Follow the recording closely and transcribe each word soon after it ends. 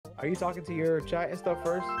Are you talking to your chat and stuff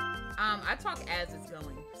first? I talk as it's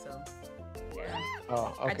going, so yeah.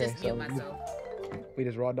 Oh, okay. I just mute myself. We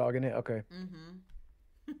just raw dogging it? Okay.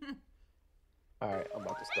 Mm-hmm. Alright, I'm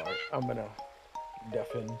about to start. I'm gonna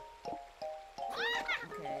deafen.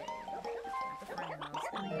 Okay.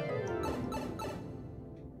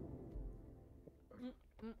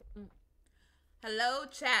 Hello,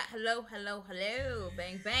 chat. Hello, hello, hello.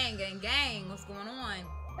 Bang, bang, gang, gang. What's going on?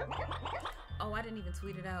 Oh, I didn't even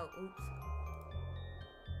tweet it out. Oops.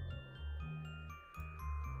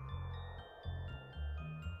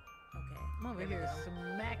 Okay. I'm over here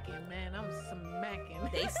smacking, man. I'm smacking.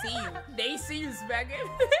 They see you. They see you smacking.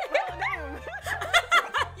 Oh, damn.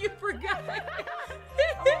 You forgot.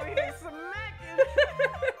 I'm over here smacking.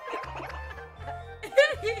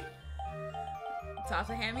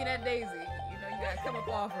 Tasha, hand me that daisy. You know you gotta come up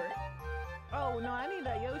off her. Oh, no, I need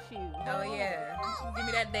that Yoshi. Oh, yeah. Give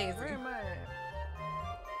me that daisy. Where am I?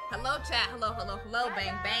 Hello, chat. Hello, hello, hello.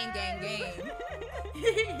 Bang, bang, gang, gang.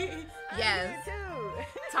 Yes.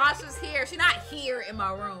 Tasha's here. She's not here in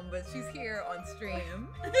my room, but she's here on stream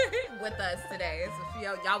with us today. So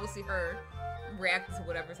y'all will see her reacting to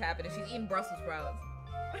whatever's happening. She's eating Brussels sprouts.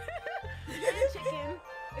 And chicken.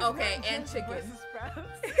 Okay, and chicken. Brussels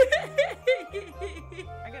sprouts.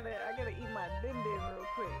 I gotta eat my din real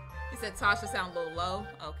quick. You said Tasha sound a little low?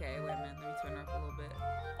 Okay, wait a minute. Let me turn her up a little bit.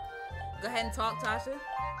 Go ahead and talk, Tasha.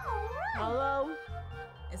 Hello?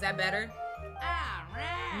 Is that better?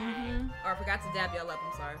 Alright. Or I forgot to dab y'all up.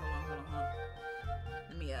 I'm sorry. Hold on.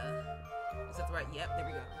 Let me, is that the right? Yep, there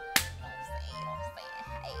we go.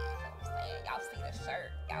 Hey, y'all see the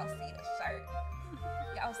shirt. Y'all see the shirt.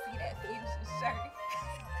 Y'all see that fuchsia shirt.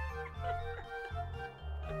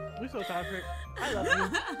 We're so toxic. I love you.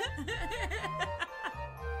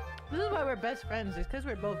 This is why we're best friends. It's because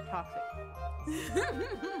we're both toxic.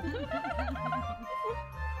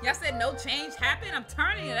 Y'all said no change happened? I'm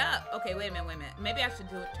turning it up. Okay, wait a minute. Maybe I should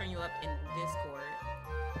turn you up in Discord.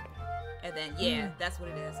 And then, yeah, that's what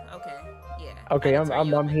it is. Okay, yeah. Okay, I'm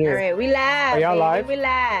here. All right, we live. Are y'all live? We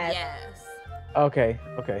live. Yes. Okay.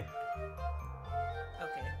 Okay,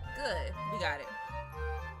 good. We got it.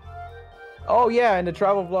 Oh yeah, and the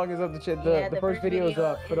travel vlog is up. The first video is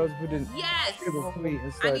up for those who didn't. Yes.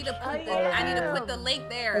 I need to put the link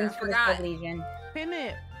there. Thanks I forgot. Pin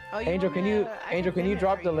it. Oh, Angel, can you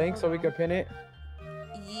drop the link so we can pin it?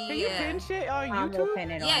 Yeah. Can you pin shit on YouTube? We'll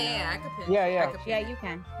pin it Yeah, I could pin. Yeah. Yeah, you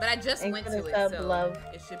can. But I just Thanks went for to the it, sub, so love.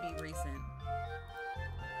 it should be recent.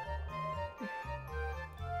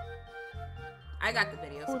 I got the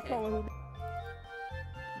videos. Okay. Let me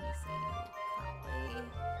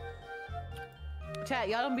see. Chat,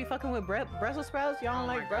 y'all don't be fucking with Brussels sprouts? Y'all don't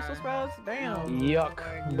like Brussels sprouts? Damn. Yuck.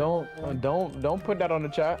 Don't put that on the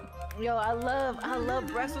chat. Yo, I love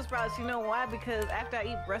Brussels sprouts. You know why? Because after I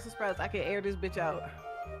eat Brussels sprouts, I can air this bitch out.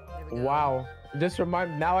 Wow. Just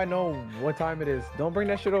now I know what time it is. Don't bring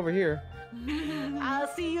that shit over here. I'll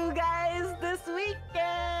see you guys this weekend.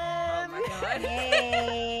 Oh my God.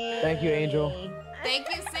 Thank you, Angel. Thank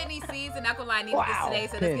you, Sydney C's, and not gonna lie, I needed this today,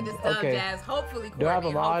 so let's get this done, Okay. Jazz. Hopefully, Do I have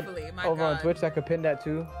a Courtney, mod hopefully. My over on God. Twitch that could pin that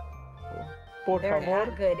too? Por They're favor.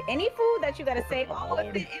 not good. Any food that you gotta say, oh,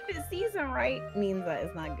 if it's seasoned right, means that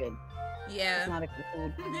it's not good. Yeah. It's not a good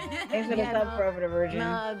food. Thanks for the sub, Forever the Virgin.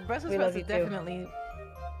 Nah, Brussels We sprouts love is you too. definitely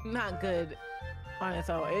not good on its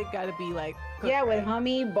own. It gotta be like Yeah, with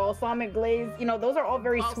honey, balsamic glaze. You know, those are all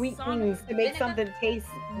very sweet Balsamic things to make something taste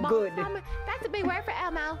good. That's a big word for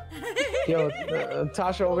Elmo. Yo,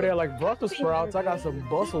 Tasha over there like Brussels sprouts. I got some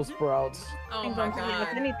Brussels sprouts. Oh Things my on top of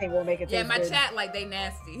God. anything will make it Yeah, taste my good. chat, like, they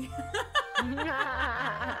nasty.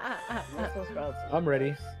 Brussels sprouts. I'm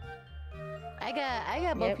ready. I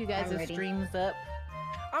got both you guys' streams up.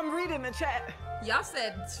 I'm reading the chat. Y'all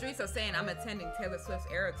said streets are saying I'm attending Taylor Swift's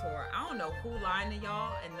Era Tour. I don't know who lying to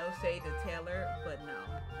y'all, and no shade to Taylor, but no.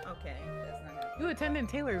 Okay, that's not happening. You attending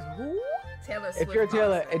Taylor's who? Taylor Swift. If you're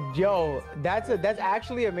Taylor, concert. yo, that's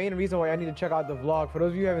actually a main reason why I need to check out the vlog. For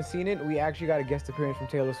those of you who haven't seen it, we actually got a guest appearance from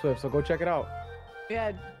Taylor Swift, so go check it out.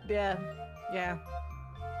 Yeah.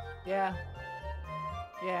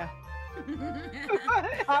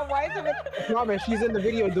 Why is it? No, man, she's in the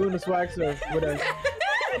video doing the swag surf with us.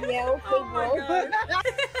 Yeah, okay, Oh my bro. God.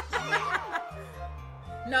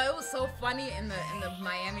 No, it was so funny in the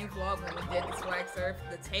Miami vlog when we did the swag surf.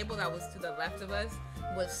 The table that was to the left of us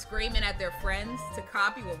was screaming at their friends to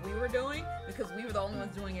copy what we were doing because we were the only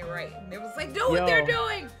ones doing it right. And they was like, do what they're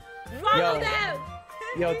doing. Follow them.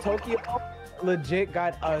 Yo, Tokyo legit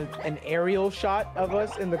got an aerial shot of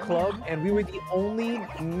us in the club, and we were the only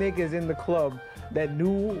niggas in the club that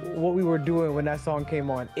knew what we were doing when that song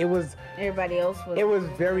came on. It was Everybody else was. It was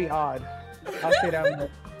very odd. I'll say that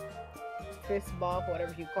much. fist bump,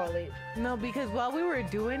 whatever you call it. No, because while we were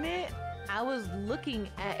doing it, I was looking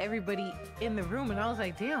at everybody in the room, and I was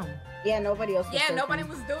like, damn. Yeah, nobody else. Yeah, nobody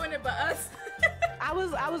was doing it but us. I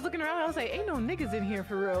was looking around. I was like, ain't no niggas in here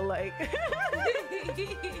for real. Like.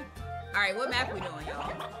 All right, what map we doing,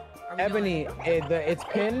 y'all? Ebony, it's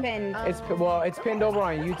pinned. It's pinned over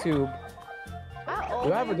on YouTube.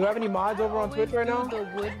 Do I have any mods over on Twitch right now? The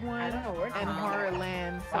wood one I don't know where and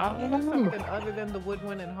Horrorland. So I don't know. something other than the wood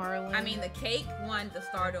one and Horrorland. I mean, the cake one, the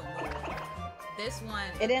star don't move. This one.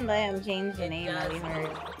 It didn't let him change the it name. does We heard.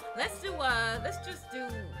 move. Let's just do.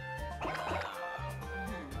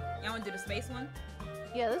 Y'all wanna do the space one?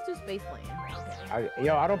 yeah, let's do Spaceland.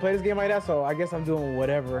 I don't play this game like that, so I guess I'm doing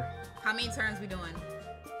whatever. How many turns we doing?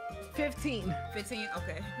 15. 15?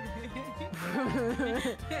 Okay.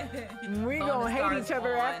 We Bonus gonna hate stars each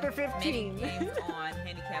other on, after 15. Many games on,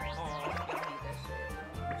 handicap all. Y'all hate that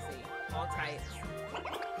shit. Let's see. All types.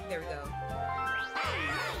 There we go.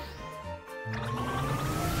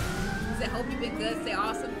 Said, hope you've been good. Stay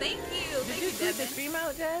awesome. Thank you. Thank Did you you, tweet the Devin. stream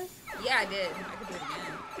out, Jazz? Yeah, I did. I could do it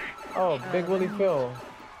again. Oh, Big Willie Phil.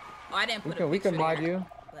 Oh, I didn't put We can mod there, you.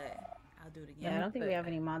 but I'll do it again. Yeah, I don't think we have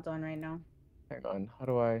any mods on right now. Hang on. How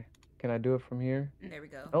do I? Can I do it from here? There we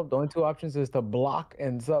go. Nope. The only two options is to block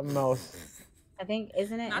and something else. I think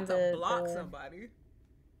isn't it Not in to block somebody.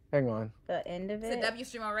 Hang on. the end of It's a it? W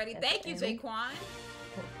stream already. That's Thank you, Amy. Jaquan.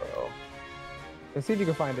 Bro. Let's see if you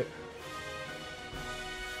can find it.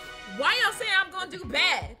 Why y'all say I'm gonna do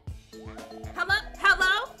bad? Hello?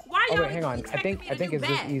 Hello? Why Oh y'all wait, hang on. I expecting think me to do it's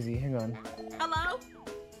this bad? easy. Hang on. Hello?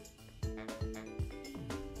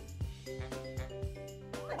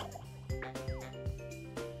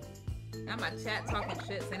 Now my chat talking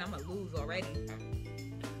shit saying I'm gonna lose already.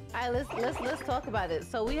 All right, let's talk about it.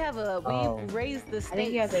 So we've raised the I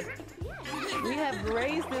think you have stakes. to. We have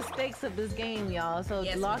raised the stakes of this game, y'all. So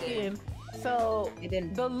Yes, we lock did. in. So It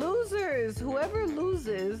didn't. the losers, whoever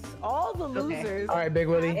loses, all the losers All right, Big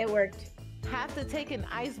Willie. It worked. have to take an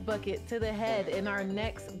ice bucket to the head in our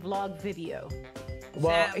next vlog video.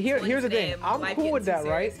 Well, Chat, here's the thing. Twin Sam, I'm life cool with getting that,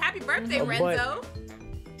 too right? serious. Happy birthday, But- Renzo.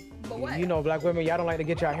 But what? You know, black women, y'all don't like to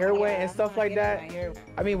get your hair wet and stuff like that.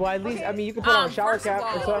 I mean, well, at least, I mean, you can put on a shower first of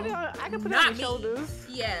cap or all- something. I can put it Not on me. your shoulders.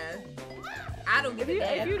 Yeah. I don't give a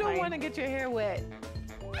damn. If you don't fine. want to get your hair wet,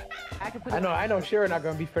 I can put it I know Cheryl not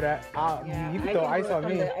gonna be for that. Yeah, You can I throw do ice it on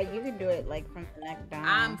from me. you can do it like from the neck down.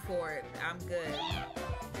 I'm for it. I'm good.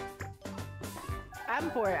 I'm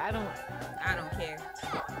for it. I don't. I don't care.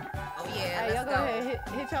 Oh yeah, Alright, y'all let's go go. ahead,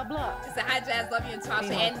 hit y'all block. It's a hi Jazz, love you and Tasha Ain't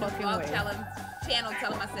no and the fucking vlog way. channel.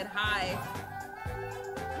 Tell him I said hi.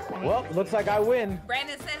 Well, looks like I win.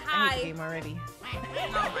 Brandon said I hate the hi. game already.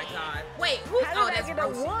 Oh my god. Wait, who's How did that's I get a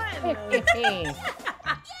Roshi.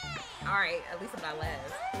 1? Alright, at least I'm not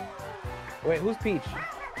last. Wait, who's Peach?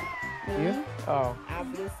 You? Oh.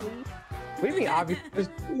 Obviously. What do you mean, obvious? There's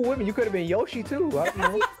two women. You could have been Yoshi, too. I don't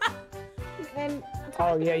know. And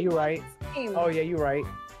Oh, yeah, you're right. Oh, yeah, you're right.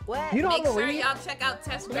 What? You don't Make know sure what y'all check out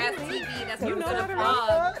Test Grass TV. That's You what's know in how the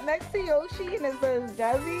to vlog. next to Yoshi, and it says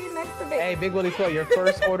Jazzy next to me. Hey, Big Willie Phil, your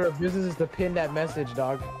first order of business is to pin that message,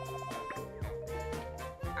 dog.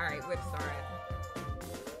 Alright, where to start?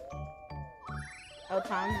 Oh,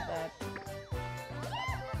 Tom's back.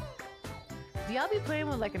 Do y'all be playing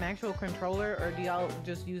with like an actual controller, or do y'all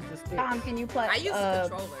just use the stick? Tom, can you play? I use a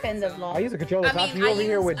controller, Pin the so- vlog. I use a controller. I Tasha, mean, you I over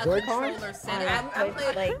here use with a Joy-Cons? controller set. I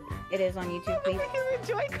put like it is on YouTube, please.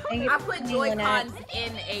 Thank you I for put doing that. Joy-Cons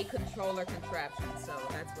in a controller contraption, so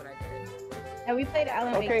that's what I did. And we played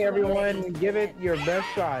Alan Wake Okay, 2 everyone, already. give it your best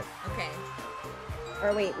shot. Okay.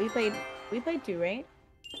 Or wait, we played 2, right?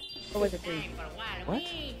 Or was it 3? What?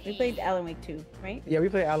 We played Alan Wake 2, right? Yeah, we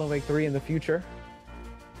play Alan Wake 3 in the future.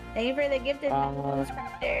 Thank you for the gifted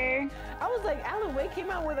there. I was like, Alan Wake came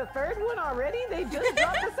out with a third one already? They just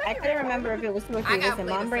dropped the second I couldn't remember if it was 2 or 3. I gotta Listen, play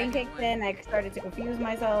the mom brain second kicked one. in. I started to confuse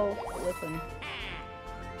myself. Listen.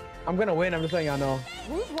 I'm gonna win. I'm just letting y'all know.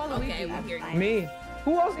 Who's Waluigi? Okay, we hear you. Me.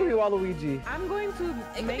 Who else can be Waluigi? I'm going to It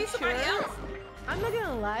could be make somebody sure. else. I'm not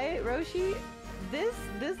gonna lie, Roshi. This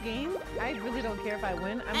game, I really don't care if I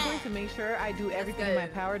win. I'm going to make sure I do everything in my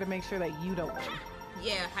good. power to make sure that you don't win.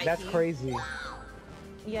 Yeah, high That's key. crazy.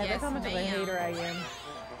 Yeah, Yes, that's how much of a ma'am. hater I am.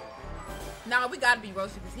 Nah, we gotta be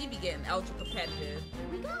Roshi because he be getting ultra competitive.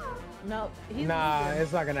 No, he's Nah, losing.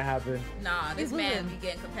 it's not gonna happen. Nah, this He's man losing. be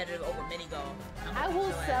getting competitive over mini golf. I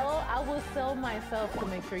will sell myself to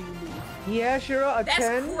make sure you lose. Yeah, Shira, a That's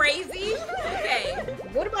 10. crazy. Okay,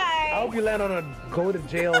 Goodbye. I hope you land on a go to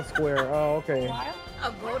jail square. Oh, okay.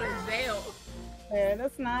 I'll go to jail. There,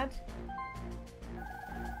 that's not.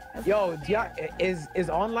 Yo, yeah, is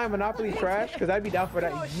online Monopoly trash? Cause I'd be down for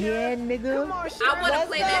that. Yeah, nigga. I want to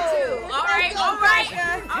play that too. All right, all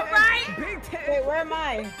right, all right. Wait, where am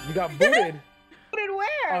I? You got booted. Booted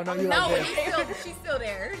where? Oh no, you No, like that. she's still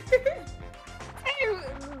there. Hey,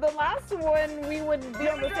 the last one we would be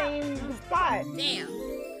on the same spot. Damn.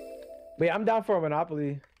 Wait, I'm down for a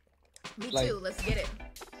Monopoly. Me Like- too. Let's get it.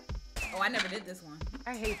 Oh, I never did this one.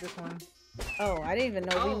 I hate this one. Oh, I didn't even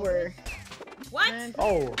know we Oh. were. What? Man,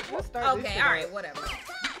 Oh, we'll start this Okay, shit all up. right, whatever.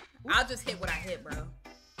 I'll just hit what I hit, bro.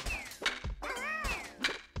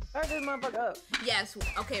 Start this motherfucker up. Yes.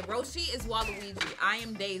 Okay, Roshi is Waluigi. I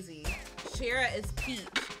am Daisy. Shira is Peach,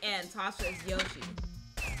 and Tasha is Yoshi.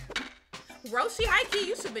 Roshi, high key,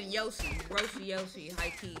 you should have been Yoshi. Roshi, Yoshi,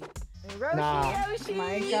 high key. Roshi, Nah. Yoshi.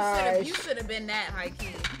 My You gosh. should have been that high key.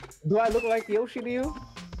 do I look like Yoshi to you?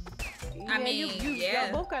 I mean, yeah.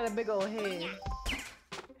 Y'all both got a big old head.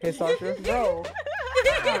 Hey, Sasha. Bro.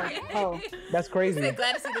 Oh. That's crazy. I'm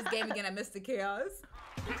glad to see this game again at Mr. Chaos.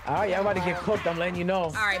 All right, yeah, I'm about to get cooked. I'm letting you know.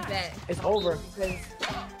 All right, bet. It's over.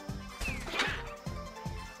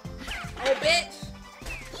 Oh, bitch.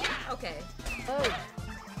 Okay. Oh.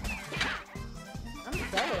 I'm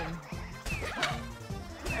selling.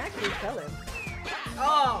 I'm actually selling.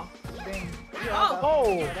 Oh. Dang. Oh.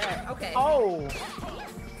 Oh. Okay. Oh.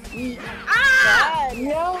 Ah!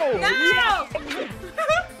 No. No!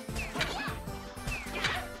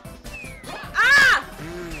 Ah!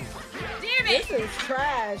 Damn it! This is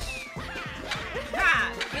trash.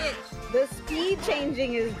 God, bitch. The speed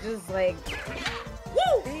changing is just like.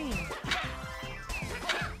 Woo! Dang.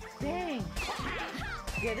 Dang.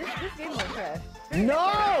 Yeah, this game was trash.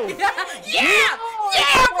 No. Yeah!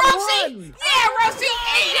 Yeah, Roshi! Yeah, Roshi!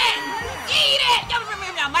 Eat it! Eat it! Y'all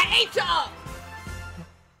remember now, my ate up!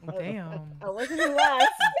 Damn. I wasn't the last.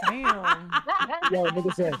 Damn. Yo,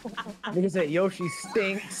 nigga said Yoshi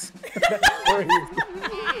stinks. That's crazy.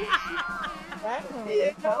 That one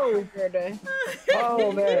was hard.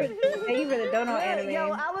 Oh man. They even don't know anime.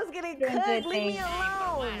 Yo, I was getting cooked. Leave me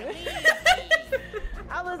alone.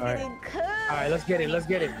 I was right. getting cooked. All right, let's get it. Let's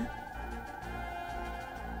get it.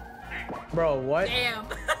 Bro, what? Damn.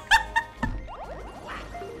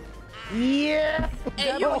 Yeah.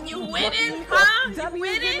 Hey, you winning, huh? You W's in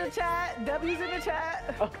winning? the chat. W's in the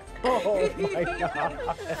chat. Oh my god.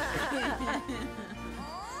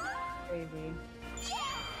 Crazy.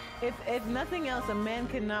 If nothing else, a man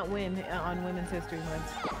cannot win on Women's History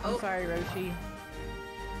Month. I'm Oh. sorry, Roshi.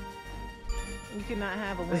 You cannot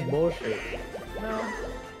have a This is win. bullshit. No.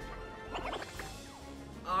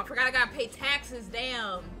 Oh, I forgot I gotta pay taxes,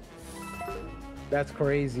 damn. Oh. That's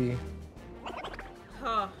crazy.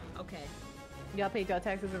 Huh, okay. Y'all paid y'all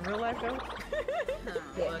taxes in real life though? Huh,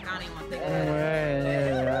 look, I don't even want to think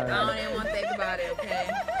about it. I don't even want to think about it, okay?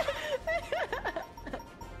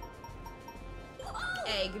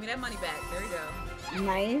 Hey, give me that money back. There you go.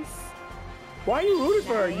 Nice. Why are you rooting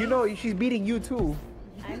for her? You know she's beating you too.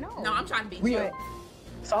 I know. No, I'm trying to beat We you.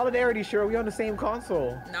 solidarity, sure. We on the same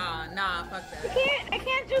console. Nah, fuck that. I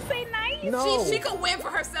can't just say nice. No. She could win for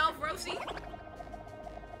herself, Roshi.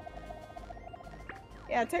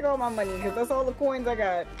 Yeah, take all my money because that's all the coins I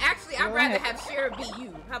got. Actually, I'd Go rather ahead. have Shira beat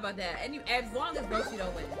you. How about that? And you, as long as Roshi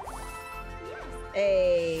don't win.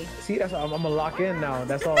 Hey. See, that's I'm gonna lock in now.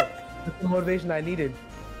 That's all. That's the motivation I needed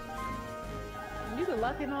You can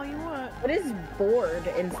lock in all you want. What is board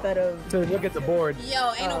instead of? to look at the board.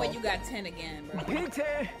 Yo, ain't no way Oh. you got 10 again, bro. Big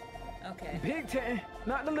 10. Okay. Big 10.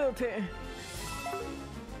 Not the little 10.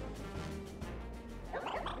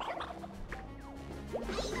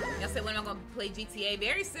 Y'all said when I'm gonna play GTA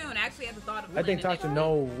very soon. I actually had the thought of I think playing it Tasha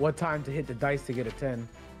know what time to hit the dice to get a 10.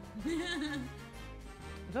 next-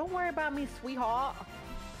 Don't worry about me, sweetheart. Now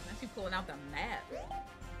she pulling out the map.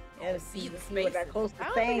 Yeah, to See see, the see what that spaces. close I to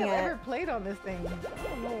don't saying think I've at. ever played on this thing. I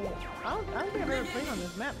don't know. I don't think I've ever played on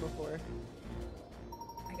this map before.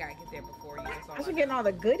 I gotta get there before you. That's all I should I getting all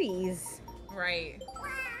the goodies. Right.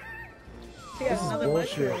 She got This is another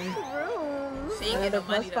bullshit. mushroom. She ain't Another getting no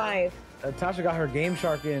money plus 5. Tasha got her Game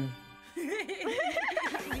Shark in. though.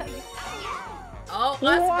 Oh, us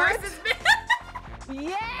What? versus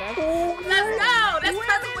Yeah! Let's go! That's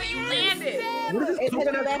because of where you landed. What is this It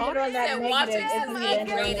coconut landed cock? on that Said negative. Washington It's eighth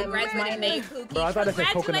landed on grade that graduated minus. Nate Cookie. Bro, I thought it said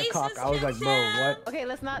coconut cock. I was like, bro, what? Okay,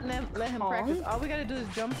 let's not let him Aw. practice. All we gotta do is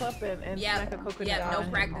jump up and smack a coconut. Yeah, no on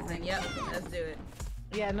him. practicing. Yep, let's do it.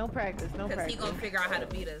 Yeah, no practice. No Because he practice. gonna figure out how to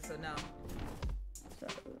beat us, so no.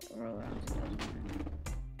 Roll around.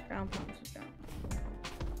 Ground pound. Jump.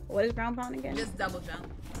 What is ground pound again? Just double jump.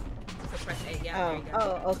 So press A. Yeah, there Oh, you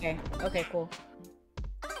go. oh, okay. Okay, cool.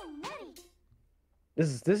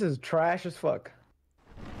 This is trash as fuck.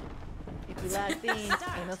 We locked in.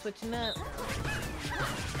 Ain't no switching up.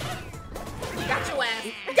 Got your ass.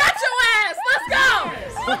 Got your ass. Let's go.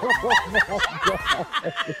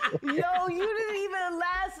 Yo, you didn't even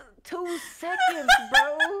last 2 seconds,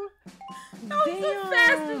 bro. That was the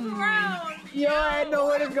fastest round. Yo, I had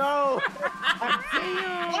nowhere to go.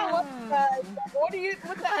 Damn. What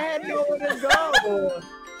the I had nowhere to go.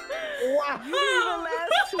 Wow. You didn't even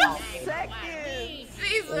last 2 seconds.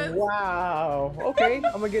 Jesus. Wow. Okay, I'm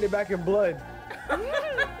gonna get it back in blood.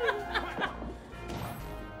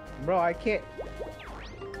 Bro, I can't.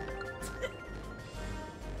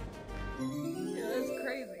 Yeah, that's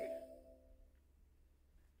crazy.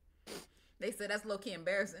 They said that's low-key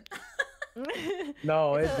embarrassing.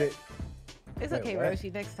 No, is it? It's Wait, okay, what?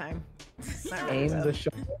 Roshi. Next time. Not really, Aim though. the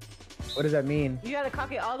shot. What does that mean? You gotta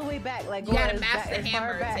cock it all the way back, like You go gotta as, mash back, the as hammer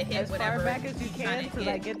far back, to hit as whatever far back as you you're can trying to to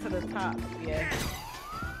like hit. get to the top. Yeah.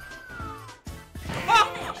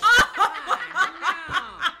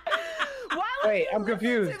 Wait, I'm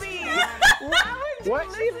confused. Why would you What?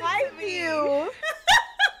 listen She to lied to me? you.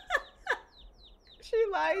 She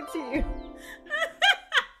lied to you.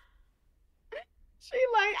 She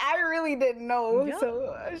lied. I really didn't know, Yeah.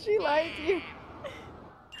 so she lied to you.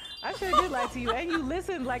 I sure did lie to you, and you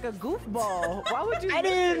listened like a goofball. Why would you? I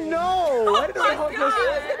didn't listen? know. I didn't know how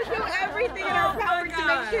God. to Do everything in our power to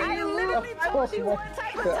make sure I you literally told you Oh what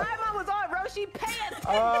type of time I was on, Roshi. Pay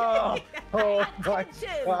attention. Oh my Attention.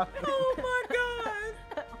 God. Oh my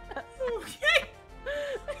god. Okay.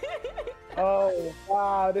 Oh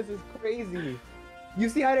wow, this is crazy. You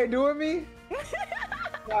see how they're doing me?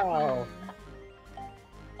 Wow.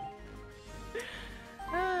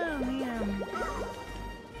 Oh man.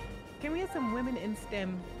 Can we get some women in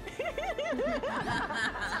STEM?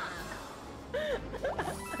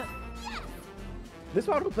 This is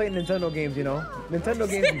why I don't play Nintendo games, you know? Nintendo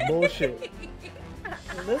games is bullshit.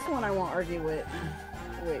 This one I won't argue with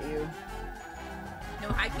you. No,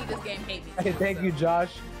 high key, this game hate me. Hey, thank you,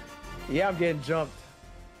 Josh. Yeah, I'm getting jumped.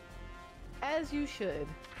 As you should.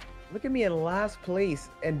 Look at me in last place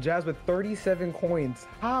and Jazz with 37 coins.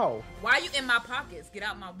 How? Why are you in my pockets? Get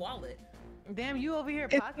out my wallet. Damn, you over here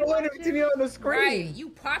It's pocket going to watching? me on the Right. screen. You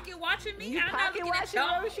pocket watching me? You I'm not pocket looking at watching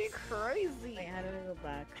y'all. Roshi? Crazy. Wait, how did I go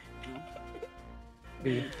back?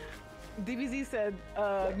 B. DBZ said,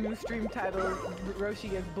 new stream title, Roshi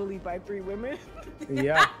gets bullied by 3 women.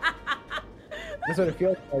 Yeah. That's what it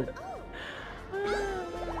feels like.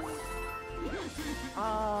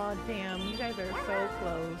 Oh damn, you guys are so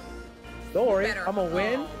close. Don't worry, better I'm gonna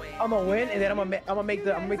win. always. I'm gonna win, and then I'm gonna make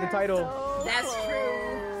the title. So That's true.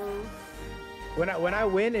 close. When I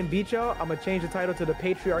win and beat y'all, I'm gonna change the title to the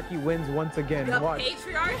patriarchy wins once again. The Watch.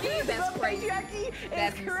 patriarchy? That's The crazy. patriarchy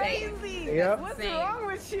That's is insane. crazy. Yep. What's Insane. wrong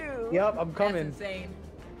with you? Yep, I'm That's coming. insane.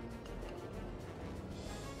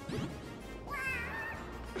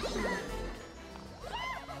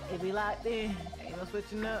 If we locked in, ain't no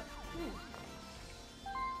switching up.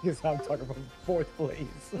 Because I'm talking about 4th place.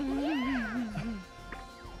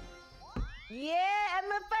 Yeah, and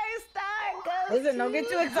the first star goes Listen, don't get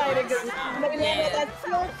too excited because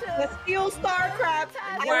that steel star crap.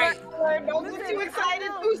 Right. Don't get too excited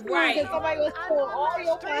too soon Right. because somebody will I steal know I'm all not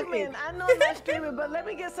your streaming. pockets. I know I'm not streaming, but let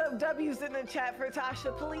me get some W's in the chat for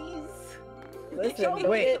Tasha, please. Listen,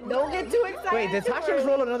 Wait. don't get too excited. Wait, did too Tasha just early.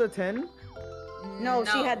 roll another 10? No,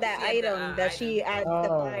 she had that she had the, item that she added the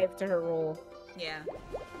Oh. 5 to her roll. Yeah.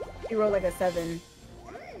 She rolled like a 7.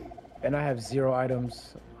 And I have 0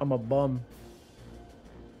 items. I'm a bum.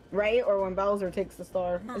 Right? Or when Bowser takes the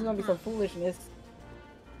star. There's gonna be some foolishness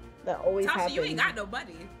that always Tasha, happens. you ain't got no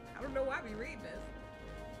money. I don't know why we reading this.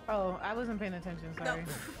 Oh, I wasn't paying attention, sorry.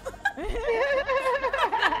 No.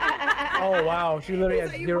 Oh wow, she literally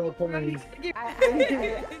has 0 coins.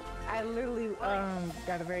 I literally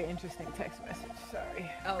got a very interesting text message,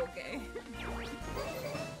 sorry. Oh, okay.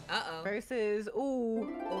 Uh-oh. Versus, ooh,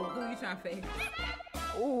 Oh, who you trying to face?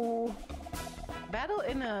 ooh. Battle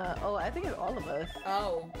in I think it's all of us.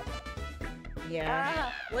 Oh.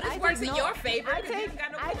 Yeah. Well, this I works take in no- your favor. I 'cause you ain't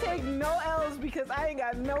got no I take no L's because I ain't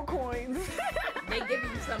got no coins. They giving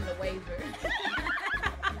you something to wager.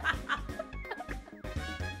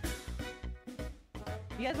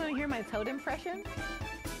 You guys want to hear my Toad impression?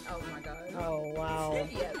 Oh my god. Oh wow.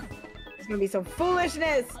 Yes. There's gonna be some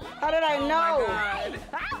foolishness. How did I Oh know? my god.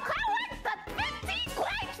 I'll collect the 15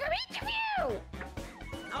 coins from each of you!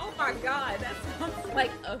 Oh my god. That sounds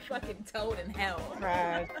like a fucking toad in hell.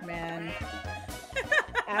 Trash, man.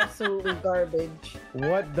 Absolutely garbage.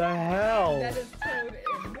 What the hell? That is toad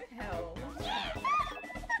in hell.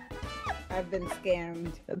 I've been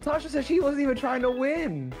scammed. Tasha said she wasn't even trying to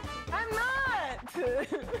win. I'm not!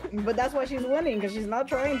 But that's why she's winning, because she's not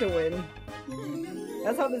trying to win.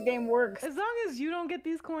 That's how this game works. As long as you don't get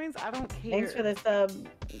these coins, I don't care. Thanks for the sub,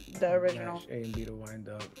 the original. Mash A and B to wind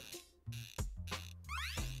up.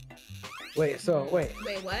 Wait, so wait.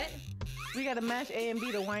 Wait, what? We gotta mash A and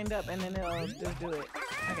B to wind up, and then it'll just do it.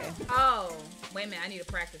 Okay. Oh, wait a minute. I need to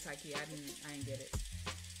practice Haki. I didn't get it.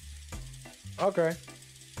 Okay.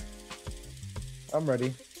 I'm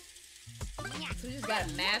ready. So we just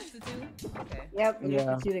gotta mash the two? Okay. Yep, we Yeah.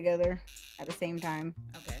 just the two together at the same time.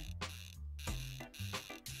 Okay.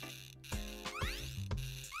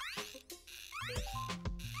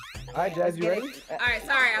 Alright, Jazz, you ready? Alright,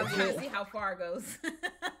 sorry. I was trying to see how far it goes.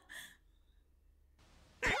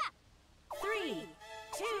 3,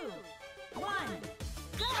 2, 1,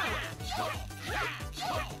 go!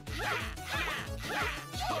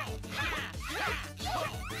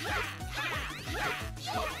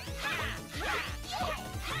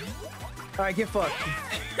 Alright, get fucked.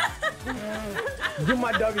 Get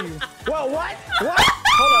my W. Whoa, what? What?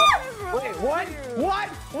 Hold up. Wait, what? What?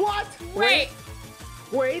 What? Wait.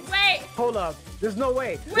 Wait. Wait. Hold up. There's no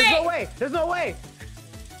way. There's Wait. no way. There's no way.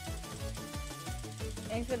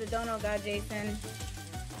 Thanks for the dono, God, Jason.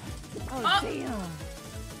 Oh, Oh. damn.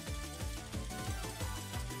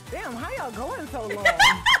 Damn, how y'all going so long? We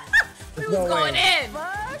There's was no going way. in.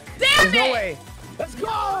 Fuck. Damn There's no it. way. Let's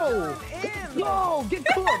go. Let's go. Get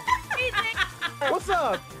cooked. What's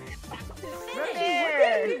up?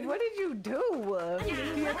 What did you do? What? You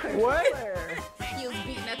was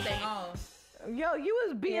beating that thing off. Yo, you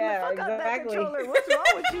was beating Yeah, the fuck out that exactly. controller. What's wrong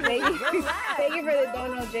with you? Thank you, Relax. thank you for the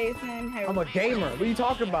dono, Jason. I'm a gamer. What are you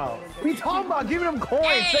talking about? What are you talking about? Giving them coins.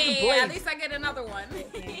 Second Hey, at place. least I get another one.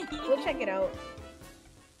 We'll check it out.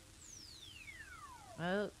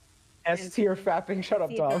 Well, S tier fapping. Shut up,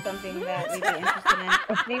 See if Tom. it's something that we'd be interested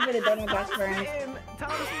in. Thank you for the dono, best friend.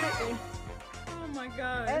 Tom's spitting. Oh my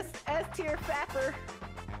god. S tier fapper.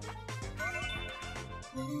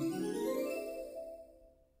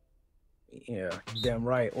 Yeah, damn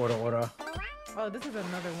right. Order. Oh, this is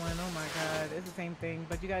another one. Oh my god, it's the same thing,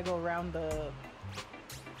 but you gotta go around the.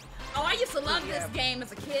 Oh, I used to love this game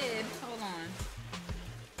as a kid. Hold on.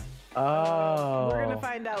 Oh. We're gonna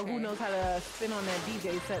find out Okay. who knows how to spin on that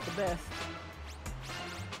DJ set the best.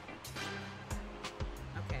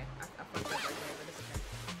 Okay, I fucked up right there, but it's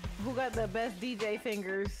okay. Who got the best DJ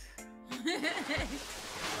fingers?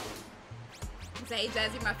 Say, hey,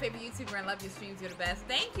 Jazzy, my favorite YouTuber, and love your streams. You're the best.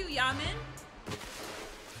 Thank you, Yamin.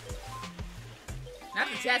 Not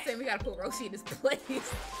the chat saying we gotta put Roshi in his place.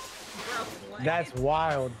 Bro, what? That's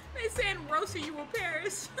wild. They saying Roshi, you will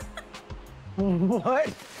perish.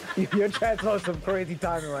 What? Your chat's on some crazy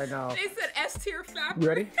timing right now. They said S tier fapper. You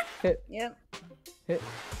ready? Hit. Yep. Hit.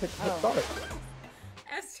 Oh. Start.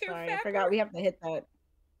 S tier Sorry, fapper. I forgot we have to hit that.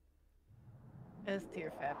 S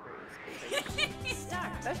tier fappers.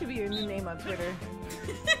 That should be your new name on Twitter.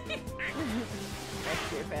 S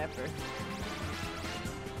tier fapper.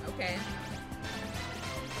 Okay.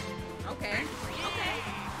 Okay. Okay.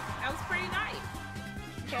 That was pretty nice.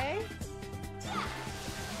 Okay.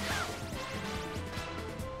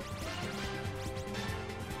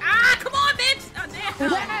 Ah, come on, bitch! Oh,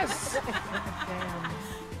 damn. Yes! Damn.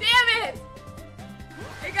 Damn it!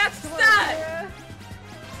 It got Come on, stuck. Sarah.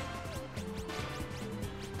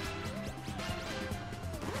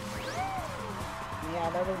 Yeah,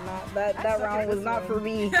 that was not that round was not for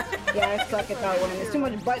me. Yeah, I suck at that one. There's too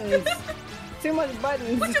much buttons. Too much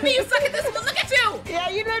buttons. What you mean you suck at this one? Look at you! Yeah,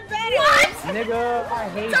 you did better. What? Nigga, I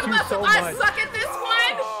hate Talk you about so some much. I suck at this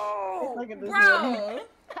one? Look at this one. Bro.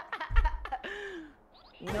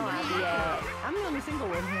 You know I'm the only single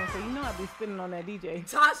one here, so you know I'd be spinning on that DJ.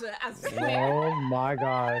 Tasha, I swear. Oh my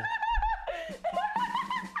god.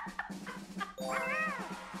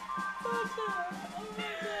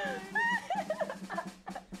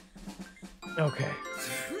 Okay.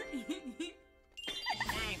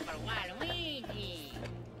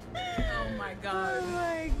 Oh my god. Oh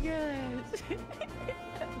my gosh.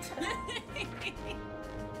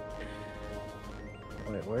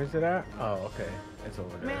 Wait, where's it at? Oh, okay. It's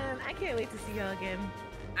over there. Man, I can't wait to see y'all again.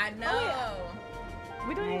 I know. Oh, yeah.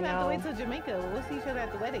 We don't I even have to know. wait till Jamaica. We'll see each other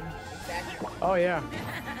at the wedding. Exactly. Oh, yeah.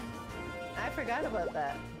 I forgot about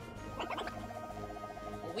that.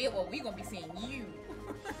 Well, we gonna be seeing you.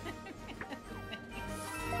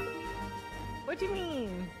 What do you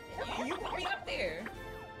mean? You gonna be up there.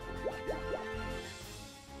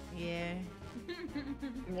 Yeah.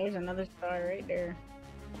 There's another star right there.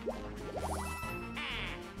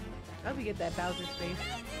 I hope you get that Bowser space.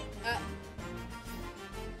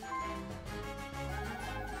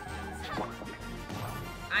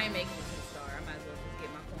 I ain't making it to the star. I might as well just get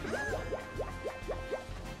my coin.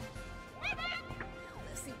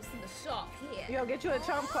 Let's see what's in the shop Yo, get you a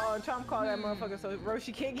chomp call and chomp call that motherfucker so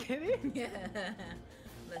Roshi can't get it. Yeah.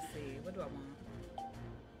 Let's see. What do I want?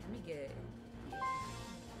 Let me get.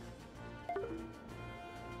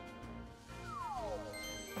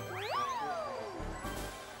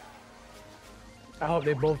 I hope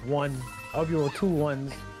they both won. I hope you roll 2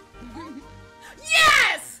 ones.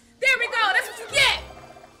 Yes! There we go. That's what you get.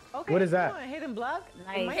 Okay, What is that? come on, hidden block?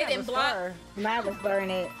 Nice. It might Hidden have a block. star. Mine was burn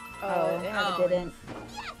it. Oh, it it didn't.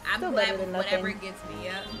 I'm Still glad better with than whatever nothing. gets me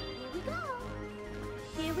up.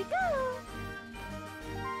 Here we go.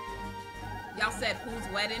 Y'all said whose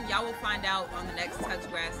wedding? Y'all will find out on the next Touch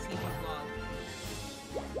Grass TV vlog.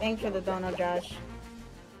 Thanks for the donut, Josh.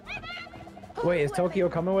 Wait, is Tokyo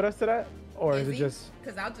coming with us to that? Or is it just...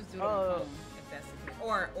 Because I'll just do it on the phone if that's the case.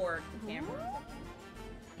 Or camera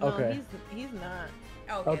or No, Okay. he's not.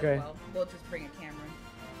 something. Okay. Well, we'll just bring a camera.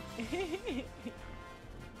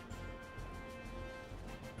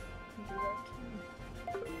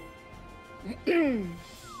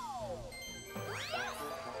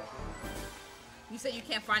 You said you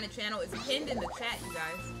can't find the channel. It's pinned in the chat, you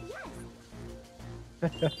guys.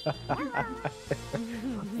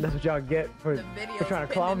 That's what y'all get for The video trying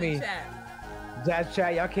to clown me. Chat. Jazz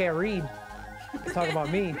chat, y'all can't read. Talk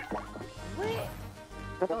about me.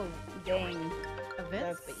 Oh, Dang. event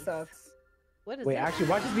That space. sucks. What is Wait, that? actually,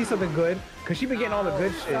 watch this be something good. Because she been getting all the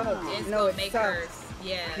good shit. It's No, gonna it make sucks. hers.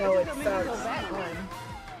 Yeah. No, it Just make me go sucks. back one.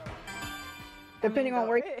 Depending on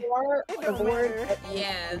where you are, it the don't board. matter.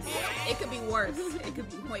 Yes. It could be worse. It could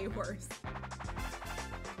be way worse.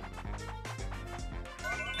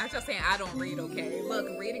 I'm just saying I don't read, okay? Look,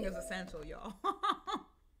 reading is essential, y'all.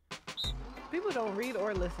 People don't read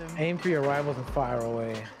or listen. Aim for your rivals and fire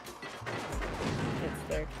away. It's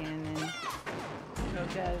their cannon.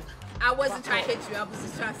 Okay. I wasn't trying to hit you. I was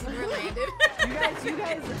just trying to see where it landed. You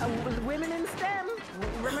guys, women in STEM.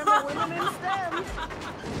 Remember women in STEM.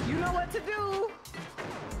 You know what to do.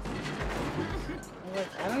 Look,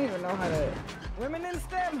 I don't even know how to. Women in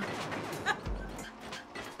STEM.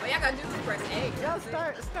 All y'all gotta do is press A. Yo,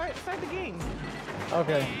 start the game.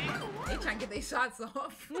 Okay. They trying to get their shots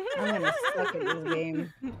off. I'm gonna suck at this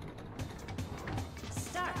game.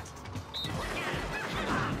 Start.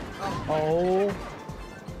 Oh.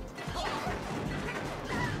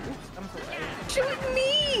 I'm sorry. Shoot me!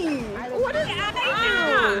 What did I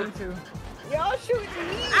do? Y'all shoot me!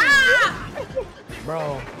 Ah!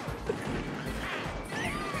 Bro.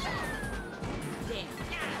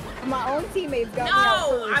 Damn. My own teammates got me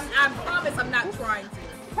out No! first. I promise I'm not trying to.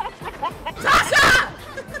 Tasha!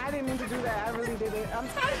 I didn't mean to do that. I really did it. I'm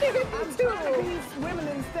trying to be women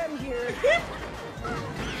in STEM here.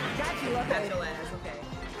 Got you. That's Okay. your ass, okay.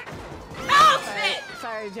 Oh, shit!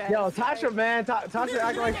 Sorry, Jack. Yo, Tasha, man. Tasha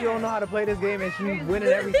acting like she don't know how to play this game and she's winning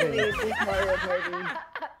everything. It's Mario Party.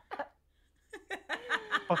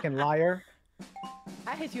 Fucking liar.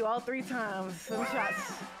 I hit you all 3 times. Some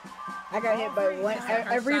shots. I got hit by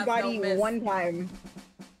everybody don't miss. one time.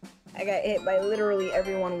 I got hit by literally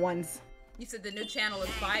everyone once. You said the new channel is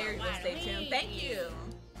fire. You're gonna stay tuned. Thank you.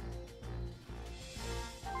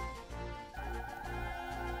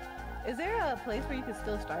 Is there a place where you can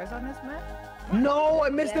steal stars on this map? No, I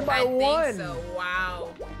missed it by I one. think so. Wow.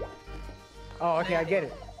 Oh, okay, I get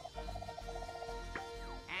it.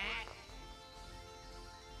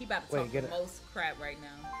 He about to Wait, talk get the it. most crap right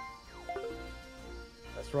now.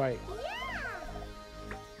 That's right.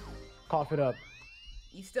 Cough it up.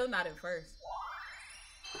 You still not in first.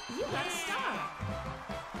 You got a star.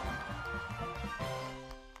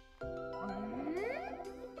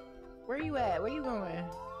 Where you at? Where you going?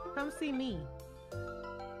 Come see me.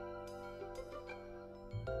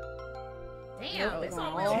 Damn, Nope, it's going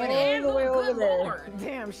all all over the there. way Good over there. Lord.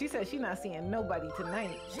 Damn, she said she not seeing nobody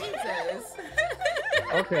tonight. Jesus.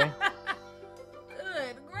 Okay.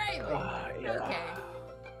 Good gravy. Yeah. Okay.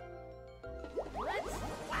 Let's.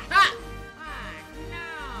 Ah!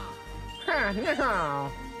 Ah, no.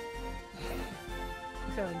 No.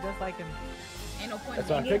 You sound just like him. Ain't no point That's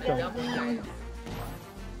in why I making picked him. double dice.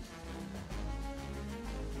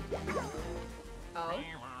 Oh.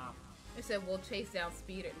 It said we'll chase down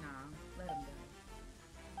Speeder. Nah, let him go.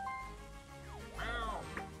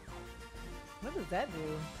 What does that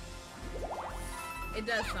do? It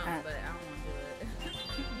does something, but I don't want to do it.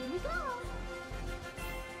 Here we go.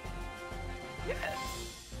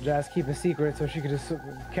 Jazz keep a secret so she could just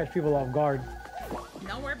catch people off guard.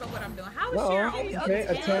 Don't worry about what I'm doing. How is No, Cheryl always okay,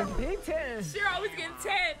 getting a 10? 10. Big 10. Cheryl always getting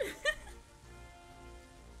 10.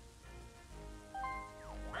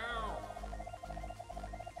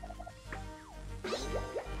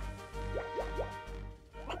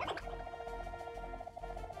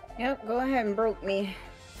 Yep, go ahead and broke me.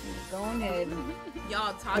 Go ahead.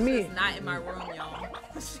 Y'all, Tasha is not in my room, y'all.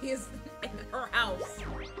 She is in her house.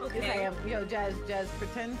 Okay. Yes, I am. Yo, Jazz,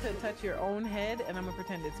 pretend to touch your own head, and I'm gonna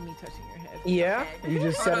pretend it's me touching your head. Yeah, Okay. you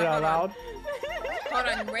just said it out loud. Hold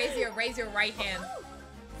on, raise your right hand.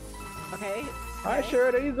 Okay. All right,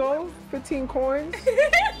 sure, there you go. 15 coins.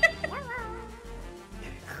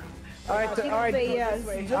 All right, all right. Say yes,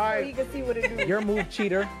 just All so right. you can see what it do. Your move,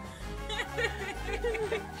 cheater.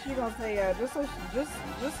 She gonna say yeah, just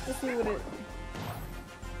to see what it.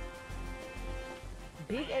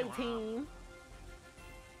 Big 18.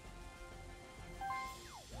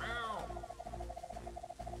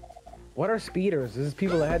 What are speeders? Is this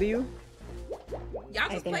people ahead of you? Y'all I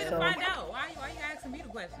just think play to so. find out. Why you asking me the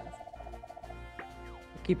questions?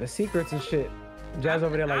 Keeping secrets and shit. Jazz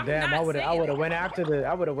over there like, I'm damn, not I would saying have went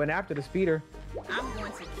after the speeder. I'm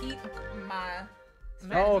going to keep my.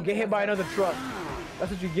 Oh, get hit by another truck.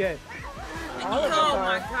 That's what you get. Oh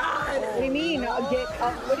my god! What do you mean? What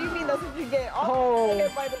do you mean? That's what you get? Oh,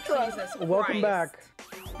 Hit by the truck. Jesus welcome Christ. back.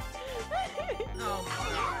 Oh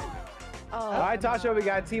my god. All right, Tasha, we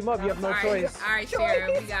gotta team up. You have no choice. All right,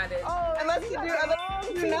 Sharon, we got it. Oh, Unless you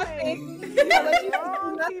do nothing. Unless you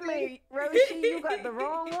wrong teammate. Roshi, you got the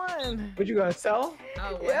wrong one. What you gonna sell?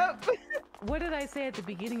 Oh, wow. Yep. What did I say at the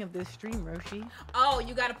beginning of this stream, Roshi? Oh,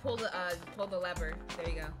 you gotta pull the lever. There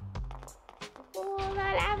you go. Pull the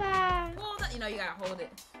lever. Pull the. You know you gotta hold it.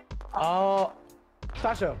 Oh,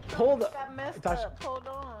 Tasha, pull the. Got messed Tasha. up. Hold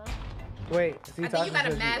on. Wait, see, I think you Tasha gotta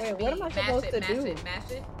says mash Wait, B. what am I Mash supposed it, to mash do? it,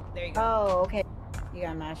 mash it. There you go. Oh, okay. You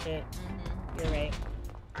gotta mash it. You're right.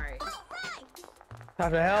 All right.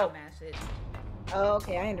 Tasha, Now help. mash it. Oh,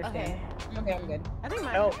 okay. I understand. Okay. Okay, I'm good. I think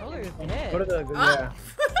my Help. controller is dead. What are the? Oh. Yeah.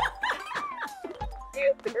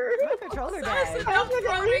 My controller died. Don't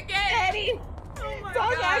throw it again. Oh my So I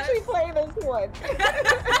can god. actually play this one.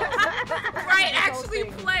 Right, actually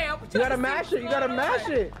play. You gotta mash it. You gotta mash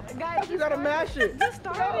it. Guys, You gotta mash it. Just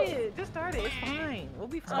start it. Just start it. It's fine. We'll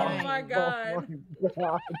be Oh fine. my god.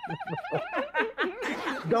 God.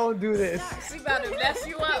 Don't do this. We about to mess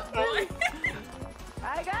you up, boy.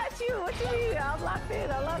 I got you. What you mean? I'm locked in.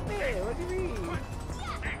 I'm locked in. What do you mean?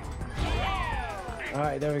 All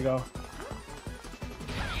right, there we go.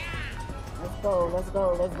 Let's go. Let's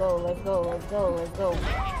go. Let's go. Let's go. Let's go. Let's go.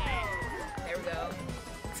 There we go.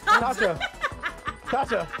 Tasha.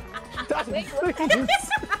 Tasha. Tasha, please.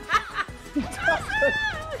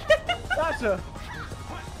 Tasha.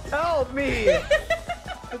 Help me.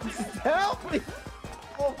 Help me.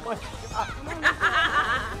 Oh my god.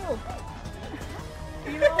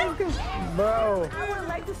 You know, Bro. I would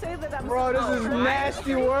like to say that I'm Bro, this is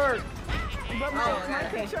nasty work. But my, Oh, my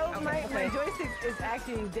okay. control, Okay, my okay. joystick is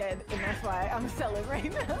actually dead, and that's why I'm selling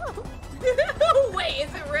right now. Wait,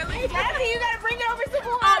 is it really? Jazzy, you gotta bring it over some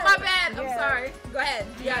more. Oh, my bad. I'm Yeah. sorry. Go ahead.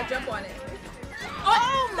 You gotta jump on it.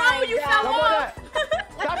 Oh, my no, you God. fell Jump on off.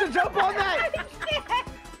 that. Tasha, jump on that.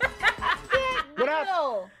 What happened?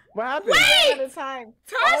 No. What happened? Wait! All the time.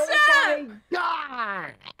 Tasha!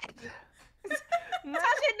 God.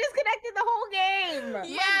 Tasha disconnected the whole game.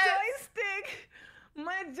 Yes.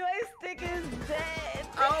 My joystick is dead.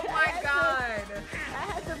 Oh my god. I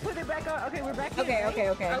had to put it back on. Okay, we're back Okay, in. okay,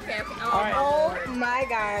 okay. Okay, okay. Oh, All right. Oh my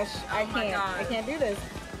gosh. I my can't. God. I can't do this.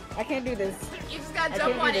 I can't do this. You just gotta I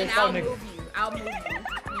jump can't on do it and this. I'll Oh, nigga. move you. I'll move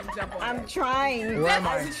you. You jump on I'm it. trying. Where am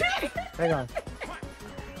I? Hang on.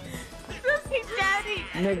 Daddy.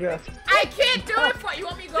 Nigga. I can't do it for you.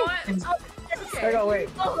 Want me to go in? Hang on, wait.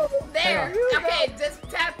 There. Hang Okay, just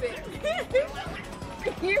tap it.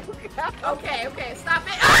 You got Okay, okay, stop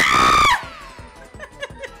it. Ah!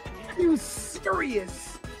 You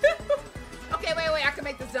serious? Okay, wait, I can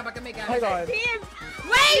make this jump. I can make it. Hang on.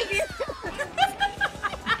 Wait!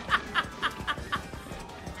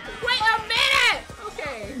 Wait a minute!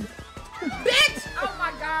 Okay. Bitch! Oh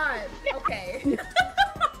my god. Okay.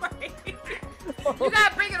 You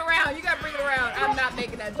gotta bring it around. You gotta bring it around. I'm not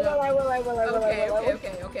making that jump. Okay.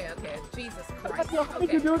 Jesus Christ. How did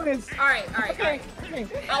Okay. you do this? Alright.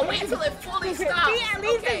 I'll wait until it fully stops. See, at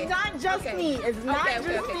least Okay. it's not just Okay. me. It's not Okay,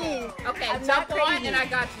 just okay. me. Okay, I'm jump not on crazy. and I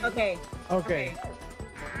got you. Okay. Okay.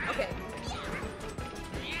 Okay.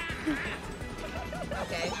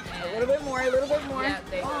 Okay. A little bit more. A little bit more. Yeah,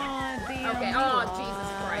 there you go. Oh, damn. Okay. you Oh, lost. Jesus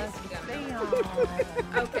Christ. You got me.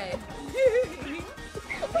 Damn. Okay.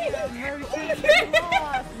 Yeah, Mercy, you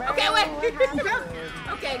lost, bro. Okay, wait. What happened?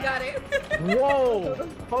 Okay, got it. Whoa.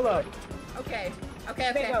 Hold up. Okay.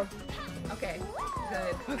 Okay, go. Okay.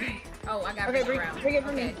 Good. Okay. Oh, I got Okay, it bring around. it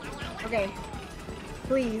for me. Okay.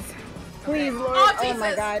 Please. Please, Lord. Oh, Oh my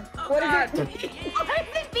Jesus. God. Oh, What is God. it? I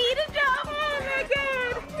need to jump. Oh my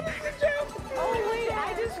God. Oh wait,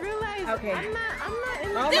 I just realized Okay. I'm not in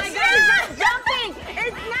Oh my god, it's not jumping!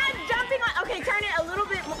 It's not jumping on. Okay, turn it a little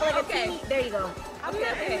bit more, like a teeny. There you go. I'm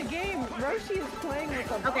not in the game. Roshi is playing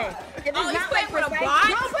with a bot. Okay. If it's he's not playing with a precise- bot?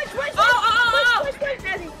 No, push, push,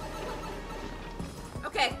 Jazzy.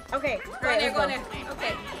 Okay. Okay. Go in there, go in there.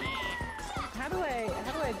 Okay. How do I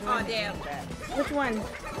join? Oh, damn. Which one?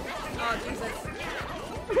 Oh, Jesus.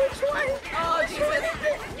 Which one? Oh, Jesus.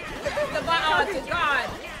 The bot. Oh, to God.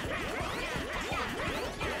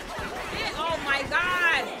 Oh, my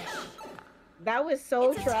God. That was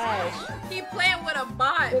so trash. He playing with a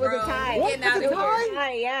bot, It was bro. a tie. He getting out of here.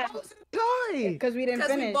 Tie, yeah. Tie. Because we didn't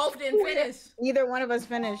finish. we both didn't finish. Neither one of us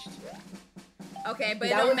finished. Okay, but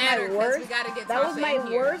it That don't was my matter because we worst- gotta get That was Tasha my in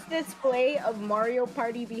here. worst display of Mario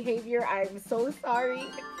Party behavior. I'm so sorry.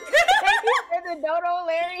 Thank you for the dodo,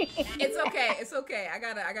 Larry. It's okay. It's okay. I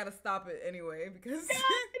gotta stop it anyway because.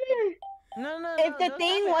 No. If the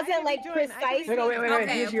thing wasn't like precise. Wait,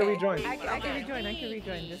 Okay, you should rejoin. I can rejoin.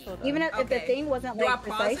 Just hold on. Even if the Okay. thing wasn't Do I like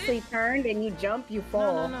pause precisely it? turned and you jump, you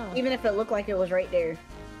fall. No. Even if it looked like it was right there.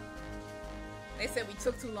 They said we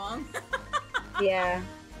took too long. Yeah.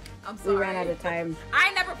 I'm sorry. We ran out of time.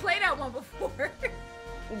 I never played that one before.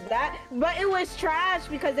 But it was trash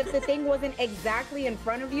because if the thing wasn't exactly in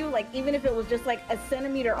front of you, like even if it was just like a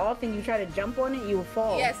centimeter off and you try to jump on it, you would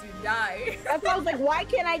fall. Yes, you die. That's why I was like, why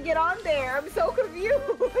can't I get on there? I'm so confused.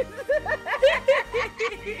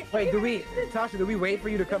 Wait, Tasha, do we wait for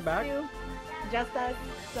you to come back? Just us.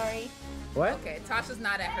 Sorry. What? Okay, Tasha's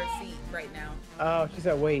not at her seat right now. Oh, she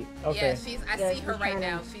said wait. Okay. Yeah, I see her right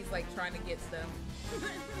now. She's like trying to get stuff.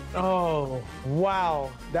 Oh,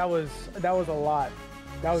 wow. That was a lot.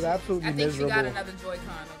 That was absolutely I think miserable. she got another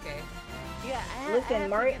Joy-Con, okay. Yeah. Listen,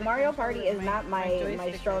 Mario Party is not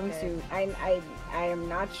my strong suit. I am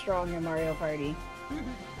not strong in Mario Party.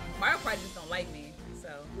 Mario Party just don't like me, so.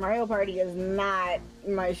 Mario Party is not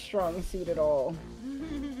my strong suit at all.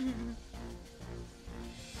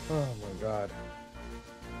 Oh my god.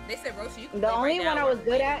 They said Roshi, you can The play only right one now I was or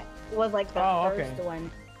good later. at was like the Oh, first okay.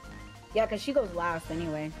 one. Yeah, because she goes last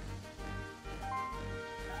anyway.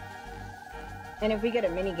 And if we get a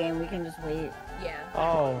mini game, we can just wait. Yeah.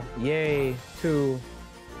 Oh, yay. 2.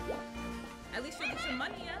 At least you get your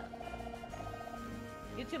money up.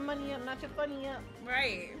 Get your money up, not your funny up.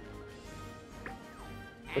 Right.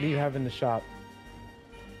 What do you have in the shop?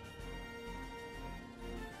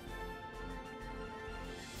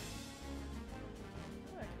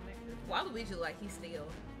 Waluigi like he steal.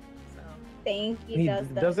 So Thank you, He,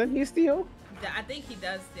 Dustin. doesn't he steal? I think he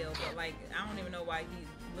does steal, but like I don't even know why he's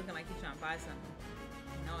looking like he's trying to buy something,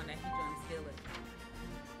 knowing that he's trying to steal it.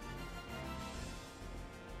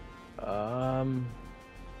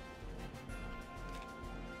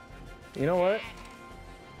 You know what?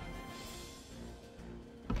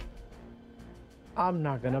 I'm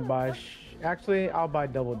not gonna buy. Actually, I'll buy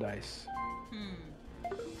double dice.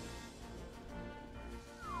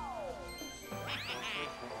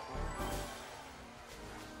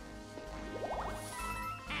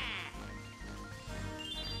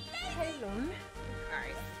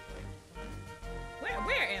 Alright.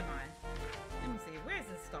 Where am I? Let me see. Where's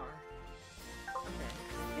the star? Okay.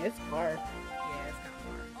 It's far. Yeah, it's kind of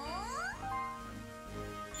far.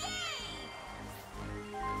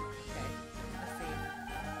 Okay. Let's see.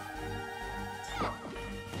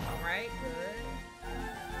 Alright, good.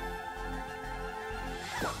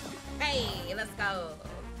 Hey, let's go.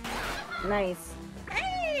 Nice.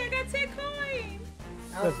 Hey, I got 10 coins.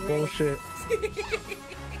 That's bullshit.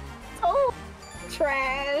 Oh,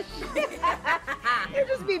 trash. You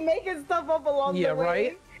just be making stuff up along Yeah, the way.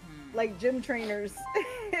 right? Like gym trainers.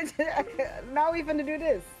 Now we finna do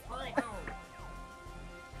this.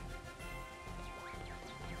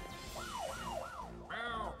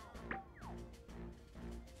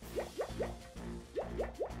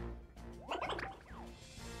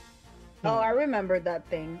 Oh, I remember that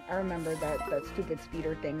thing. I remember that stupid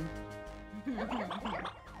speeder thing. Disconnect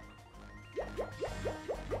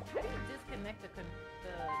the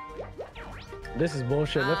This is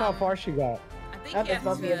bullshit. Look how far she got. I think That you is have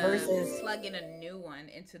supposed to be a to versus. plug in a new one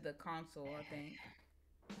into the console, I think.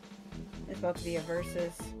 It's about to be a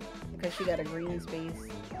versus because she got a green space.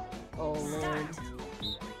 Oh lord.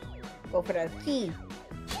 Go for that key.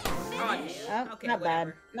 Oh, yeah. Okay, not bad.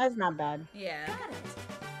 whatever. That's not bad. Yeah.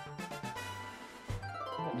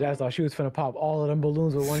 Jazz thought she was finna pop all of them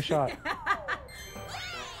balloons with one shot. Here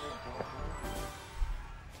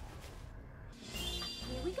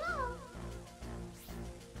we go.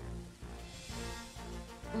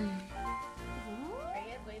 Are you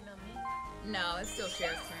guys waiting on me? No, it's still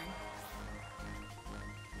Cher's turn.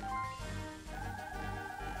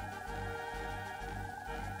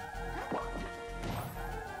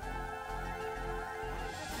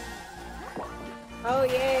 Oh,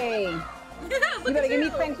 yay. You better give me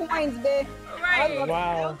 10 coins, bitch. Right.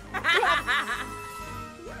 Wow.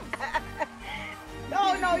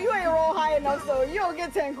 Oh, no, you ain't roll high enough, so you don't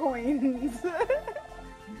get 10 coins.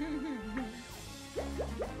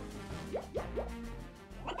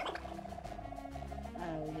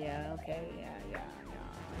 Oh, yeah, okay, yeah.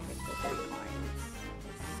 I get the 10 coins.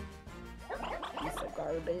 Piece of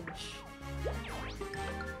garbage.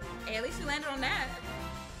 Hey, at least you landed on that.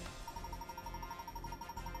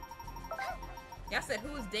 Y'all said,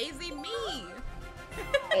 who's Daisy? Me.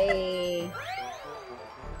 Hey.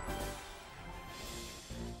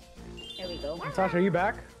 There we go. Tasha, are you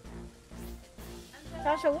back?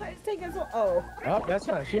 Tasha, what is taking so? Oh. Oh, that's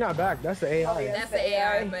not. She's not back. That's the AI. That's the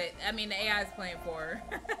AI, but I mean, the AI is playing for her.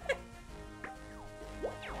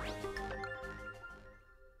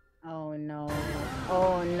 Oh no.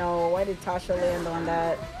 Oh no. Why did Tasha land on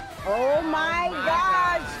that? Oh my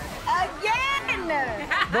gosh! Again!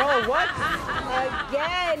 Bro, what?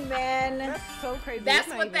 Again, man. That's so crazy. That's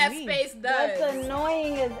what that space does. That's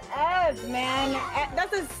annoying as F, man.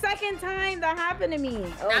 That's the second time that happened to me.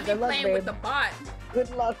 Oh, Now me good luck, playing babe. with the bot.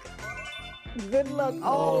 Good luck. Good luck.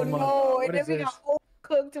 Oh, Oh my- no. what And then is we this? got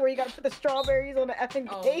overcooked where you got to put the strawberries on the effing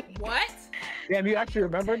Oh, cake. what? Damn, you actually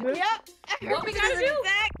remembered this? Yep. What we gotta do?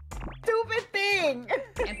 Exact stupid thing.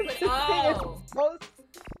 And put, This thing is oh. so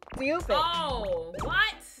stupid. Oh,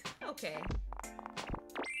 what? Okay.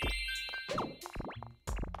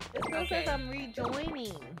 It still says I'm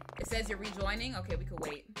rejoining. It says you're rejoining? Okay, we could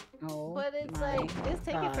wait. Oh, But it's my like, it's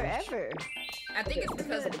taking gosh. forever. I think it's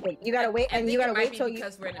because You gotta wait, I and think you gotta it might wait be till you.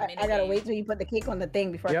 because we're in a I gotta minigame. wait till you put the cake on the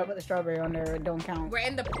thing before I Yep. can put the strawberry on there. It don't count. we're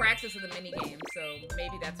in the practice of the mini game, so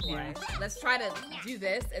maybe that's why. Let's try to do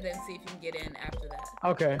this and then see if you can get in after that.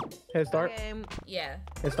 Okay. Hit start. Okay, Yeah.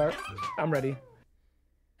 Hit start. I'm ready.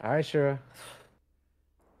 All right, sure.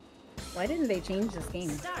 Why didn't they change this game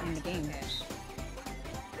in the game? Okay.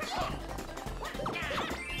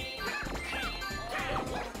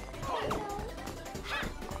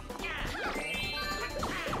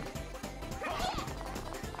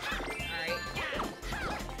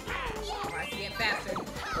 Faster.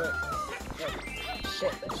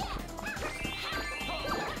 Shit.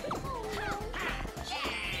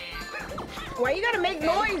 Why you gotta make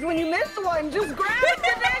noise when you miss one? Just grab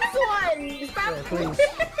the next one. Stop. Sure, please.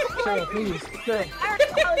 Sure, please. Sure. I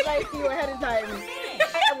apologize to you ahead of time.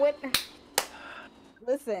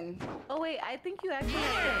 Listen. oh wait, I think you actually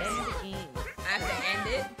have to end the game. I have to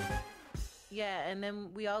end it? Yeah, and then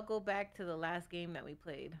we all go back to the last game that we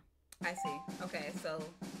played. I see. Okay, so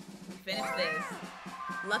we finished this.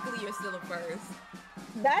 Luckily, you're still in first.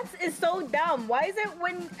 Is so dumb. Why is it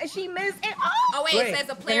when she missed it? Oh, wait, it says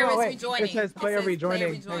a player is rejoining. It says player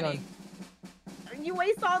rejoining. Hang on. You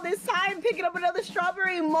waste all this time picking up another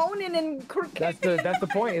strawberry, moaning and That's the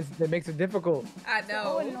point. It makes it difficult. I know.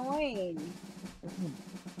 So annoying.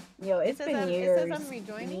 Yo, it's It been says years. I'm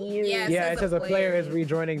rejoining? Years. Yeah, It says a player is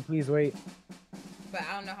rejoining. Please wait. But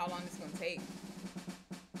I don't know how long it's gonna take.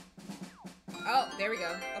 Oh, there we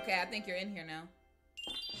go. Okay, I think you're in here now.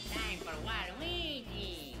 Time for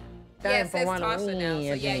Waluigi. Yeah, it says Tasha now.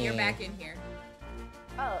 So yeah, you're back in here.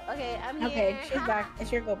 Oh, okay, I'm here. Okay, she's back.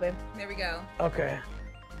 It's your go, babe. There we go. Okay.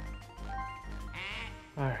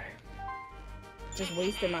 All right. Just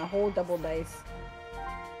wasted my whole double dice.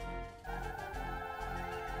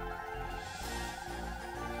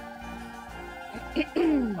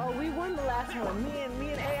 Oh, we won the last one.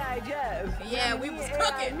 Me and AI Jazz. Yeah, we was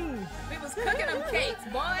cooking. We was cooking them cakes,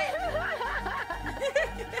 boy.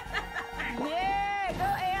 Yeah, go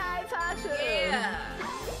AI Tasha. Yeah.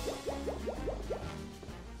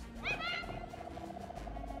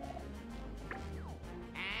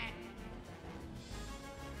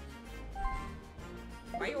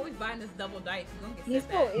 Why you always buying this double dice? You're gonna get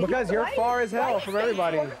sent back. Because you're far as hell from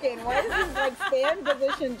everybody. Why does his like stand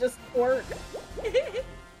position just twerk?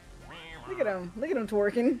 Look at him. Look at him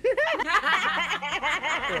twerking.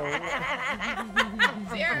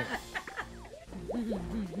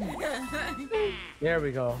 There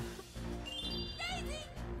we go.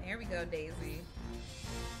 There we go, Daisy.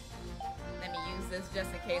 Let me use this just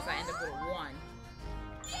in case I end up with a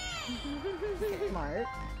 1. Smart.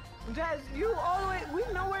 Jazz, you all the way, we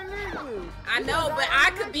nowhere near you. I know, but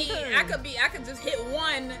I could just hit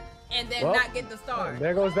 1 and then Well, not get the star.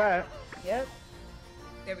 There goes that. Yep.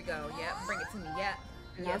 There we go. Yep, bring it to me. Yep.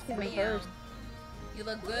 Now Yes, to the ma'am. first. You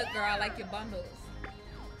look good, girl. I like your bundles.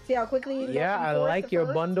 See how quickly you Yeah, I like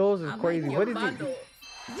your bundles. It's I crazy. like What your is it? bundles.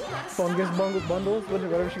 Fungus bundles?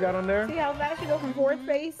 Whatever she got on there? See how fast you go from fourth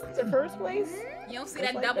place to first place? You don't see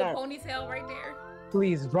Just that like double that. ponytail right there?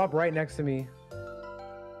 Please drop right next to me.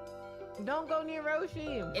 Don't go near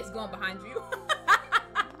Roshi. It's going behind you.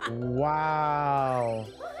 Wow.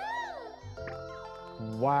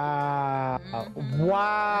 Wow.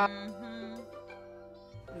 Wow.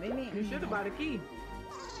 Maybe you should have bought a key.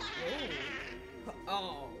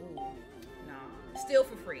 Oh, nah. Still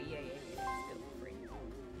for free. Yeah. Still for free.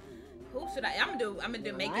 Who should I? I'm gonna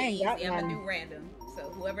do make it easy. I'm gonna do random. So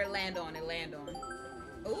whoever land on it, land on.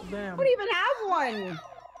 Ooh. Damn. I don't even have one.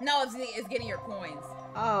 No, it's getting your coins.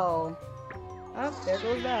 Oh. Oh, there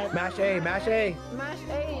goes that. Mash A, mash A. Mash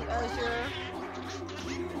A, sure.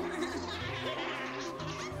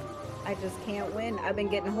 I just can't win. I've been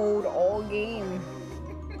getting hold all game.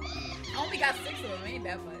 I only got 6 of them. Ain't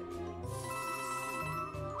that much?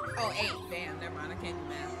 Oh, 8. Damn, never mind. I can't do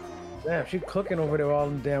math. Damn, she cooking over there with all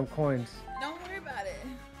them damn coins. Don't worry about it.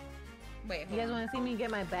 Wait, you guys want to see me get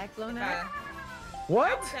my back blown out?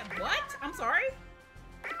 What? What? I'm sorry?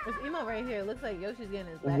 This emote right here looks like Yoshi's getting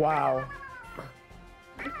his back. Wow.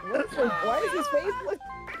 Why does his face look?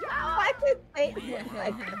 Why does his face look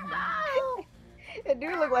like? It do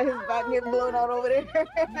look like his back getting blown out over there.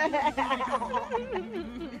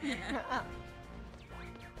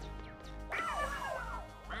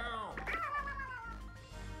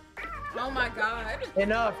 Oh my god.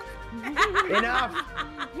 Enough. Enough.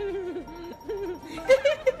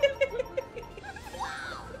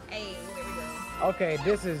 Hey, there we go. Okay,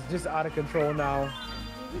 this is just out of control now.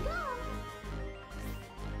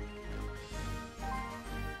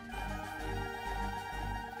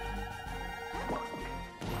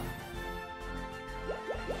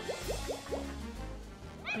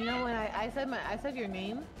 You know when I said your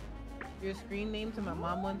name, your screen name to my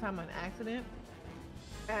mom one time on accident.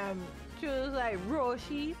 She was like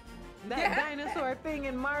Roshi, that dinosaur thing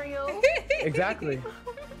in Mario. Exactly.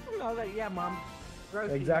 I was like, yeah, mom.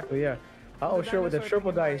 Roshi. Exactly, yeah. Uh-oh, sure with the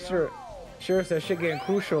triple dice. Sure says shit getting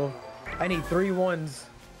crucial. I need 3 1s.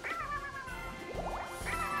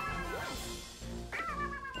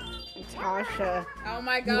 Tasha. Oh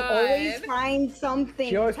my god. You always find something.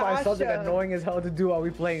 She always Tasha. finds something annoying as hell to do while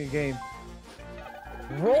we playing a game.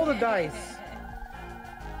 Roll the dice.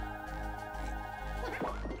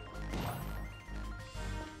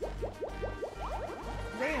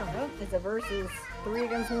 Damn. Oh, it's a versus 3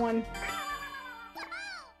 against 1.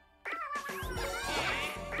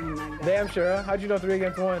 Oh my god. Damn, Shura. How'd you know 3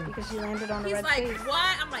 against 1? Because she landed on the He's red like, space.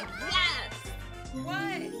 what? I'm like, yes.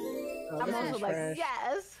 What? Oh, I'm this also is like, trash.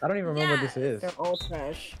 yes. I don't even remember what this is. They're all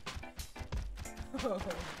trash.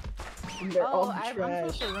 They're all I'm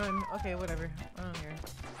trash. supposed to run. Okay, whatever. I don't care.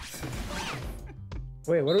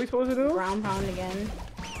 Wait, what are we supposed to do? Ground pound again.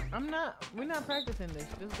 We're not practicing this.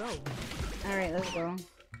 Just go. Alright, let's go.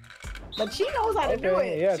 But she knows how to do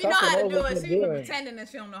it. Yeah, She know how to do what it. she's She be doing. pretending that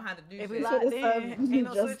she don't know how to do If shit. we locked in, ain't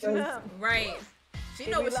no Just switching as- up. Right. She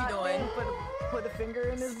know what she doing. Put a finger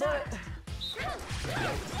in his butt.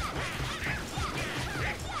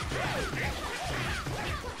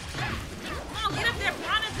 Come on, get up there,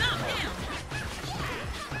 run and jump, damn.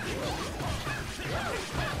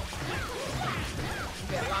 You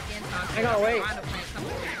better walk in, talk. Hang on, wait.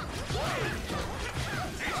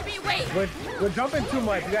 What you mean, wait? We're jumping too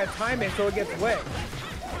much. You gotta time it so it gets wet.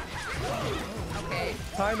 Okay.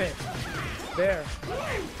 Time it. There.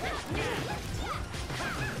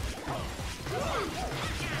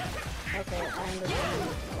 Okay, I understand.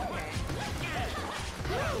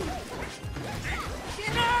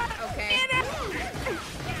 Get her! Okay. Get her!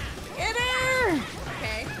 Get her!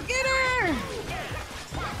 Okay. Get her!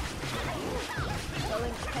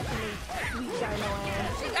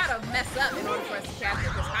 She gotta mess up in order for us to catch her,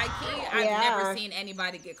 because high key, I've never seen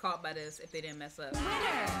anybody get caught by this if they didn't mess up.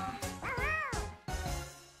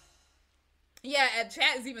 Yeah,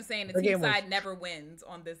 chat is even saying the team side never wins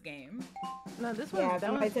on this game. No, this one. Yeah,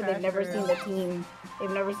 somebody said they've never seen the team.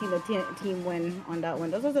 They've never seen the team win on that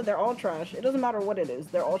one. That's what I said. They're all trash. It doesn't matter what it is.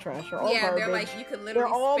 They're all trash. They're all garbage. They're like, you could literally they're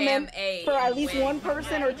all spam meant A for at and least win. one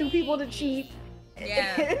person or 2 people to cheat.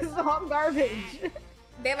 Yeah. It's all garbage.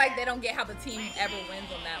 They like, they don't get how the team ever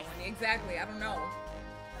wins on that one. Exactly. I don't know.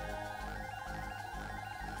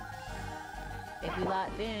 If you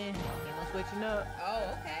locked in, ain't no switching up. Oh,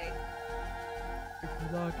 okay.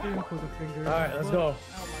 Locked in for the finger. All right, let's go.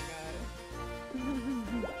 Oh my god.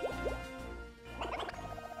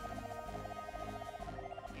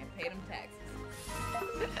 And pay them taxes.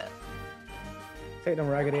 Take them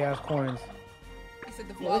raggedy ass coins. He said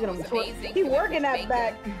the Yeah, look vlog at was him. amazing. He working that Bacon.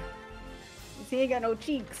 back. He ain't got no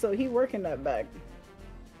cheeks, so he working that back.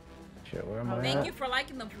 Shit, where am I Thank at? you for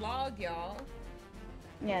liking the vlog, y'all.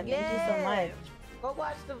 Yeah, thank you so much. Go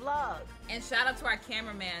watch the vlog. And shout out to our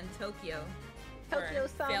cameraman, Tokyo, for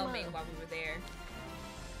Tokyo-sama. filming while we were there.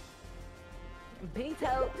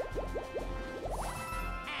 Beto.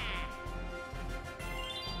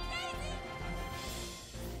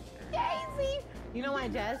 Daisy. You know why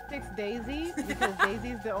Jazz picked Daisy? Because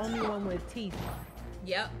Daisy's the only one with teeth.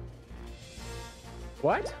 Yep.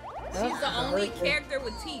 What? She's the only character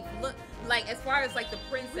with teeth. Look, like as far as like the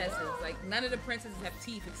princesses, like none of the princesses have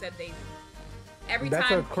teeth except Daisy. Every That's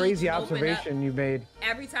time a crazy Peach open observation up, you made.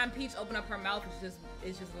 Every time Peach open up her mouth,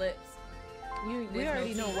 it's just lips. We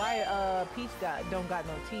already know why Peach don't got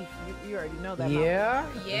no teeth. You already know that. Yeah?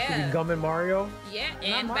 Yeah. She be gumming Mario? Yeah,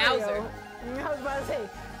 and Not Mario. Bowser. I was about to say,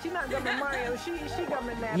 she's not gumming Mario. She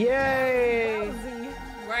gumming that. Yay! Bowsy.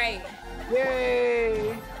 Right.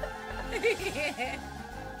 Yay!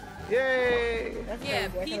 Yay! Yeah,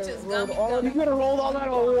 crazy. I Peach could've is rolled gummy. all of You could have rolled all that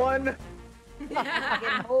on one. I'm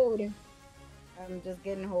getting hold. I'm just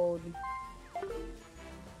getting hold.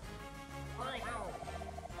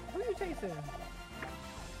 Who you chasing?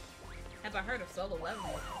 Have I heard of solo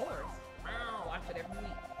leveling? Of course. I watch it every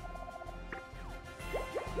week.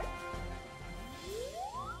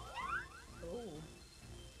 Ooh.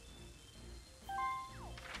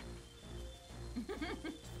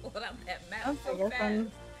 Pull out that map so fast.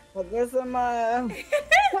 I guess I'm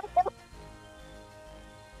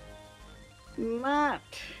not.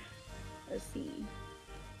 Let's see.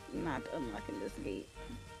 Not unlocking this gate.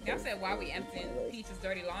 Y'all said why we emptying Peach's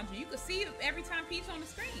dirty laundry. You could see every time Peach on the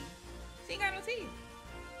screen. She ain't got no teeth.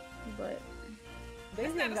 But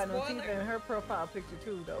Daisy not ain't a got no spoiler. teeth in her profile picture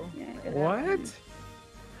too, though. yeah, it What? happens.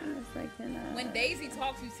 It's like When Daisy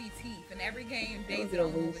talks, you see teeth. In every game, That would Daisy be a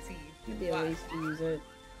don't move waste. with teeth. It'd be a Why? waste to use it.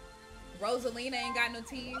 Rosalina ain't got no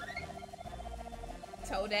teeth.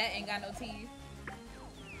 Toadette ain't got no teeth.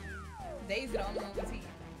 Daisy don't move with teeth.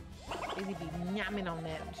 Daisy be nyamming on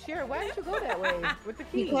that. Sure, why did you go that way with the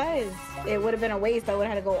key? Because it would have been a waste. I would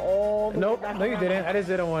have had to go all the way Nope, back no you around. didn't. I just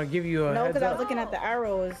didn't want to give you a No, heads because I up. was looking at the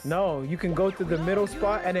arrows. No, you can go to the middle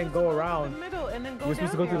spot and then go around. The middle and then go You're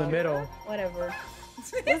supposed to go through the down. middle. Whatever.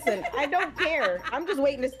 Listen, I don't care. I'm just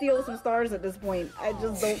waiting to steal some stars at this point. I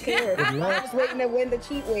just don't care. Good I'm luck. just waiting to win the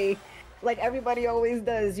cheat way. Like everybody always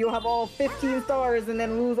does. You'll have all 15 stars and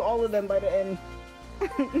then lose all of them by the end.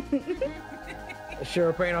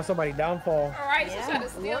 Sure, praying on somebody's downfall. All right, Yeah, she's trying to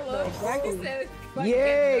steal look, them. exactly. She said, "Fuck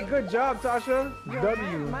Yay, it, good job, Tasha. Yo,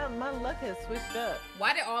 W. My luck has switched up.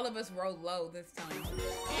 Why did all of us roll low this time?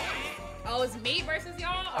 Oh, it's me versus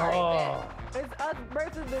y'all? All right, Oh, It's us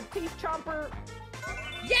versus the teeth chomper.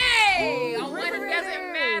 bet. Yay! On one, it River doesn't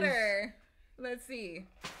Raiders. matter. Let's see.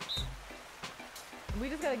 We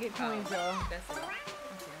just gotta get coins, Oh, y'all. that's it.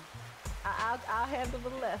 I'll handle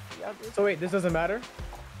the left. Y'all just. so wait, this doesn't matter?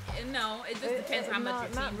 Okay. No, it just depends how much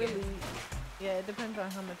your not team really. gets. Yeah, it depends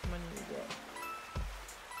on how much money you get.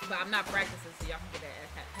 But I'm not practicing, so y'all can get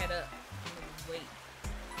a head up. I'm gonna wait.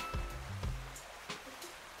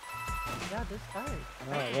 Y'all just started.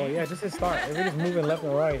 Alright, well, yeah, just hit start. We're just moving left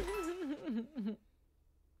and right.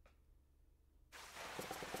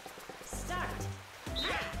 Start.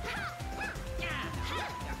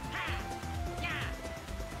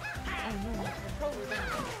 Oh no, my controller's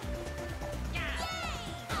down.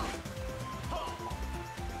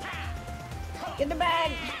 Get the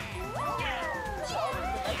bag.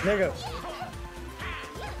 Nigga.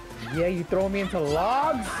 Yeah, you throw me into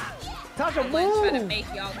logs? Tasha, I wasn't trying to move! make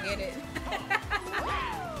y'all get it. No,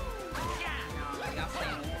 y'all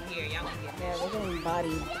staying over here. Y'all don't get it. Yeah, we're getting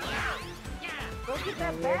bodied. Go get Yeah,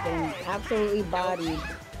 that we're getting bag. absolutely bodied.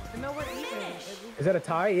 You know what? Even. Is that a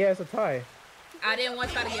tie? Yeah, it's a tie. I didn't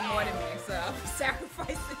want y'all to get more than me, so I'm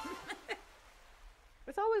sacrificing.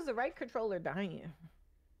 It's always the right controller dying.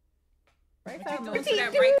 Right What side you of doing my- to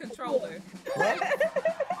that right controller?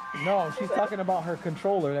 No, she's talking about her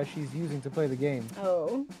controller that she's using to play the game.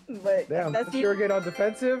 Oh, but Damn, that's sure get on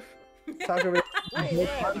defensive? Tasha, Wait,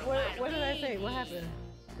 what did I say? What happened?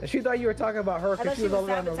 she thought you were talking about her I because thought she she was all was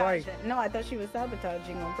the way on the right. sabotaging. No, I thought she was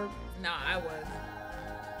sabotaging on purpose. No, I was.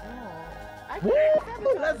 I Woo! can't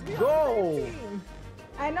sabotage. Let's We on go! the same team.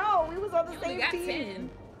 I know, we was on the You only same got team. 10.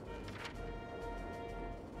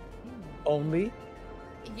 Only?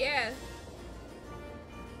 Yeah.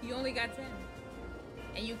 You only got 10.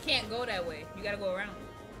 And you can't go that way. You gotta go around.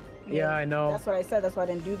 Yeah, I know. That's what I said. That's why I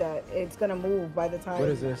didn't do that. It's gonna move by the time. What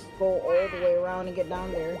is this? Go all the way around and get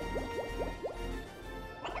down there.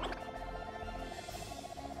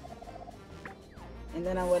 And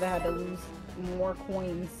then I would have had to lose more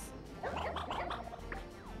coins.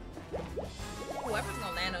 Whoever's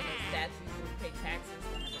gonna land on those statues and pay taxes is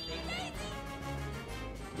gonna have a big thing.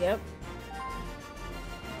 Yep.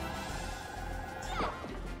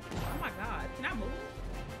 Oh my god. Can I move?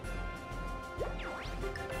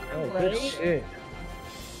 Oh, good Right? shit.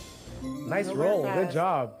 Nice roll. Good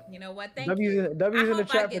job. You know what? Thank W's you. In, W's in the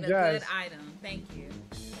chat for I get a Jazz. good item. Thank you.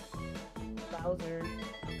 Bowser.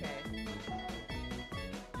 Okay.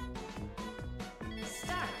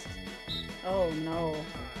 Start. Oh no.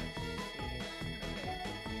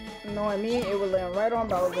 Knowing me, it would land right on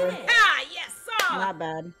Bowser. Ah, yes, sir. Not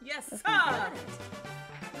bad. Yes, sir. not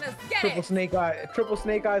Let's get Triple it. snake eye. Triple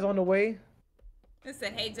snake eyes on the way. It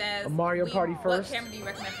said, hey, Jazz. A Mario Party What first. camera do you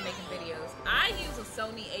recommend for making videos? I use a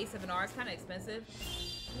Sony A7R. It's kind of expensive.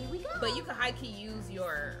 Here we go. But you can high-key use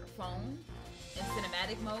your phone in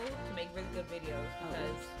cinematic mode to make really good videos.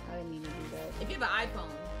 Because I didn't mean to do that. if you have an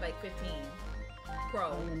iPhone, like 15 Pro, I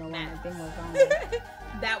don't even know why my Max, thing was on there.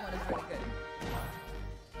 that one is really good.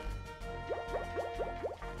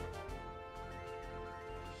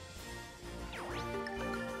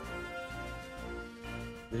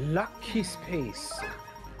 Lucky space.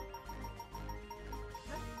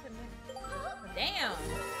 Damn.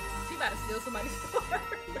 She about to steal somebody's star.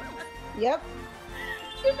 Yep.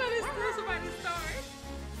 She about to steal somebody's star.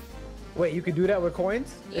 Wait, you can do that with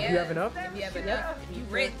coins if you have enough. If you have enough. If you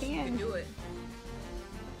rich, you can do it.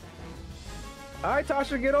 All right,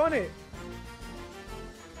 Tasha, get on it.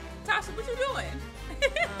 Tasha, what you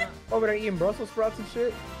doing? Over there eating Brussels sprouts and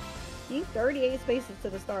shit. He's 38 spaces to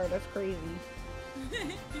the star. That's crazy.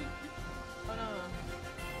 Hold on.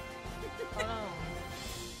 Hold on.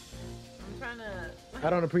 I'm trying to. I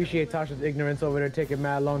don't appreciate Tasha's ignorance over there taking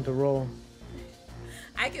mad long to roll.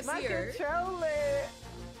 I can My see her. controller.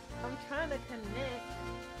 I'm trying to connect.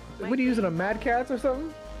 What are you using, a Mad Cats or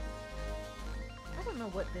something? I don't know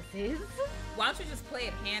what this is. Why don't you just play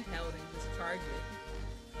it handheld and just charge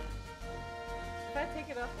it? If I take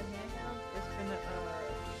it off the handheld, it's gonna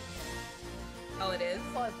Oh, it is?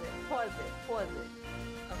 pause it, pause it, pause it.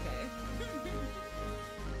 Okay.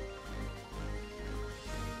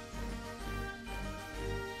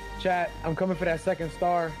 Chat, I'm coming for that second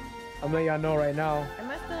star. I'm letting y'all know right now. Am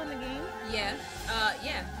I still in the game? Yeah.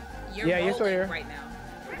 Yeah. Yeah, you're still rolling here. right now.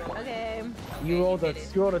 You're rolling. Okay. You rolled did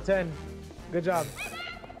it. you rolled a 10. Good job.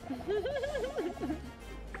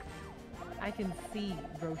 I can see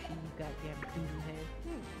Roshi, you goddamn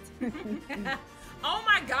doodle head. Oh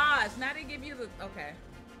my gosh. Now they give you the... Okay.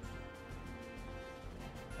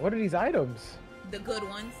 What are these items? The good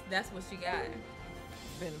ones. That's what she got.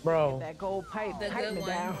 Bro. That gold pipe, The pipe good me one.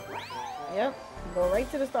 down. Yep. Go right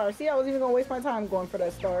to the star. See, I was even gonna waste my time going for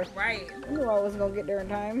that star. Right. I knew I wasn't gonna get there in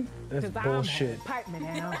time. That's 'Cause bullshit. Pipe me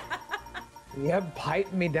down. Yeah,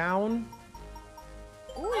 pipe me down.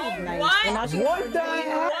 Ooh, Oh, nice. what? And now she What the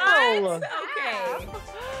hell? What? Okay.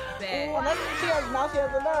 Well, Bet. now she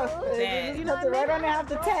has enough. Dang. You put it right on there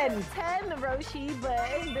after 10. 10, Roshi,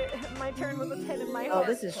 but my turn was a 10 in my Oh, head.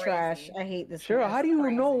 this is crazy. trash. I hate this. Sure, how do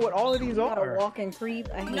you know what all of these You gotta are? walk and creep.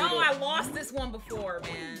 I hate No, it. I lost this one before,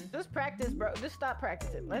 man. Just practice, bro. Just stop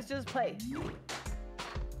practicing. Let's just play.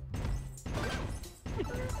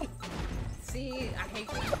 See, I hate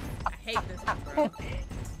this. I hate this one, bro.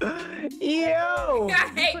 Yo! I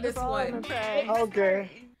hate Put this us all in one. the tray. Okay.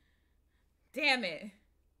 Damn it.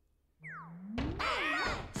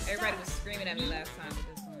 Everybody was screaming at me last time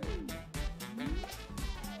with this one.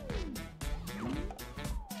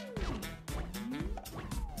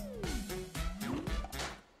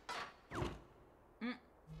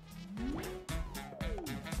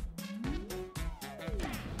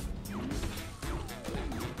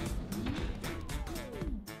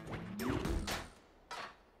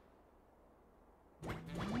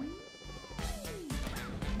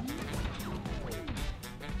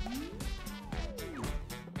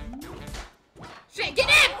 Shit, get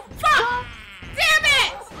in! Fuck! Damn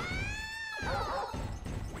it!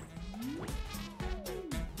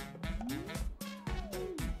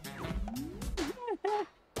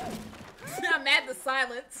 I'm mad at the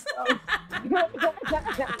silence.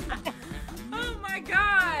 Oh my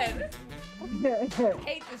god!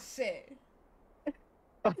 Hate this shit.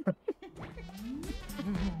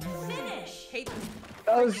 Finish. Hate this.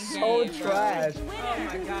 That was freaking so game, bro. trash. Oh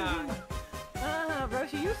my god.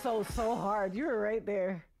 Roshi, you sold so hard. You were right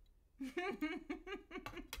there.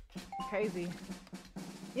 Crazy.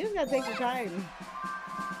 You just gotta take your time.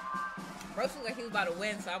 Roach looked like he was about to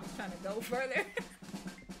win, so I was trying to go further.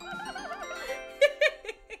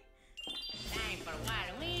 Time for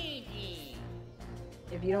Waluigi.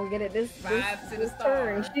 If you don't get it this Five to the this star.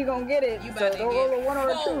 turn, she gonna get it. You So about to don't roll a get 1 or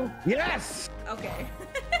a full. 2. Yes! Okay.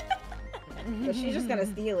 But she's just gonna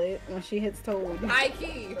steal it when she hits Toad. High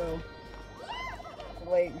key. So,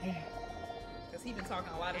 like, Because he been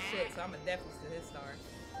talking a lot of shit, so I'm going to definitely steal his star.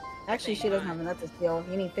 actually, she doesn't have enough to steal.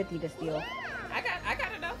 You need 50 to steal. I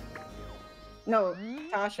got enough. No,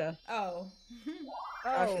 Tasha. Oh.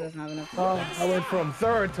 Gosh, she doesn't have enough. I went from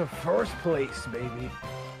third to first place, baby.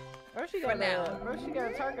 Roshi For now.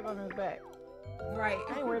 got a target on his back. Right.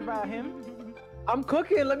 I ain't worried about him. I'm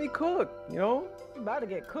cooking. Let me cook. You know? He's about to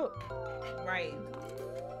get cooked. Right.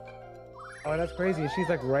 Oh, that's crazy. She's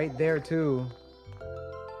like right there too.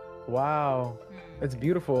 Wow. It's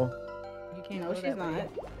beautiful. You can't. No, go she's that not. way.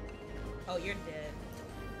 Oh, you're dead.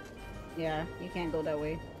 Yeah, you can't go that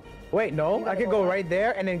way. Wait, no. I could go right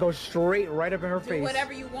there and then go straight right up in her Do face.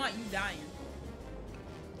 whatever you want. You dying.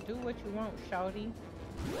 Do what you want, shawty.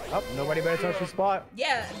 Oh, nobody better touch your spot.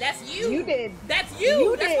 Yeah, that's you. You did. That's you.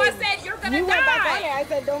 You That's did. why I said you're gonna You die. went back on it. I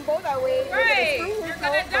said don't go that way. Right. You're You're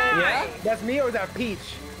gonna die. Yeah? That's me or is that Peach?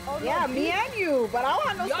 Oh, no, Yeah, me and you, but I don't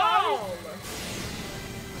have no stars. Y'all.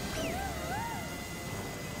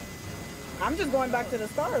 I'm just going back to the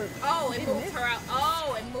start. Oh, it moved her out.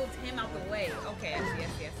 Oh, it moved him out the way. Okay, I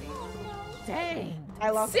see. Dang. I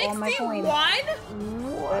lost all my 61? coins.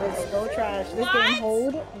 That is so trash. This What? game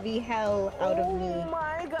hold the hell out of Oh me.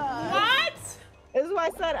 my god. What? This is why I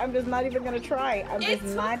said I'm just not even gonna try. I'm It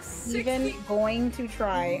just not took even 60 going to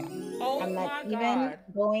try. Oh I'm my not god. even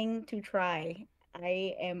going to try.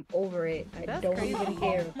 I am over it. I That's don't crazy. even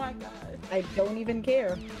care. Oh my god. I don't even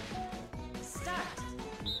care. Start.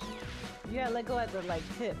 Yeah, let go at the like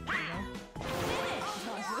tip, you know?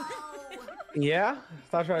 Yeah?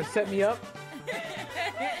 Stop trying to set me up.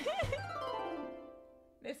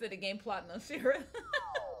 They said the game plotting on Shira.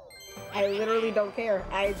 I literally don't care.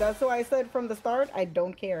 That's what I said from the start. I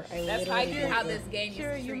don't care. That's literally don't how care. this game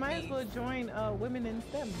Sure, used to you treat might me. as well join Women in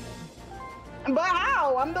STEM then. But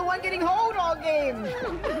how? I'm the one getting hold all game.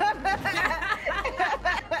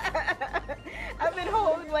 I've been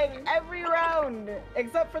hold like every round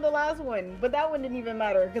except for the last one. But that one didn't even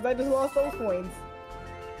matter because I just lost those coins.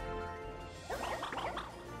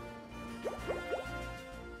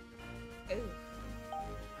 Ooh. I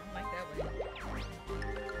don't like that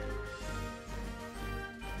one.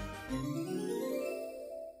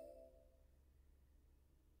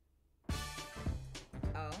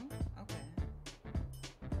 Oh, okay.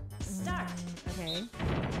 Start. Okay.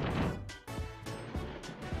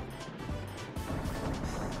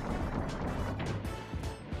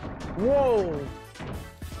 Whoa!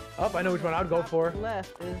 Up, I know which one I'd go for.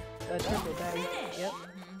 Left is a triple bag. Yep.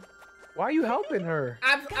 Why are you helping her?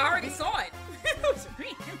 I already saw it. What you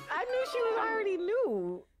mean? I knew she was already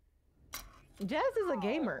new. Jazz is a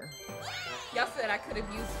gamer. Y'all said I could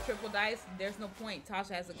have used triple dice. There's no point.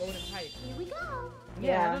 Tasha has a golden pipe. Here we go.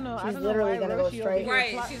 Yeah, I don't know. she's I don't know literally why gonna go Roshi over straight. here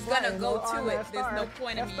Right, plot- she's gonna plotting go on to that it. There's star. no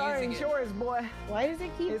point in That me star using ain't it. yours, boy. Why does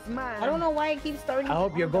it keep? It's mine. I don't know why it keeps starting. I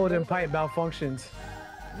hope your golden pipe malfunctions.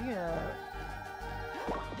 Yeah.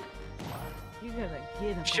 You're gonna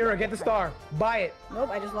get him. Shira, get the star. Buy it. Nope,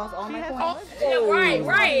 I just lost all She my has coins. Oh, yeah, right,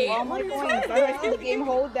 right. All my coins. The game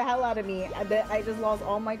hold the hell out of me. I just lost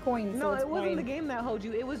all my coins. No, so it's it wasn't the fine. game that hold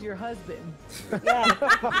you. It was your husband. Yeah.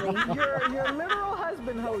 Your literal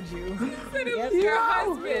husband hold you. Said it was Yes, your no.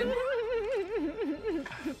 husband.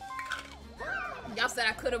 Y'all said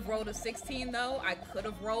I could have rolled a 16 though. I could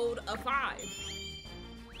have rolled a 5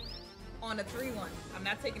 on a 3-1. I'm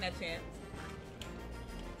not taking that chance.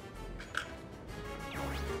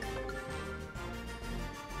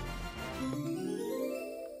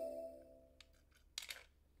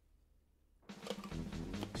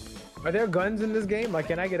 Are there guns in this game? Like,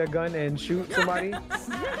 can I get a gun and shoot somebody?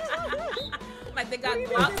 Like they got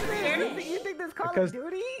blocks in here. You think this Call Because- of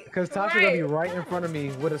Duty? Because Tasha's gonna be right in front of me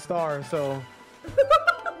with a star, so.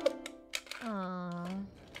 Aww.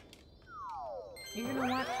 You're gonna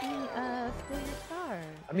watch me steal your star.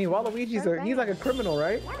 I mean, Waluigi's he's like a criminal,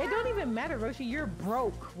 right? It don't even matter, Roshi. You're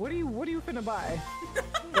broke. What are you finna buy?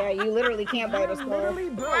 Yeah, you literally can't buy the You're star. literally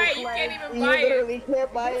broke. Right, you like, can't even You buy it. literally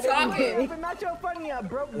can't buy it. Talking. anyway. But not your funny,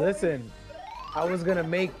 broke. boy. Listen, I was gonna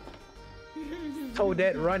make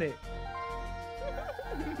Toadette run it.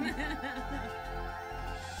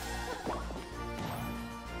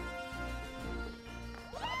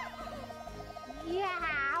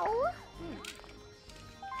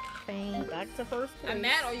 Thanks. Back to first place. I'm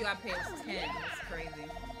mad all you got paid was 10. It's crazy.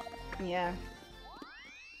 Yeah.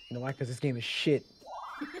 You know why? Because this game is shit.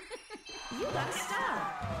 You got a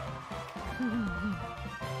star.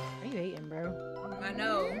 Are you hating, bro? I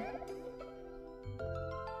know.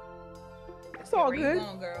 It's all Where you good.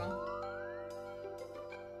 going, girl?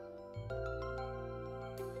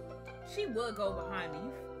 She would go behind me.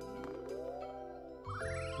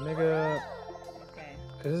 Nigga, Okay.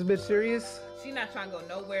 is this bitch serious? She not trying to go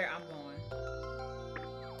nowhere. I'm going.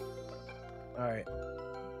 Alright.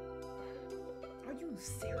 Are you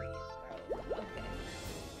serious, bro? Okay.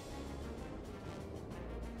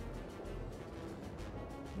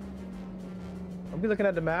 I'll be looking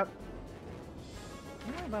at the map.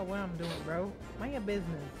 I don't know about what I'm doing, bro. Mind your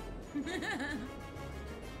business.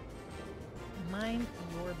 Mind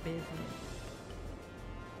your business.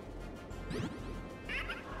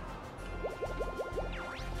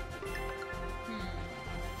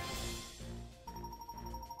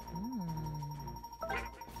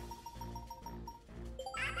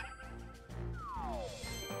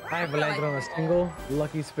 I have landed on a single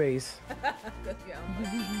lucky space. Good job.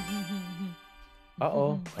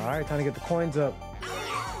 Uh-oh. All right, time to get the coins up.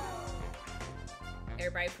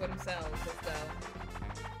 Everybody for themselves. Let's go.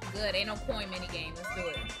 Good. Ain't no coin mini game. Let's do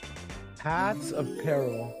it. Paths of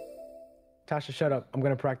Peril. Tasha, shut up. I'm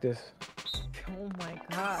gonna practice. Oh my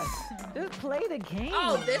gosh. Just play the game.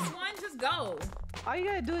 Oh, this one? Just go. All you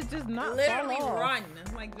gotta do is just not Literally fall off. run.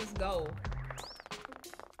 Like, just go.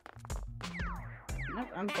 Nope,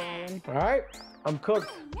 I'm falling. All right, I'm cooked.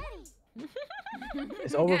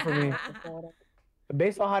 It's over for me.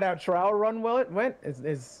 Based on how that trial run went,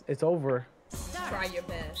 it's over. Try your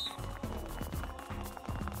best.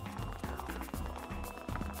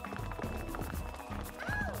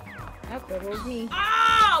 That was me.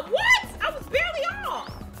 Ah, what? I was barely off.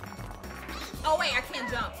 Oh wait, I can't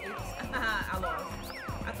jump. Oops. I lost.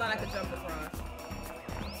 I thought I could jump across.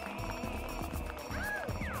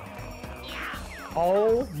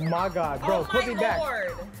 Oh my God, bro, oh put me my back.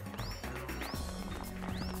 Lord.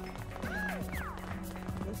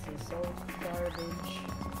 This is so garbage.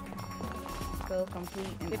 So complete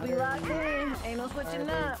and If we utterly locked in, ain't no switching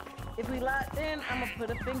garbage. up. If we locked in, I'ma put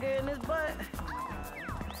a finger in his butt.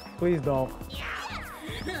 Please don't.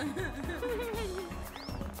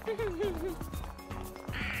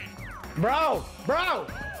 Bro!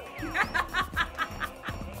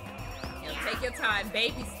 Yo, take your time.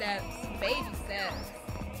 Baby steps. Baby steps.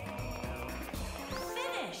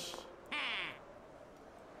 Finish.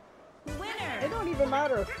 Winner. It don't even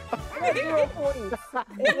matter. I got 0 points.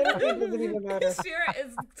 It literally doesn't even matter. Shira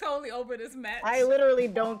is totally over this match. I literally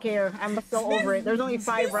don't care. I'm so over it. There's only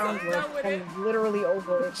 5 rounds left. with it. I'm literally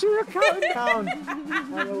over it. Shira, calm down.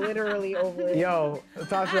 I'm literally over it. Yo,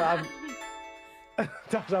 Tasha,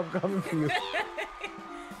 Tasha, I'm coming for you.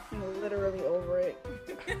 I'm literally over it.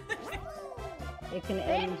 It can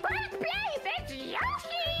end.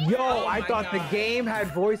 Yo, Oh I my thought God. the game had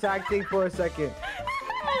voice acting for a second.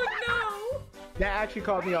 Oh no! That actually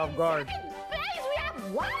caught me off guard.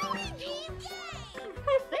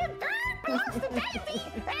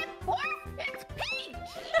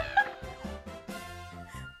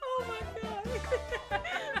 Oh my God!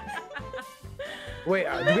 Wait,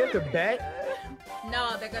 do we have to bet?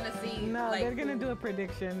 No, they're gonna see. No, like, they're gonna do a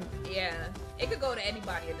prediction. Yeah, it could go to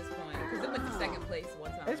anybody at this point because it went to second place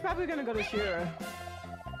one time. It's probably gonna go to Shira.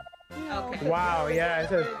 Okay. Wow, yeah, it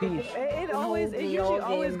says Peach. It always, it usually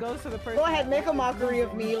always goes to the person. Go ahead, make a mockery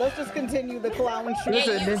of me. Let's just continue the clown show. This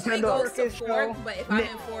It is usually Nintendo. goes to Circus fourth, show. but if I'm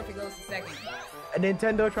in fourth, it goes to second. A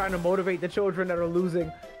Nintendo trying to motivate the children that are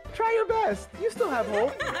losing. Try your best. You still have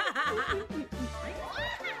hope.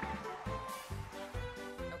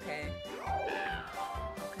 Okay.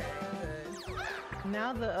 Okay, good.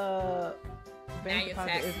 Now the Now bank your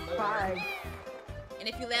deposit tax is more. 5. And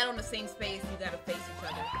if you land on the same space, you gotta face each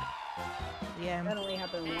other. Yeah. That only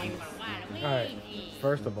happened once. Alright,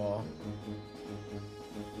 first of all.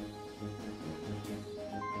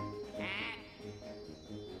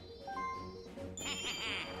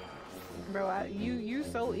 Bro, you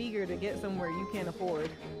so eager to get somewhere you can't afford.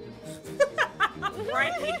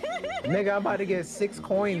 Right? Nigga, I'm about to get 6 You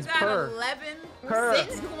coins got per. 11? Per.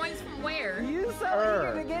 6 coins from where? You so Per.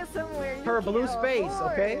 eager to get somewhere you Per blue can't space,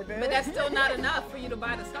 afford. okay? But that's still not enough for you to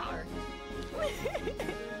buy the star.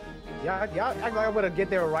 Y'all act like I'm gonna get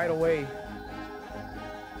there right away.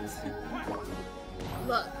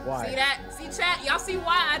 Look, Why? see that? See chat? Y'all see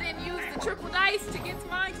why I didn't use the triple dice to get to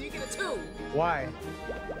mine? So you get a 2. Why?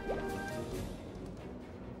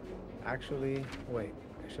 Actually, wait.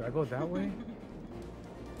 Should I go that way?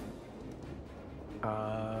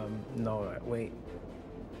 No, wait.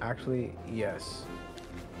 Actually, yes.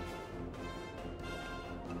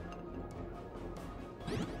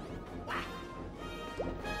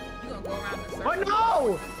 You gonna go around the circle. Oh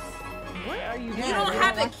no! What are you doing? You don't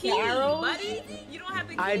have the watch the key, arrows? buddy. You don't have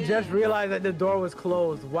the key. I just realized that the door was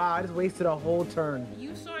closed. Wow, I just wasted a whole turn.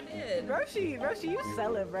 You sure did. Roshi, you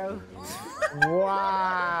sell it, bro.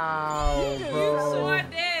 Wow, You bro. sure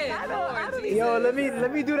did. I don't Lord even- Yo, Jesus.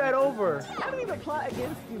 let me do that over. I don't even plot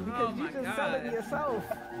against you because Oh you my just sell it God. yourself.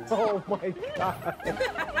 Oh my god.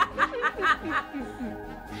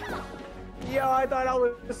 Yo, I thought I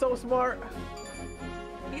was so smart.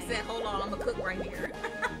 He said, hold on, I'm gonna cook right here.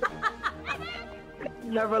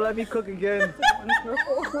 Never let me cook again.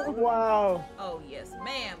 Wow. Oh yes,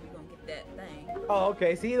 ma'am. We gonna get that thing. Oh,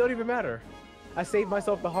 okay. See, it don't even matter. I saved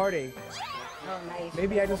myself the heartache. Oh, nice.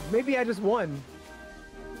 Maybe I just won.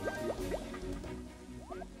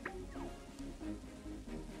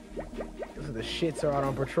 The shits are out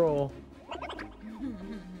on patrol.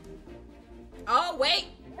 Oh wait,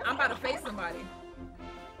 I'm about to face somebody.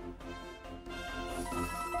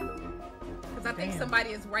 Cause I think somebody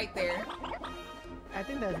is right there. I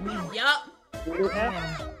think that's me. Yup.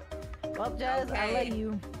 Well, Jazz, I Okay. love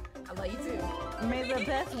you. I love you too. May the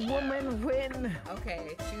best woman win.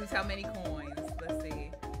 Okay, choose how many coins. Let's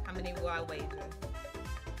see. How many will I wager?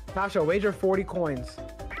 Tasha, wager 40 coins.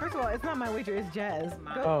 First of all, it's not my wager, it's Jazz.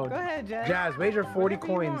 Go, Oh, go ahead, Jazz. Jazz, wager 40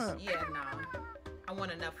 Whatever you coins. want. Yeah, nah. I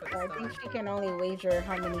want enough for the I start. think she can only wager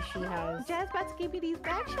how many she has. Jazz about to give me these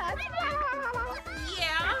back shots.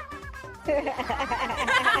 Yeah.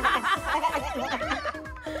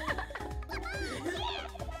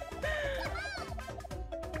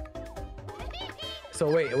 So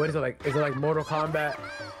wait, what is it like? Is it like Mortal Kombat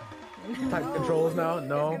type controls now?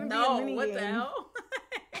 No. No, mini what the game. hell?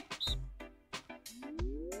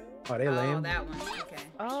 Oh, they Oh, lame. that one. Okay.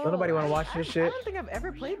 Oh, Don't nobody wanna watch this I shit? don't think I've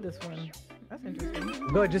ever played this one. That's interesting.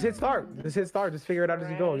 Good, just hit start. Just hit start. Just figure it out as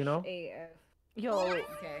you go, you know? AF. Yo, Okay.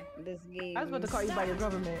 This game. I was about to call you by your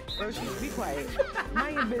government. Roshi, be quiet.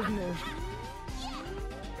 Mind your business.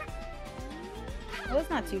 Well, it's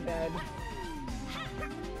not too bad.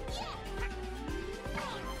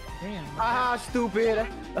 Damn. Ah, stupid.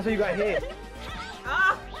 That's why you got hit.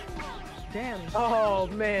 Ah! Damn. Oh,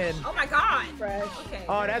 man. Oh my god! Fresh. Okay.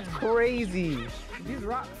 Oh, that's crazy. These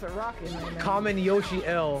rocks are rocking right now. Common Yoshi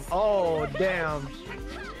L. Oh, damn.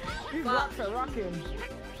 These Fuck. rocks are rocking.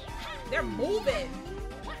 They're moving.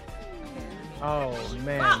 Oh,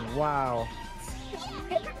 man. Wow.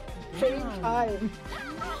 Same time.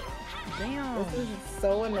 Damn. This is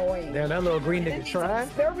so annoying. Damn, that little green nigga trash.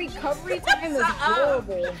 Their recovery time is Shut up.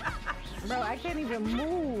 horrible. Bro, I can't even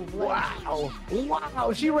move. Like, Wow.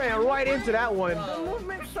 Wow. She ran right into that one. the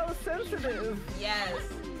movement's so sensitive. Yes.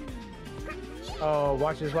 Oh,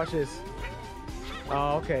 watch this. Watch this.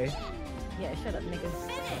 Oh, okay. Yeah, shut up,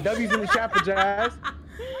 niggas. W's in the chat for Jazz.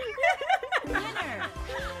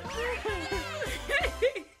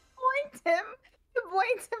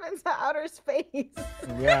 Point him into outer space.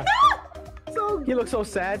 Yeah. So He looks so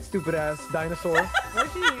sad, stupid ass dinosaur.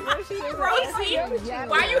 Rosie, Yeah.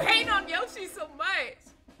 why are you hating on Yoshi so much?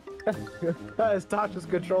 That's Tasha's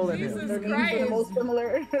controlling Jesus him. they're the Christ. most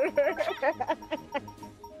similar.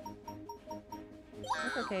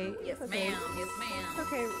 It's okay. Yes, It's okay. ma'am. Yes, It's ma'am.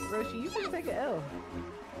 okay, Roshi. You can take an L.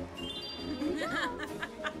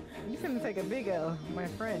 You can take a big L, my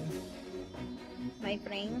friend. My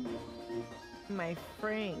friend. My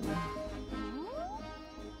friend.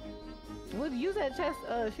 Would use that chest,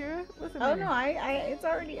 Shira? What's the Oh matter? no, it's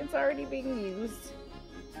already being used.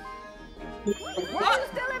 Why are you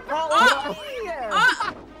still in Oh!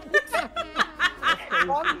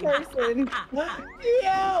 Wrong person.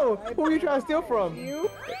 Yo! Who are you trying to steal from? You?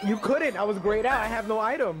 You couldn't. I was grayed out. I have no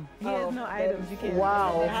item. He has no items. You can't. It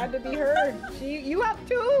Wow. had to be her. You have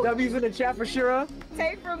two. W's in the chat for Shira.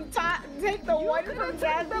 Take from top. Take the one from The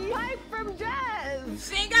Jazzy. pipe from Jazz.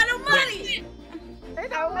 She ain't got no money. It I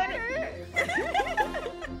don't want matter.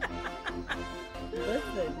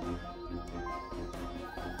 Listen.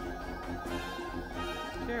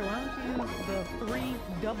 Sure, why don't you use the 3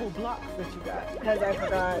 double blocks that you got? Because I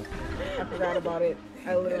forgot about it.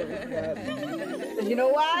 I literally forgot. You know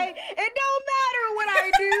why? It don't matter what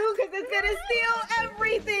I do because it's gonna steal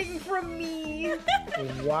everything from me.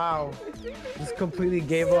 Wow. Just completely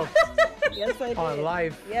gave up Yes, I did. on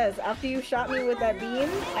life. Yes, after you shot me with that beam,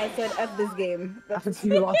 I said F this game. That's After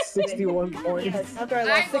you lost 61 Yes, points. after I I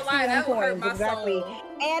lost ain't gonna lie, 61 that would hurt points, my exactly. soul.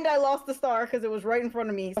 And I lost the star because it was right in front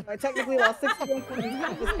of me. So I technically lost 61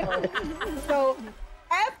 points with the star. So,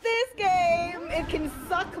 F this game, it can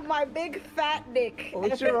suck my big fat dick. Oh,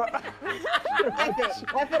 F Shira. it.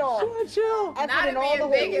 F it all. Chill. F Not it in all the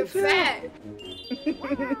being big and holes.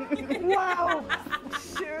 fat. Wow.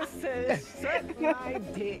 Sure says, suck my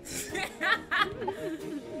dick.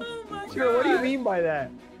 Oh my Shira, what do you God. mean by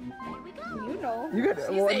that? You know. You got,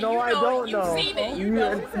 She well, said, no, you I know, don't you've know. seen it, you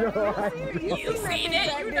know. No, I don't. You seen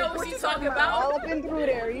it, you know what she's talking All about. up and through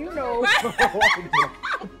there, you know.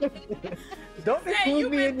 Don't Hey, include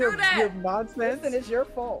you've me been in your, through that. your nonsense. Listen, it's your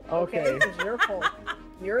fault. Okay. It's your fault.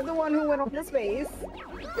 You're the one who went on the space.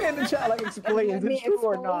 In the chat, like, explain, is it true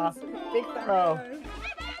or not? Big fat Oh.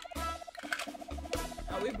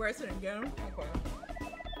 Are we bursting again? Okay.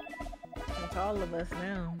 It's all of us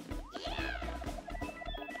now.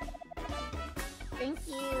 Thank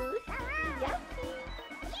you.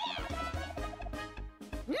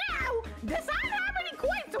 Now, decide how many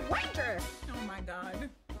coins to wager. Oh my god.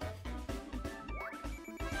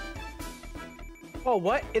 Oh,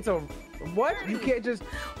 what? It's a what? You can't just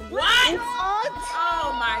What?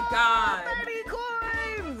 Oh my god. 30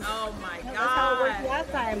 coins. Oh my god. That's how it worked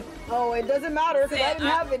last time. Oh, it doesn't matter because I didn't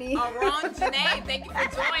have any. Wrong Janae. Thank you for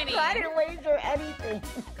joining. I didn't wager anything.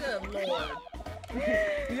 Good lord.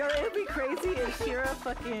 Yo, it'd be crazy if Shira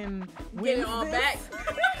fucking Get wins it on this. back.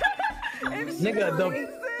 If nigga. Shira The wins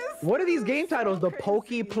this, what are these game titles? The crazy.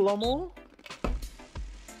 Pokey Plummel?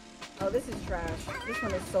 Oh, this is trash. This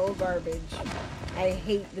one is so garbage. I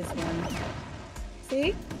hate this one.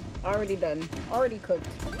 See? Already done. Already cooked.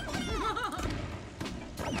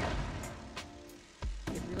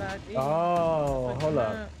 If you log in, Oh, hold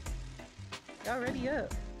up. Already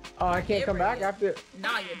up. Oh, I can't come back after.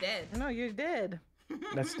 Nah, you're dead. No, you're dead.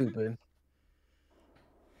 That's stupid.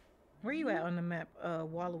 Where you at on the map,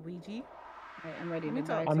 Waluigi? Alright, I'm ready Let me to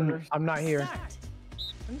die. talk. I'm not here. Start.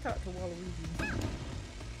 Let me talk to Waluigi.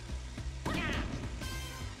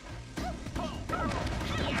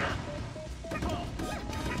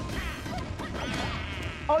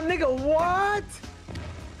 Oh, nigga, what?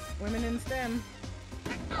 Women in STEM.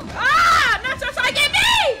 Ah! Not trying to get me!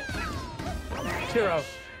 Chiro.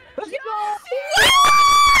 What? Yo!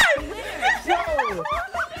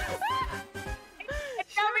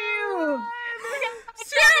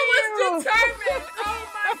 Shira was determined. Oh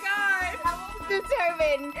my god.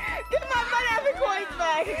 Determined. Get my money coins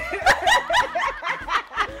back.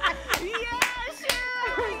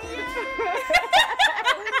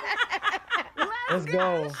 Let's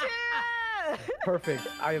go. Perfect.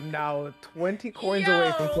 I am now 20 coins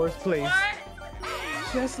away from first place. What?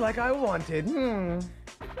 Just like I wanted. He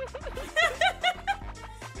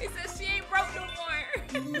said she ain't broke no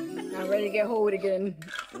more. I'm ready to get hold again.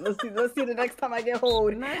 Let's see the next time I get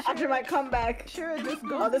hold after my comeback. Sure, just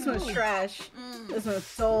go. Oh, this one's trash. This one's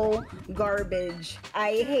so garbage.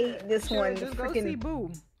 I hate this one. Just go see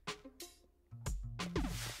Boo.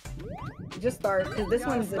 Just start, because this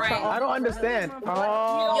one's the Right. I don't understand. You'll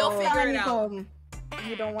Oh. figure it out. honeycomb.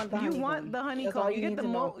 You don't want the You honeycomb. want the That's all honeycomb. You need get the to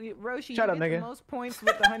know. most. Roshi, Shut you up, get nigga. the most points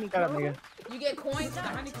with the honeycomb. Shut up, nigga. You get coins with the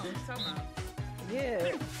honeycomb. What you talking about?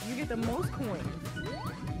 Yeah, you get the most coins.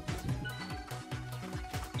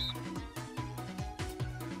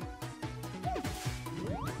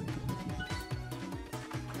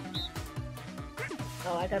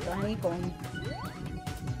 Oh, I got the honeycomb.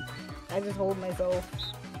 I just hold myself.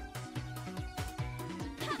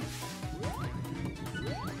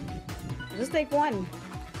 Just take one.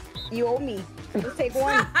 You owe me. Just take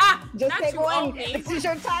one. Just Not take you owe one. me. This is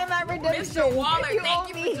your time at redemption. Mr. Waller, You thank owe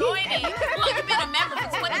you me. for joining. Look, you've been a member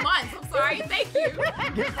for 20 months. I'm sorry. Thank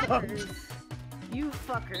you. You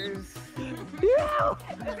fuckers. No!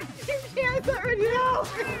 Yes, already know.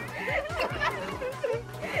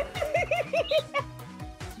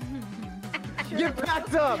 Get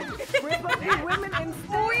backed up. We're supposed to be women in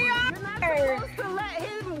STEM. We You're are. not supposed to let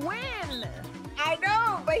him win. I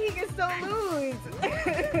know, but he can still lose.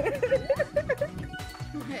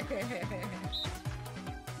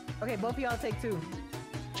 Okay, both of y'all take two.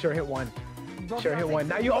 Sure, hit one. Both Sure, of hit y'all one. take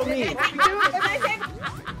Now two. you owe me. If I take,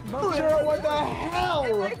 Sure, what the hell?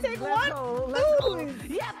 if I take Let's one, go, let's go. lose.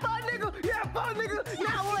 Yeah, fun nigga. Yeah, fun nigga.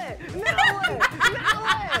 Now what? Now what? Now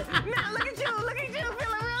what? Now look at you. Look at you.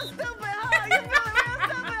 Feeling real stupid, huh? You feeling real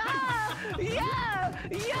stupid, huh? Yeah.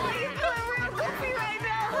 Yeah, you feeling real goofy right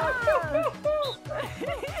now, huh?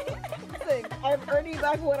 Listen, I'm earning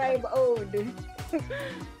back what I'm owed.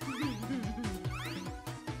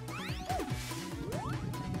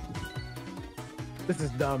 This is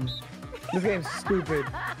dumb. This game's stupid.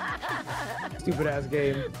 Stupid ass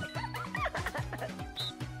game.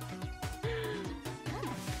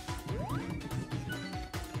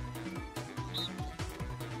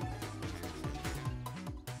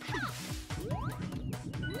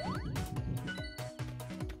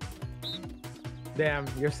 Damn,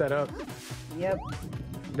 you're set up. Yep.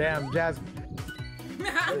 Damn, Jazz.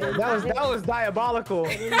 That was diabolical.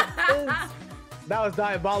 That was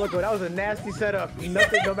diabolical. That was a nasty setup.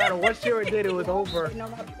 Nothing, no matter what Shira did, it was over.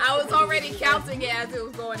 I was already counting it as it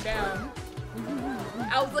was going down.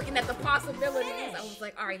 I was looking at the possibilities. I was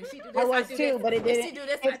like, all right, if she do this, I was do too, this. but it If she didn't. do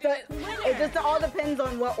this, I do this. It just all depends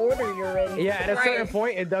on what order you're in. Yeah, at a certain Right.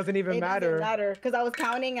 point, it doesn't even It matter. doesn't matter because I was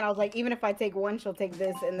counting and I was like, even if I take one, she'll take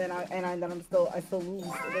this, and then I still lose.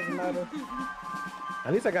 It doesn't matter.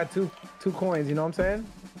 At least I got two coins. You know what I'm saying?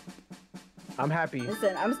 I'm happy.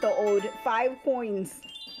 Listen, I'm still owed 5 coins.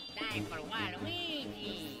 Time for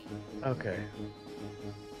Waluigi. Okay.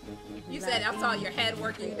 You said I saw your head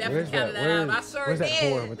working. You definitely Where's counted that out. I sure where's did.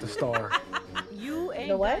 that 4 with the star? You ain't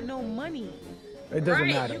The what? got no money. It doesn't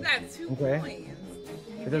Right, matter. you got 2 Okay. coins.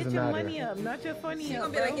 It doesn't Get your matter. money up, not your funny She up,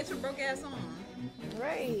 gonna be bro. like, get your broke ass on.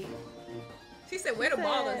 Right. She said, where the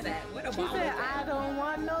ballers at? Where the She ballers said, at? I don't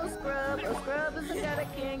want no scrub. A scrub is a guy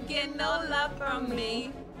that can't Get no love from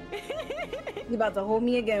me. He about to hold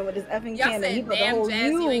me again with his effing Y'all cannon. He said, about to damn, hold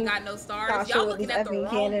Jazz, you ain't you. got no stars. Sasha Y'all with looking his at the effing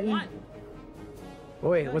wrong cannon. one.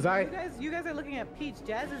 Wait, was I? You guys are looking at Peach.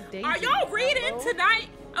 Jazz is dating. Are y'all reading tonight?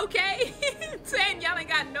 Okay? Saying y'all ain't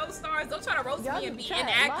got no stars. Don't try to roast me and be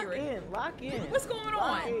inaccurate. Lock in. What's going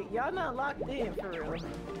on? Y'all not locked in for real.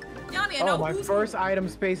 Y'all need to know my who's first item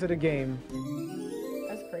space of the game.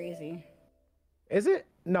 That's crazy. Is it?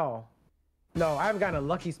 No. No, I haven't gotten a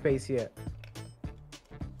lucky space yet.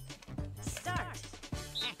 Start.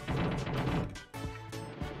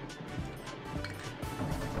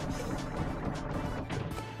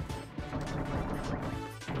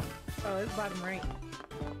 Oh, it's bottom right.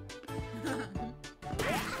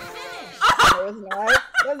 No, it's not.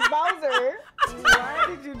 That's Bowser. Why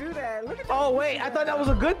did you do that? Look at you. Oh wait, I thought that was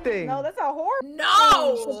a good thing. No, that's a horror.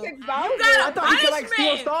 No! You picked You Bowser. got I a thought he could like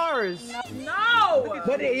steal punishment! stars. No!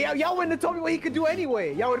 But y'all wouldn't have told me what he could do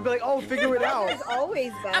anyway. Y'all would have been like, oh, figure it out. Bowser's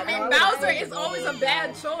always bad. I mean, Why would Bowser I is always a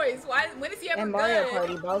bad choice. Why? When is he ever In Mario good?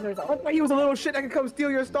 Party, Bowser's I always. thought he was a little shit that could come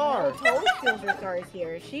steal your star. Toad steals your stars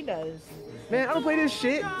here. She does. Man, I don't play this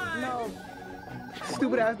shit. No.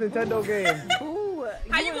 Stupid ass Nintendo game. Boo.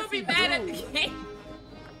 How you wanna gonna be see mad at Boo. the game?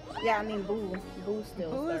 Yeah, I mean, Boo. Boo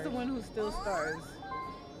steals Who is stars. the one who steals stars?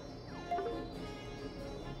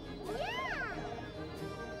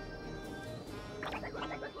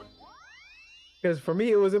 Because for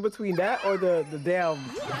me, it was in between that or the damn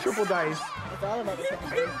triple dice. It's all about the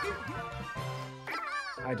triple.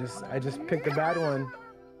 I just picked the bad one,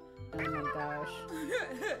 Oh my gosh.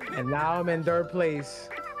 and now I'm in 3rd place.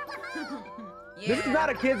 This is not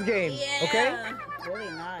a kid's game, Yeah. okay? Really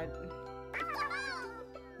not.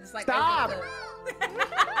 Just like Stop!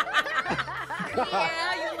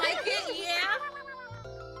 Yeah, you like it? Yeah.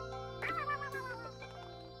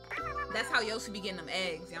 That's how Yoshi be getting them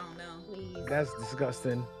eggs. Y'all don't know. Please. That's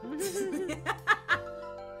disgusting.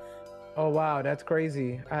 Oh wow, that's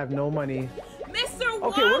crazy. I have no money. Mr.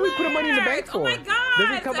 Okay, what do we put the money in the bank Oh my for? God!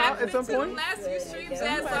 Does it come out at some I've been to point? the last few streams,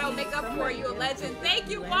 Jazz, so I'll make up for you, a legend. Thank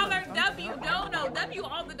you, Waller W. Dono. W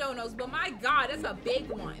all the donos, but my God, that's a big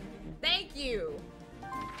one. Thank you.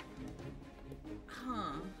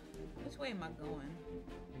 Huh. Which way am I going?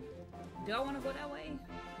 Do I want to go that way?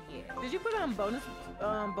 Yeah. Did you put on bonus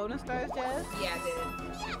stars, Jazz? Yeah, I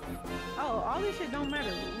did. Oh, all this shit don't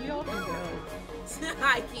matter. We all can go.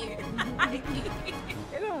 I can't. I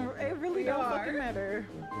can't. It really don't fucking matter.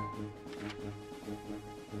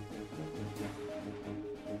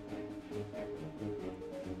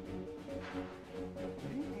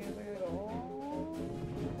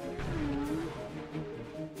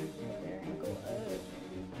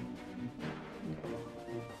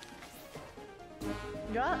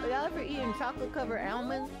 Y'all ever eaten chocolate covered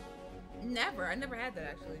almonds? Never. I never had that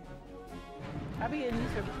actually. I be eating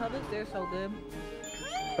these from Publix. They're so good.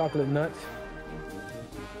 Chocolate nuts.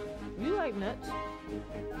 You like nuts?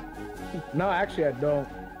 No, actually I don't.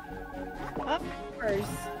 Up first.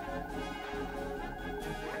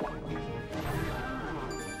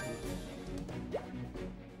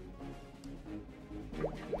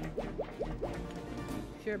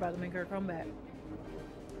 Sure about to make her come back.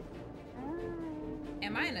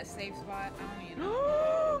 Am I in a safe spot? I don't even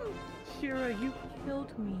know. Shira, you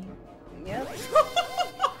killed me. Yep.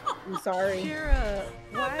 I'm sorry. Shira,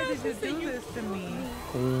 why did you do this to me?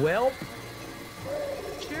 Welp,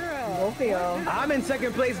 Shira. Both of y'all. I'm in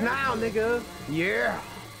 2nd place now, nigga. Yeah.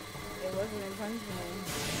 It wasn't intentional.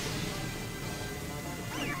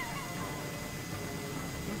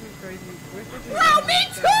 This is crazy. Where's the Bro, me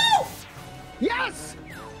too! Yes.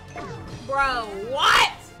 Bro,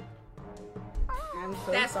 what? I'm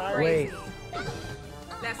so That's sorry. crazy.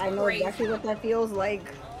 That's I know crazy. exactly what that feels like.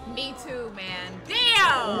 Me too, man. These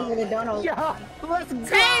Damn! are the donuts. Yeah. Let's go.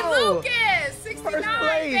 Hey, Lucas! 69! First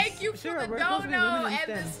place. Thank you for Sure, the we're supposed to be dono winning at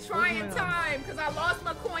this this thing. trying What's going on? time because I lost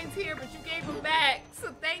my coins here, but you gave them back.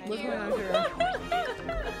 So thank What's you. going on, Shira?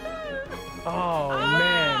 Oh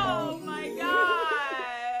man. Oh my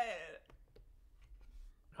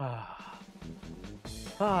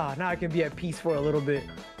god! Now I can be at peace for a little bit.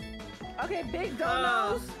 Okay, big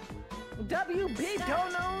donos. W big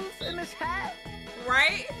donos in the chat.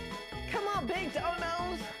 Right? Come on, big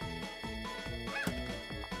donos.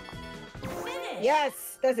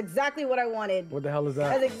 Yes, that's exactly what I wanted. What the hell is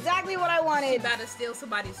That's that? exactly what I You wanted. gotta steal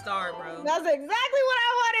somebody's star, bro. That's exactly what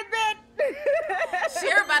I wanted,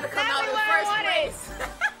 Shira about to come out in the first place.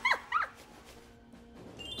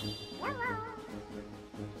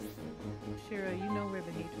 Shira, you know where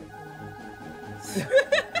the hatred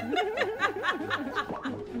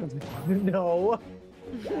No.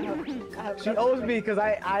 She owes me because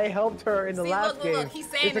I helped her in the last game. Look, he's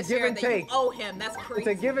saying to Shira that you owe him. That's crazy.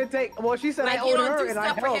 It's a give and take. Well, she said like, I owed her and I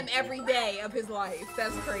you don't do stuff for helped. him every day of his life.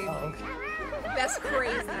 That's crazy. Oh, okay. That's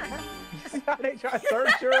crazy. See how they try to third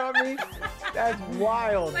Shira on me? That's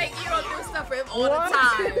wild. Like, you don't do stuff for him all the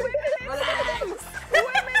time. Relax.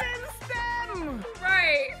 Women in STEM.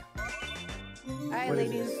 Right. All right,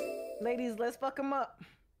 ladies, let's fuck him up.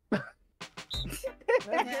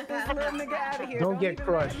 Let's get this little nigga out of here. Don't get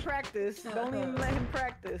crushed. Let him practice. Don't even let him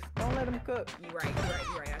practice. Don't let him cook. You're right. I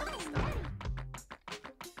should stop.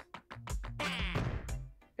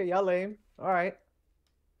 Hey, y'all lame. All right.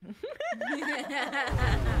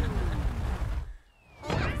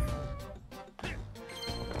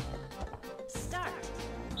 Start.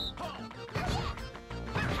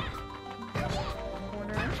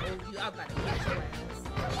 Corner. Oh, you all gotta catch your ass.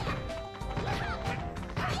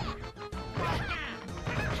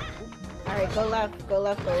 Alright, go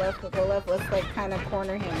left. Let's like kind of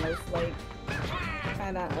corner him. Let's like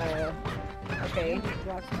kind of, okay.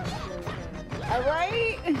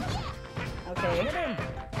 Alright. Okay. Get him.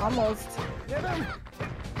 Almost. Get him.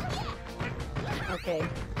 Okay.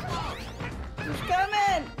 He's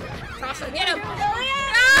coming! Tasha, get him! Oh, God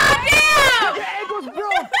Get your ankles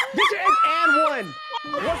broke! Get your ankles and one!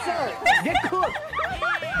 What's up? Get cooked!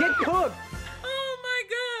 Get cooked! Oh my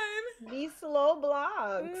god! These slow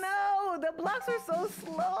blocks. No, the blocks are so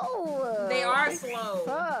slow. They are slow.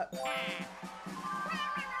 Fuck.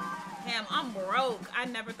 Damn, I'm broke. I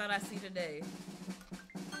never thought I'd see today.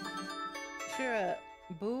 Shira,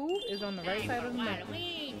 Boo is on the right side of the map.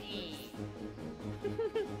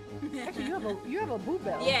 Actually, you have a Boo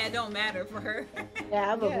bell. Yeah, it don't matter for her. Yeah, I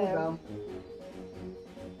have a blue bell.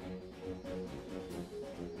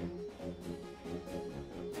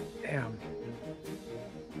 Damn.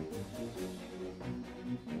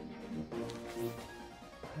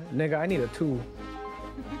 Nigga, I need a 2.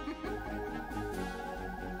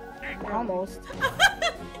 Almost.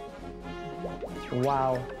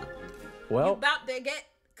 Wow. You Well, about to get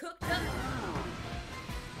cooked up.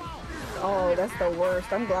 Oh, that's the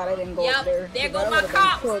worst. I'm glad I didn't go up there. There 'Cause go I my would've been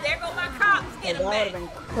cops. cooked. There go my cops. Get him I back. would've been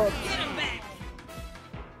cooked. Get him back.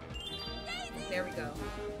 There we go.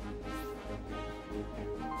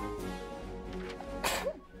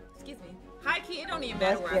 Excuse me. High key, it don't even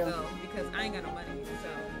matter where I go because I ain't got no money, so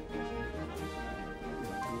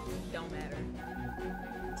don't matter.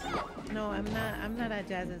 No, I'm not at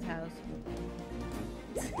Jazz's house.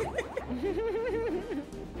 Here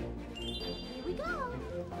we go.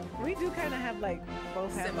 We do kind of have like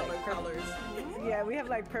both have Similar like colors. Yeah, we have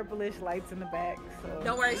like purplish lights in the back. So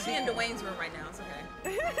Don't worry, she in Dwayne's room right now. It's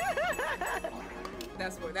okay.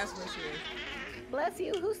 That's where she is. Bless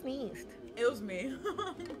you. Who sneezed? It was me.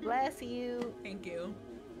 Bless you. Thank you.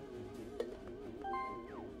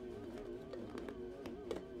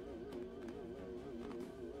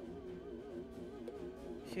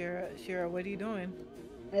 Shira, what are you doing?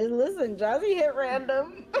 Hey, listen, Jazzy hit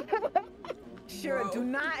random. Shira, do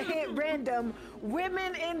not hit random.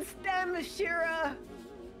 Women in STEM, Shira.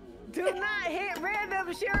 Do not hit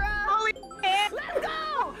random, Shira. Holy shit. Let's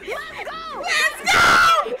go! Let's go! Let's go!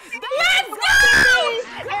 Let's go!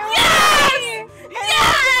 Yes!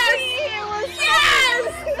 Yes! Yes!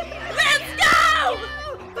 Let's go!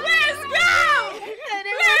 Let's go!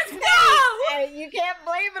 Let's go! Hey, you can't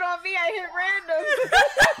blame it on me. I hit random.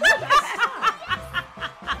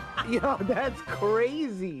 yo, that's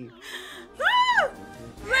crazy.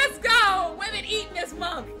 Let's go! Women eating this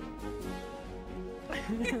monk.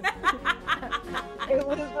 It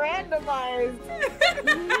was randomized.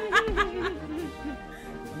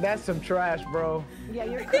 That's some trash, bro. Yeah,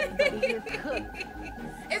 you're cooked, buddy. You're cooked.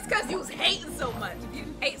 It's because you was hating so much. If you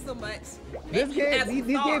didn't hate so much, This maybe you had game, some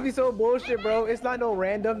these stars. games be so bullshit, bro. It's not no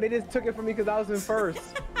random. They just took it from me because I was in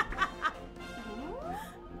first.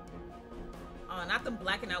 Oh, not them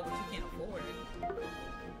blacking out what you can't afford.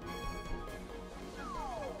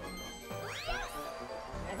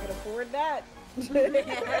 I can afford that.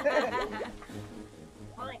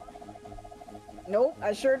 Nope,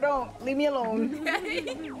 I sure don't. Leave me alone.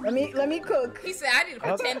 Let me cook. He said I need to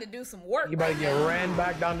pretend to do some work. You about to get now. ran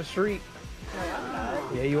back down the street. No, I'm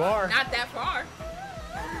not. Yeah, you are. Not that far.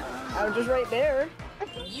 I was just right there.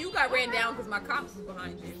 You got ran down because my cops was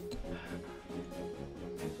behind you.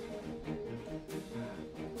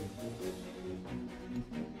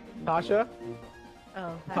 Tasha?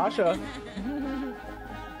 Oh, hi. Tasha?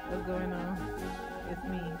 What's going on? It's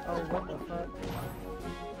me. Oh, what the fuck?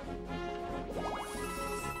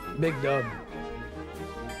 Big dub.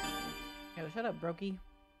 Yo, shut up, Brokey.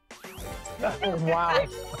 Oh, wow.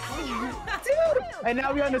 Dude! And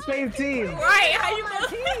now we're on the same team. Right? How you gonna?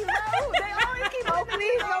 They always keep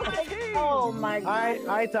Oh my god. All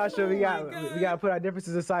right, Tasha. We got to put our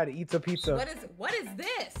differences aside to eat some pizza. What is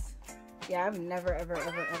this? Yeah, I've never, ever.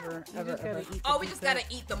 Oh, we just gotta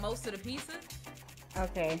eat the most of the pizza.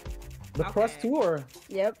 Okay. The crust too, or?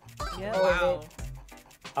 Yep. Yeah. All of Wow. it.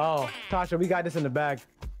 Oh, Tasha, we got this in the bag.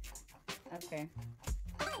 Okay.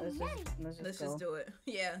 Let's just do it.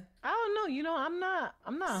 Yeah. I don't know. You know, I'm not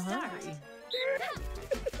hungry.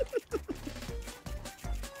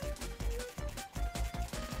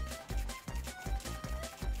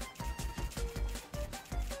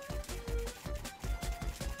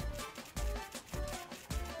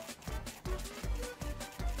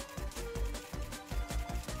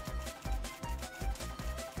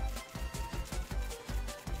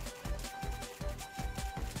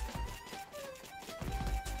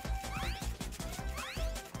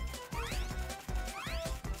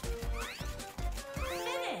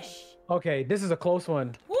 Okay, this is a close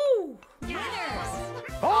one. Woo!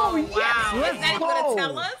 Oh, yes! Wow. Let's Is that go! gonna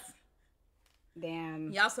tell us?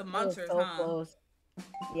 Damn. Y'all some That was munchers, so huh? close.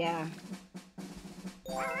 Yeah.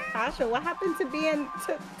 Tasha, what happened to being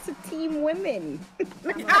to team women?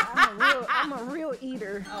 I'm a real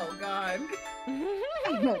eater. Oh God.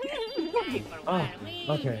 Oh,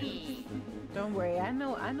 okay. Don't worry, I know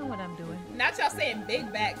what I'm doing. Not y'all saying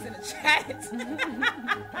big backs in the chat.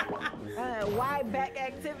 Wide back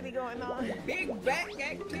activity going on. Big back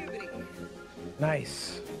activity.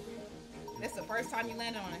 Nice. This the first time you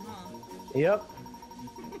landed on it, huh? Yep.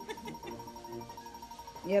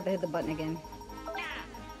 You have to hit the button again.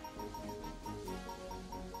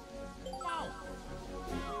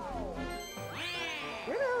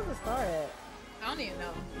 Where the hell's the star at? I don't even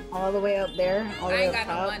know. All the way up there. All the I way ain't up got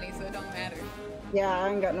no top. money, so it don't matter. Yeah, I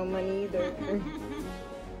ain't got no money either.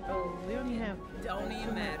 Oh, we only have. Don't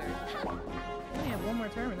even matter. We only have one more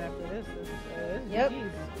tournament after this. It's Yep.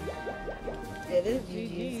 GG's. It is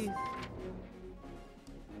GG's. GG's.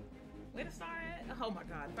 Where the star at? Oh my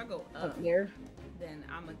God. If I go up, Up there. then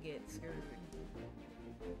I'ma get screwed.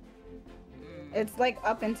 It's like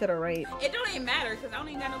up and to the right. It don't even matter because I don't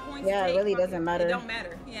even got no points. Yeah, to it take really from doesn't matter. It don't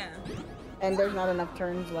matter. Yeah. And there's not enough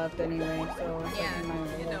turns left anyway, so it Yeah. doesn't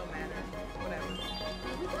matter. It don't matter. Whatever.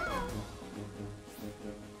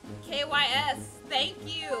 KYS, thank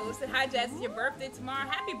you. Said hi, Jazz. It's your birthday tomorrow.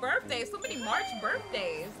 Happy birthday. So many March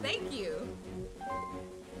birthdays. Thank you.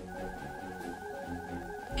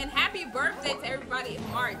 And happy birthday to everybody in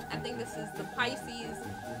March. I think this is the Pisces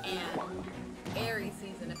and Aries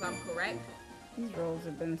season, if I'm correct. These rolls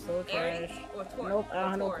have been so Aries trash. or Taurus? Nope, I don't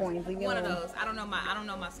have no Taurus. points. Leave me One of alone. those. I don't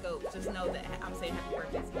know my scope. Just know that I'm saying happy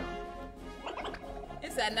birthday to y'all.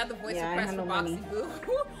 It's another voice Yeah, I press have for no money. Boxy Boo.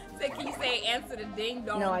 Said, can you say answer the ding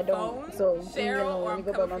dong No, I don't. phone? So leave me Cheryl, alone. or Let I'm me go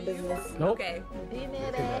about coming my for you. business. Nope. Okay. Oh.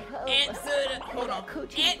 Answer the hold on.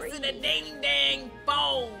 Answer the ding dang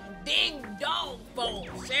phone. Ding dong phone.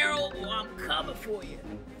 Cheryl, or I'm coming for you.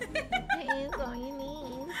 Hands on your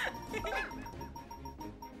knees.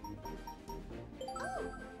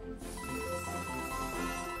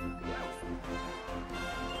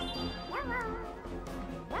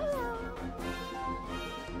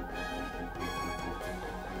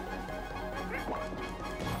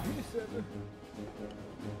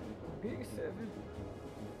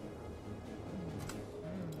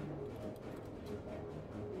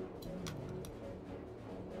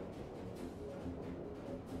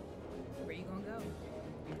 Where you gonna go?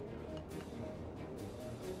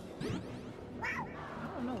 I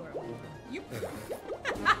don't know where I'm going. You.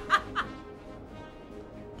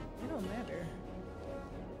 It don't matter.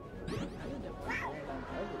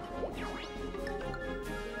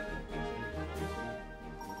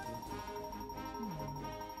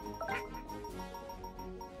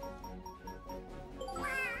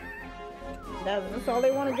 That's all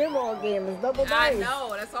they want to give all game is double I dice.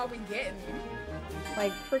 know. That's all we getting.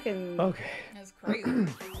 Like freaking. Okay. That's crazy. Yo.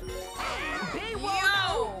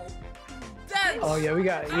 That's, Oh yeah, we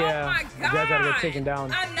got Oh yeah. my You guys gotta God. get taken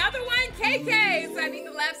down. Another one, KK. So I need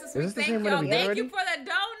to laugh this week. this the Thank same one that y'all. we did Thank already? you for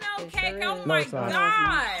the donut, It cake. sure Oh is. my No, it's not.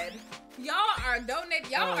 God. Y'all are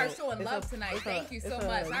donating. Y'all are showing It's love a- tonight. it's a- Thank you so it's a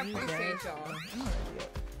much. I you appreciate bet. y'all.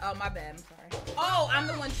 Oh, my bad. I'm sorry. Oh, I'm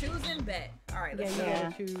the one choosing? Bet. All right, Yeah, let's you go. Yeah.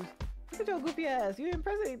 gotta choose. Look at your goofy ass. You didn't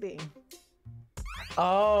press anything.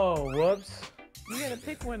 Oh, whoops. You gotta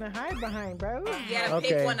pick one to hide behind, bro. You gotta Okay.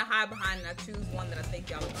 pick one to hide behind, and I choose one that I think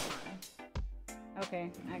y'all are behind.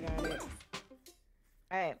 Okay, I got it.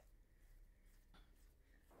 Alright.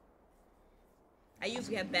 I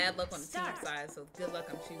usually have bad luck on the team side, so good luck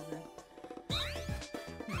I'm choosing.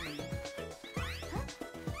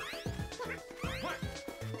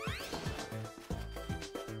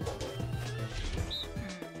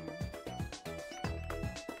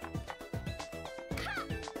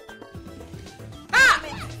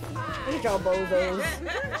 Look at y'all bozos.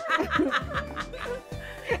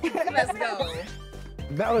 Let's go.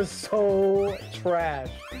 That was so trash.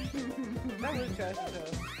 That was trash as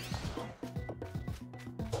hell.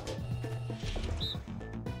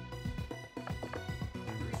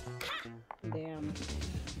 Damn.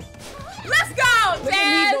 Let's go, Look Jazz!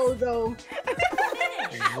 at me, bozo.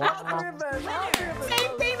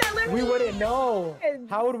 Same thing that literally. We wouldn't know.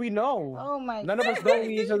 How would we know? Oh my. None of us know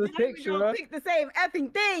each other's picks, We all Shura. pick the same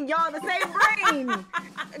effing thing, y'all. The same brain.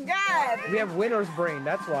 God. We have winner's brain,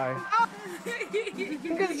 that's why.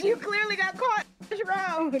 Because you clearly got caught this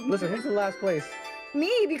round. Listen, who's in last place?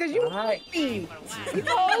 Me, because you hold me. You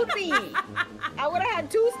hold me. I would have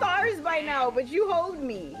had 2 stars by now, but you hold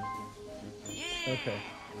me. Okay.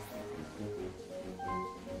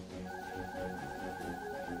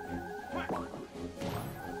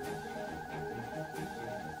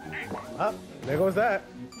 Ah, there goes that.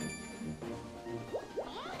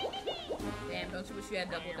 Damn, don't you wish you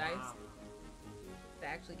had double dice? That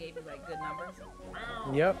actually gave you like good numbers.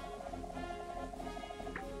 Yep.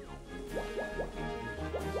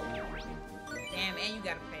 Damn, and you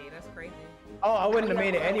gotta pay. That's crazy. Oh, I wouldn't have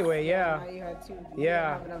made it anyway, yeah. Now you had 2. You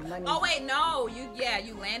Yeah. didn't have enough money. Oh wait, no,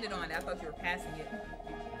 you landed on it. I thought you were passing it.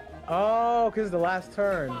 Oh, because the last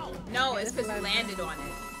turn. No, it's because you landed on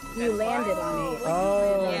it. You landed on it.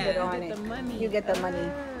 Oh. You landed Yeah. on You get it. the money. You get the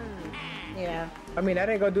money. Yeah. I mean, that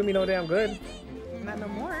ain't gonna do me no damn good. Not no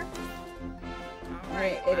more.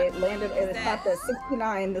 Alright. It landed. It What's stopped that? at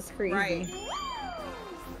 69. That's crazy. Right. Let's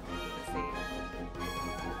see.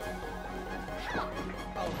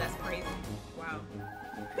 Oh, that's crazy. Wow.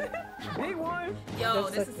 Big one. Yo,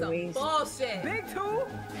 That's this such is a some waste. bullshit. Big 2.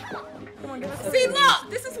 Come on, give us See, look,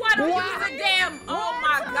 this is why I don't use the damn. Oh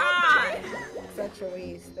my god. Such a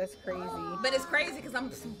waste. That's crazy. But it's crazy because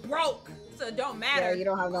I'm broke, so it don't matter. Yeah, you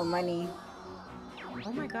don't have no money.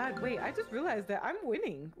 Oh my god, wait, I just realized that I'm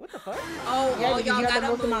winning. What the fuck? Oh, Yeah, oh, because y'all you have the gotta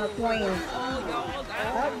most move. amount of coins. Oh, y'all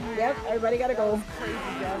gotta Yep, everybody gotta go. Crazy,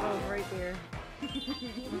 Jazz, I was right there.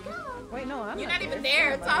 Wait, no, I'm You're not not even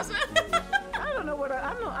there, Tasha. I don't know what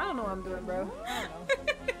I don't know what I'm doing, bro. I don't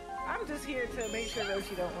know. I'm just here to make sure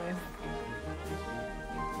Roshi don't win.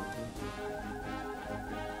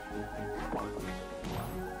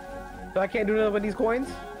 So I can't do nothing with these coins?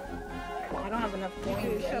 I don't have enough You coins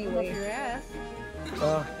can shove them up anyway. your ass.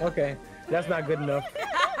 Oh, okay. That's not good enough.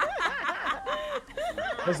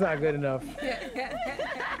 That's not good enough.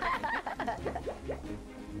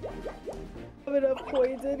 Have enough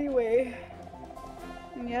coins anyway.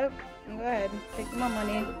 Yep. Go ahead. Take my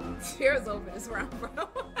money. Cheers over this round, bro.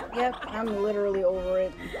 Yep. I'm literally over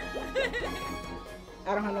it.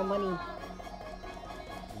 I don't have no money.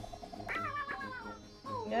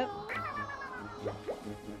 Yep.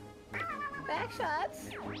 Back shots.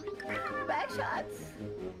 Back shots.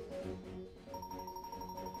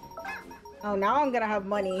 Oh, now I'm gonna have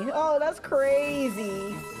money. Oh, that's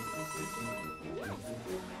crazy.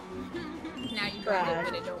 Now you got it, Trash.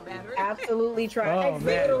 but it don't matter. Absolutely trash. Oh, man.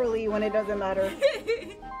 Literally when it doesn't matter.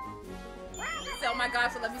 So, oh my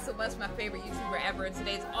gosh, I love you so much, my favorite YouTuber ever. And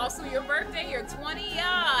today's also your birthday. You're 20.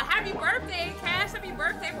 Happy birthday, Cash. Happy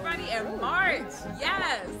birthday, everybody, in March.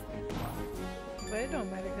 Yes. But it don't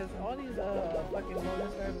matter because all these fucking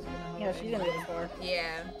bonus stars is gonna Yeah, she's gonna get a star.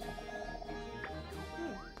 Yeah.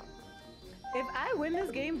 If I win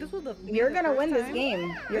this game, this will be You're the gonna first win this time- game.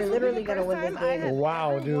 this You're will be literally the gonna first win this time I game. have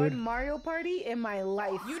Wow, ever dude. won Mario Party in my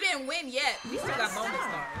life. You didn't win yet. We still got bonus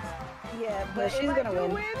stars. Yeah, But but she's if I gonna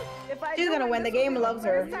do win. if I She's do gonna win. The this will game be loves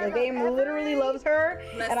her. first The time game I've ever- literally loves her.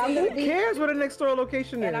 Let's And I'm see. gonna Who be cares what the next store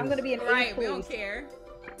location is? and I'm gonna be an Right, eighth we don't place care.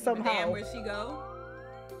 Damn, somehow. where'd she go?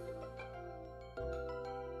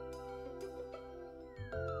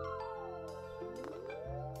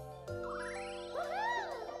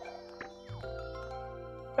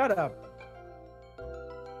 Shut up.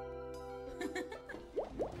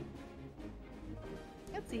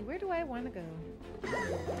 Let's see, where do I want to go?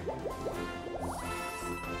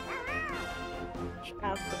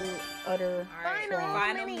 Absolute utter All right, trash.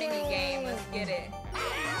 final mini game. Let's get it.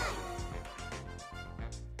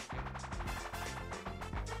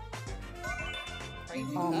 Crazy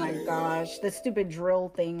Oh my colors. gosh, the stupid drill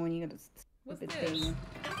thing when you get the What's stupid this? thing.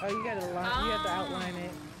 Oh, you gotta you have to outline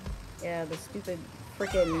it. Yeah, the stupid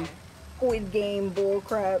freaking point game bull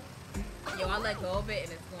crap. Yo, I let go of it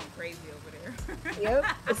and it's going crazy over there. Yep,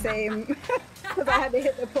 the same. Because I had to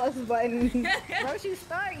hit the plus button. Once you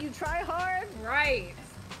start, you try hard. Right.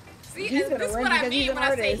 See, He's this gonna is win what I because he's mean an when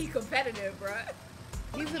I say artist. he's competitive, bro.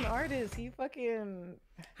 He's an artist. He fucking.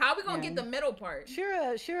 How are we gonna get the middle part?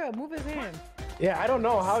 Shira, move his hand. Yeah, I don't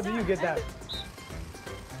know. How do you get that?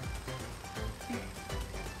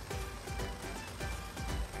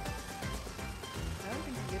 I don't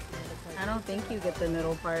think you get the middle part. I don't think you get the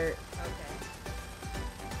middle part. Okay.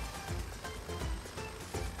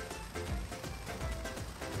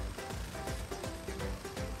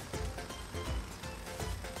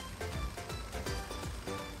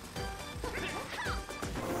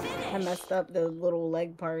 I messed up the little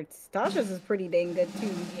leg parts. Tasha's is pretty dang good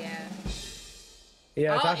too. Yeah.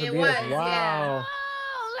 Yeah, Oh, Tasha it beat us. was, Wow.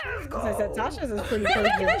 As I said, Tasha's is pretty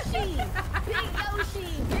perfect. Big Yoshi.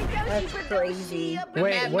 That's crazy.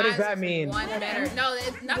 Wait, what does Mine's that is mean? One better. No,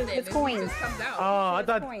 it's nothing. It's It coins. just comes out.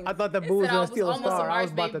 Oh, Coins. I thought the It boo was said I gonna was steal a almost a star. I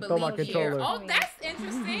was Mars about to Big throw my Believe year. controller. Oh, that's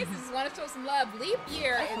interesting. Just want to show some love. Leap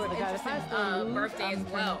year is Swear to God, if I interesting. still lose, Birthday as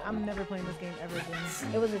well. I'm never playing this game ever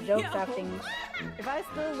again. It was a joke drafting. If I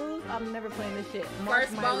still lose, I'm never playing this shit. Mark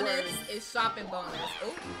First my bonus words. is shopping bonus.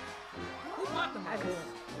 Ooh. Who bought the I most? couldn't.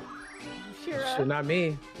 Shira. Shit, not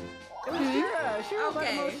me. It was Shira. Shira bought the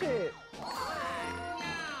Okay. most shit.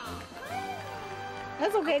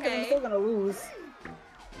 That's okay because I'm Okay. still gonna lose.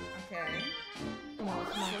 Okay. Come on,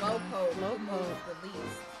 come on. Slow poke. Slow Who moves poke. the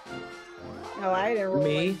least? No, I didn't roll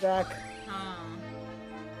Me? like Jack. Oh.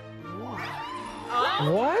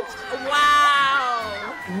 What? Wow.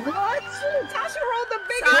 What? Tasha rolled the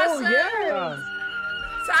big Tasha. Oh yeah.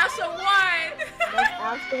 Tasha won. That's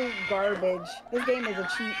absolute garbage. This game is a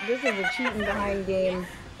cheat. This is a cheating behind game.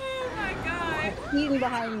 Oh my god. Cheating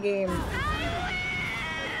behind game.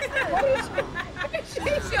 What is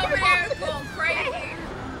She over there is going crazy.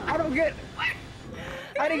 I don't get.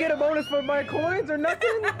 I didn't get a bonus for my coins or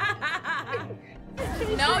nothing.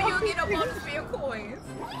 No, you'll get a bonus for your coins.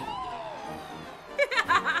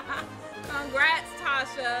 Congrats,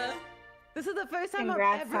 Tasha. This is the first time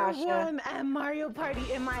Congrats, I've ever Tasha. won at Mario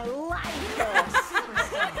Party in my life.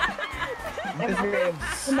 This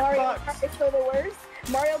game Mario sucks. Kart is still the worst.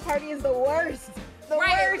 Mario Party is the worst. The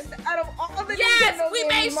Right. worst out of all the Yes, Nintendo we games,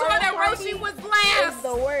 made sure Mario that Party Roshi was is last.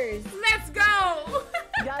 the worst. Let's go.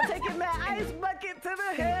 Y'all taking that ice bucket to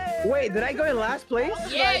the head. Wait, did I go in last place?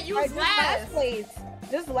 Yeah, you was Just last last. place.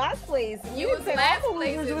 Just last place. You didn't was say last all the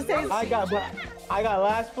place losers in would say- Roshi. I got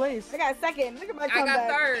last place. I got second. Look at my I comeback.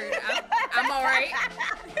 got third. I'm all right.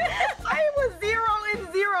 I was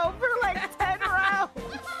 0-0 for like 10 rounds.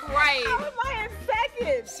 How Right. am I in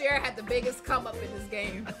second? Cher had the biggest come up in this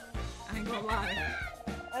game. I ain't gonna lie.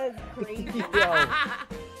 That is crazy. Yo,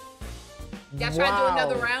 Y'all try to do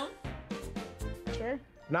another round? Sure.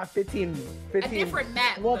 not 15. A 15. different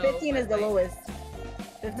map. Well, though, 15 is but, the like, lowest.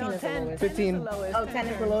 15 No, is the 10. lowest. 15. Is the lowest. Oh, 10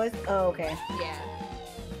 is the turns. lowest? Oh, okay. Yeah.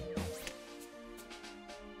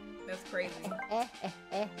 That's crazy.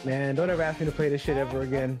 Man, don't ever ask me to play this shit ever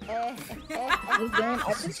again. This game,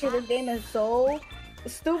 I just feel this game is so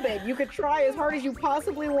stupid. You could try as hard as you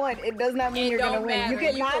possibly want. It does not mean It you're gonna don't win. matter. You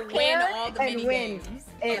can You not can win care all the and mini win. games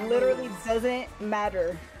It and literally lose. doesn't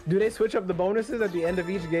matter. Do they switch up the bonuses at the end of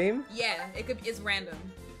each game? Yeah, it's random.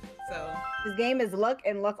 So This game is luck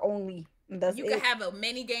and luck only. That's you it. could have a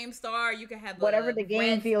mini game star, you could have Whatever a the game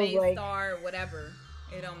red feels space like. star, whatever.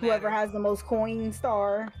 It don't matter. Whoever has the most coin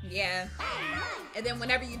star. Yeah. And then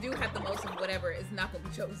whenever you do have the most of whatever, it's not gonna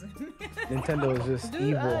be chosen. Nintendo is just Do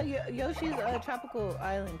evil. Yoshi's Tropical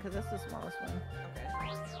Island, because that's the smallest one. Okay.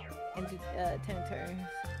 And do 10 turns.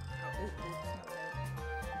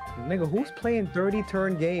 Nigga, who's playing 30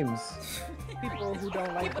 turn games? People who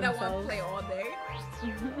don't like People that want to themselves. play all day.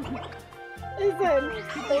 Listen,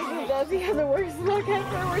 Jazzy had the worst luck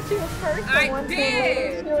ever where she was first I and one did. game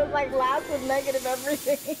later, she was like last with negative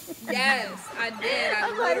everything. Yes, I did. I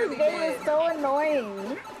That's why this literally game did. is so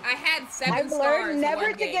annoying. I had 7 I've stars. learned in never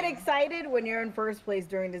one to game. get excited when you're in first place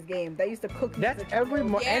during this game. That used to cook me. That's as a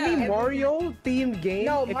child. any Yeah. Mario themed game.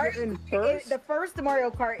 No, if Mario. you're in first, The first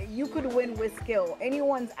Mario Kart, you could win with skill. Any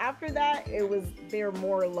ones after that, they're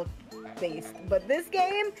more luck based. But this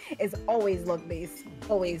game is always luck based.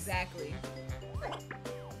 Always. Exactly.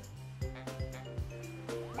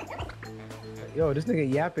 yo, this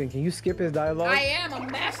nigga yapping. Can you skip his dialogue? I am. I'm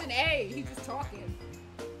mashing A. He's just talking.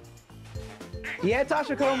 Yeah,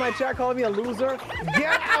 Tasha called my chat, calling me a loser.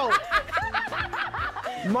 Get out!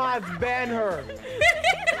 Mods, ban her.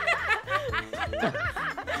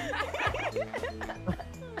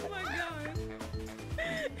 Oh my god.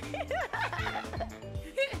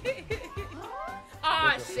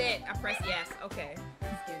 Oh shit. I pressed yes. Okay.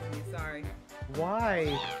 Excuse me. Sorry.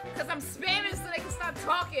 Why? Because I'm spamming so they can stop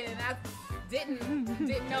talking, and I didn't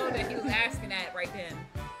know that he was asking that right then.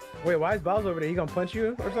 Wait, why is Bowser over there? He gonna punch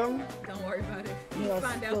you or something? Don't worry about it. You know,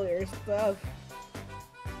 Find steal out. your stuff.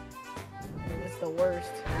 It's the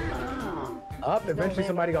worst. Up, eventually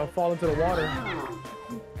somebody gonna fall into the water.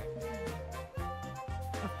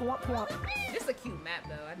 This is a cute map,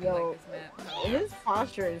 though. I do Yo, like this map. his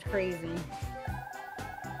posture is crazy.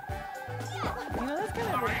 You know, that's kind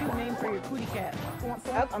of a cute name for your cootie cat.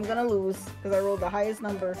 Yep, I'm gonna lose because I rolled the highest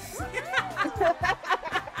number.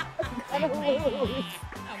 I'm gonna lose.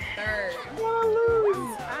 I'm third. I'm gonna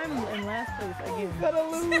lose. I'm in last place again. I'm gonna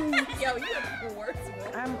lose. Yo, you have the worst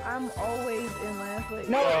one. I'm always in last place.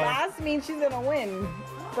 No, last means she's gonna win.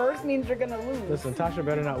 First means you're gonna lose. Listen, Tasha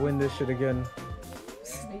better not win this shit again.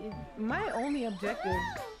 My only objective,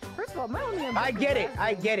 first of all, my only objective. I get it.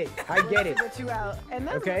 I get it. I get it. To get you out, and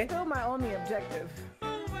that's Okay. still my only objective.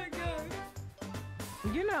 Oh my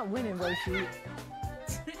god. You're not winning, Roshi.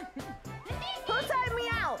 Who timed me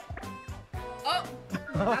out? Oh,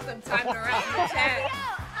 got them timing around in the chat.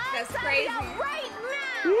 That's crazy. Right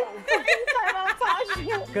Time out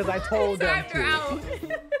Tasha. Because I told them Timed her to. out.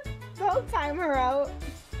 Don't time her out.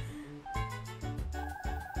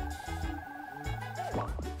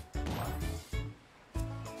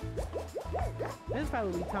 This is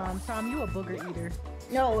probably Tom. Tom, you a booger eater.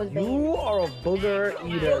 No, it was Baby. You are a booger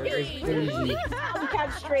eater. It's crazy. Tom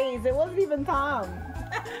catch strays. It wasn't even Tom.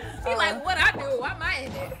 He like, what I do? Why am I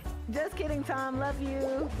in it? Just kidding, Tom. Love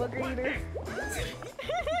you, booger eater.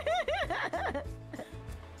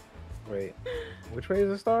 Wait, which way is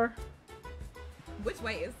the star? Which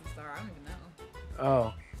way is the star? I don't even know.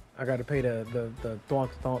 Oh, I gotta pay the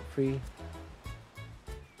thwomp fee.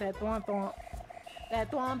 That thwomp thwomp.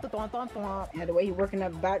 That thwomp thwomp thwomp thwomp. Yeah, the way he working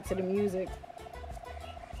up back to the music.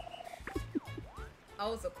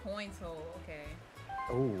 Oh, it's a coin toll. Okay.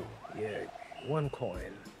 Oh, yeah, 1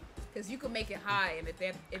 coin. Because you can make it high, and if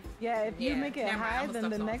You make it never mind, high, I'ma then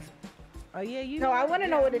stop the talking. next. Oh yeah, you. No, I want to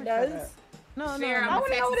know what it does. No, Shara, no. I'm I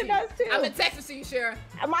wanna know what it does, too. I'm in Texas to you, Shara.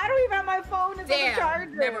 I don't even have my phone. It's on the Damn.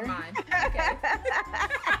 charger. Never mind. Okay.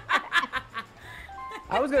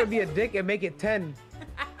 I was gonna be a dick and make it 10.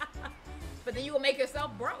 But then you will make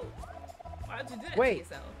yourself broke. Why'd you do that to Wait,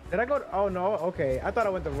 yourself? did I go? Oh no, okay. I thought I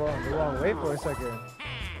went the wrong way for a second.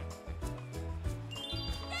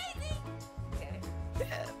 Okay.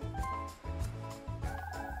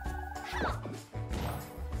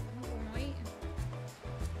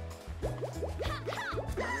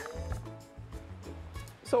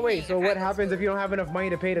 So wait, so what happens if you don't have enough money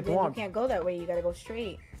to pay the Then you thwomp? can't go that way. You gotta go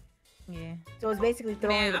straight. Yeah. So it's basically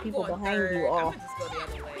throwing Man, the I'm people going behind third. you I'm off. gonna just go the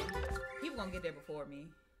other way. People gonna get there before me.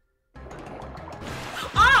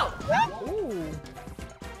 Oh! Ooh.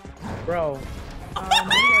 Bro, Now you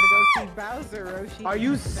gotta go see Bowser, Roshi. are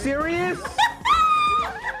you serious?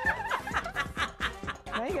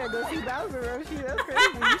 Now you gotta go see Bowser, Roshi. That's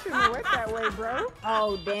crazy. You shouldn't have went that way, bro.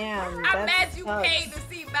 Oh damn. I'm that mad you sucks. paid to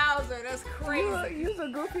see Bowser. That's crazy. You's a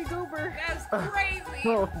goofy goober. That's crazy.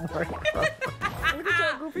 Oh my god. Look at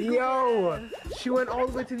your goofy goober. Yo, she went all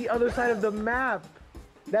the way to the other side of the map.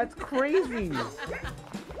 That's crazy.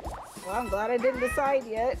 Well, I'm glad I didn't decide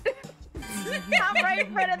yet. I'm right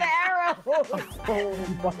in front of the arrow. Oh my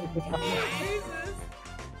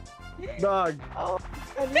god. Dog, Oh,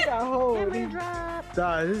 I think I hold. Hammer drop.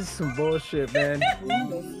 dog, this is some bullshit, man.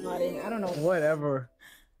 I don't know. Whatever.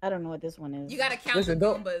 I don't know what this one is. You gotta count Listen, the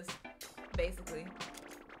don't- Goombas, basically.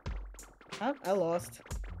 Oh, I lost.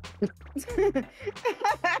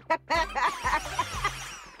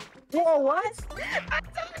 Whoa, what? I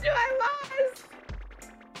told you I lost.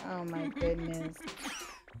 Oh my goodness.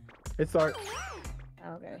 It's our.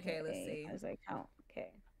 Okay. Okay, let's see. As I count. Okay.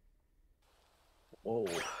 Whoa.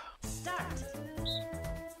 Start.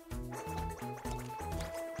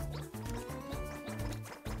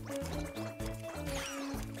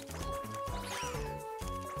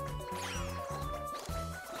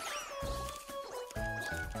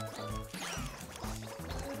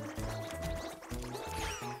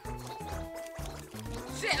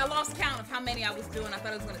 Shit, I lost count of how many I was doing. I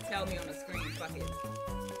thought it was gonna tell me on the screen. Fuck it.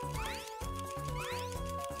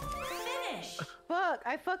 Finish. Fuck,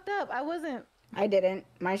 I fucked up. I didn't.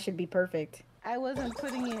 Mine should be perfect. I wasn't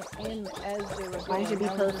putting it in as they were going. Mine should be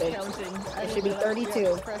I was just perfect. counting. I It should be didn't realize you had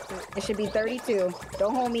to 32. press it. It should be 32.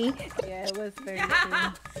 Don't hold me. Yeah, it was 32.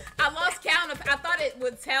 I lost count of. I thought it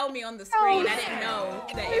would tell me on the screen. I didn't know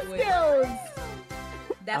that it would. Skills.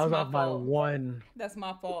 I That's was my off by fault. 1. That's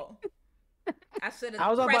my fault. I should I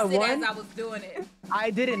was have up by pressed it one. as I was doing it. I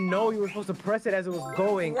didn't know you were supposed to press it as it was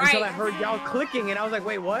going until I heard y'all clicking, and I was like,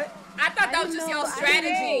 wait, what? I thought that was just your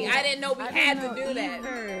strategy. I didn't know we had to do that.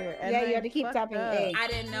 Yeah, you had to keep tapping A. I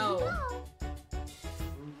didn't know.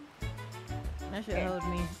 That shit hold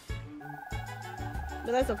me.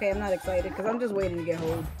 But that's okay. I'm not excited because I'm just waiting to get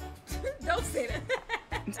hold. Don't say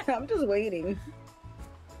that. I'm just waiting.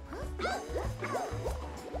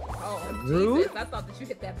 Oh, Rude? Jesus. I thought that you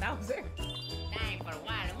hit that Bowser.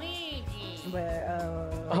 But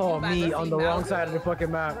Oh, me on the wrong side of the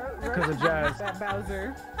fucking map because of Jazz. That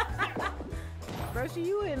Bowser. Roshi,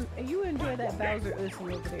 you enjoy that Bowser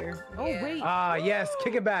Uzi over there. Oh Yeah. wait. Ah, yes,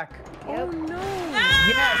 kick it back. Oh no.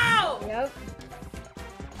 Yes. Yep.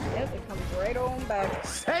 Yep, it comes right on back.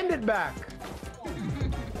 Send it back.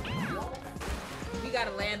 You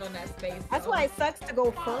gotta land on that space. That's why it sucks to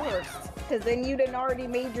go first. Because then you done already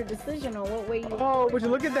made your decision on what way you Oh, would you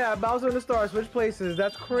look at that? Bowser and the Star switch places.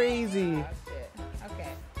 That's crazy. Oh, shit. Okay.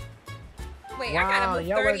 Wait, Wow, I gotta move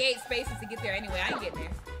y'all 38 spaces to get there anyway. I ain't getting there.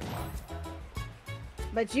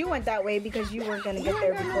 But you went that way because you weren't gonna get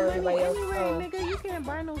there before everybody else. Anyway, Oh. nigga, you can't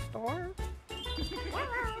buy no star.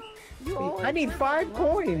 I need 5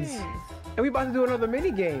 coins. And we about to do another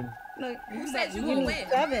mini game. No, You said you you will need win.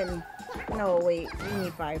 7. No, wait, you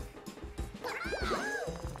need 5.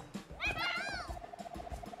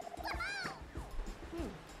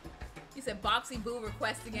 You said Boxy Boo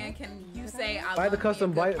request again. Can you say I Buy the love me a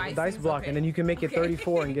custom good dice Pisces? block, Okay. and then you can make it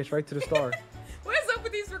 34 and get right to the star. What is up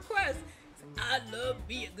with these requests? I love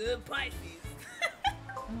me a good Pisces.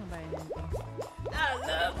 I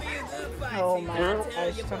love me a good Pisces. Oh my I'll gosh. tell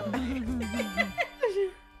you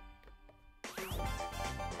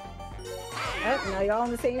Now y'all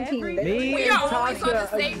on the same team. Every- Me We and are always on the Tasha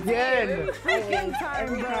same again. team.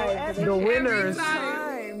 Every time, The winners.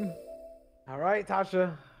 Time. All right,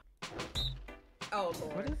 Tasha. Oh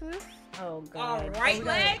What lord. is this? Oh All god. right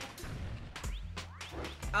leg.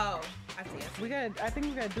 Oh, I see. We got. I think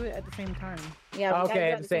we gotta do it at the same time. Yeah. we gotta do Okay,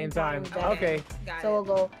 it at the same time. Got it. Okay. Got So it. we'll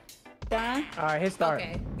go. Da, All right, hit start.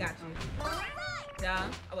 Okay, got you. Yeah.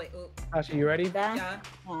 Oh wait. Ooh. Tasha, you ready? da, Yeah.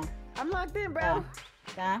 da, I'm locked in, bro. da,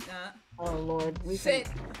 da. Yeah. Oh lord. We Shit.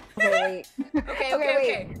 Okay, wait.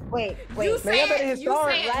 Okay. Wait. You Man, y'all say better it. hit You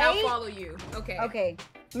start, say it. And I'll right? follow you. Okay. Okay.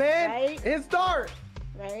 Man, Right. hit start.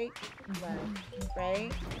 Right. Left.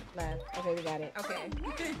 Right. Left. Okay, we got it. Okay.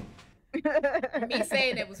 Me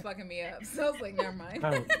saying it was fucking me up. So I was like, never mind.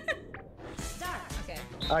 Oh. Start. Okay.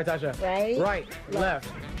 All right, Tasha. Right. Right, left,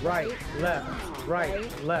 right, left,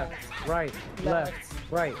 right, left, right, left,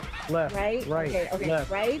 right, left, Right. right, Okay, okay.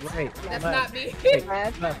 left, Right. right, That's left, not me.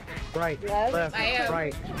 Left. left, right, Left. left, I am.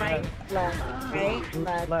 right, Right. Left. Right.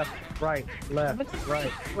 Left. left, right, left,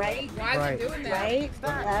 right. Right. Why is Right. it doing that? Right.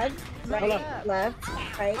 Left. Right. Left.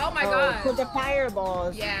 Right. Oh my God. With the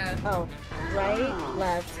fireballs. Yeah. Oh. Right.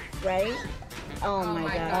 Left. Right. Oh,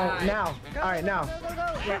 my god. Now, all right, now.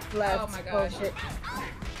 Left. Left. Oh my God. shit.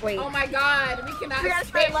 Wait. Oh my god, we cannot We gotta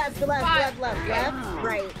escape. start left, left, Fuck. left, left, left,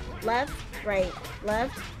 right, left, right,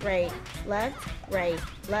 left, right, left, right,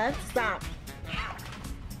 left, stop,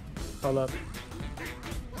 Hold up.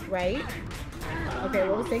 right. Okay,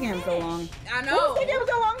 what was taking him so long? I What know. was taking him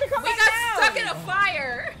so long to come We back got down? stuck in a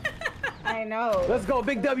fire. I know. Let's go,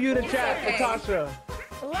 big W to chat for okay. Tasha.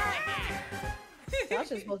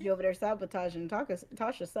 Tasha's supposed to be over there sabotaging.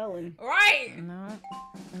 Tasha's selling. Right. No,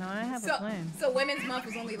 I have So, a plan. so Women's Month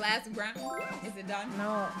was only last round. Is it done? No,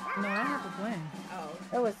 I have a plan. Oh.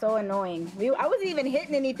 That was so annoying. I wasn't even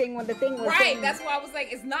hitting anything when the thing was Right. hitting. That's why I was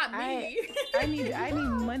like, it's not me. I need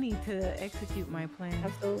money to execute my plan.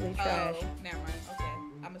 Absolutely trash. Oh, never mind. Okay,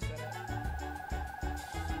 I'ma shut up.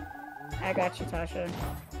 I got you, Tasha.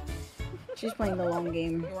 She's playing the long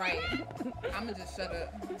game. Right. I'ma just shut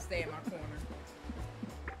up and stay in my corner.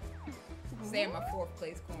 Stay in my 4th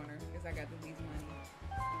place corner because I got the least money.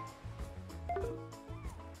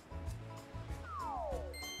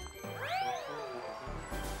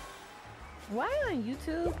 Why on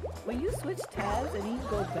YouTube, when you switch tabs and you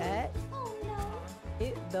go back,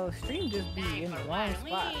 the stream just be in the wrong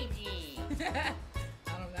spot. I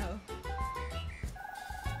don't know.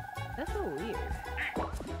 That's so weird.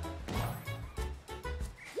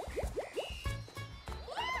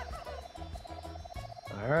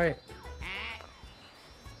 All right.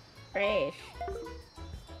 Fresh.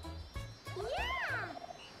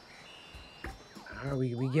 All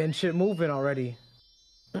right, we getting shit moving already.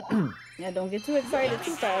 Yeah, don't get too excited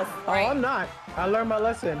too fast. Oh, I'm not. I learned my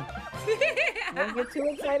lesson. Don't get too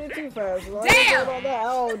excited too fast. Damn!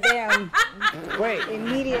 Oh, damn. Wait,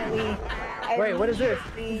 Immediately. wait, what is this?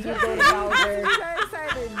 You go to Bowser.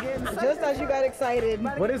 Just as you got excited.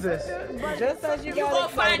 What is this? Just as you You got gonna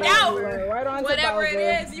excited. find out. Right on to Whatever Bowser.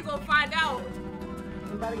 it is, you gonna find out.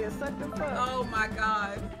 I'm about to get sucked the fuck. Oh my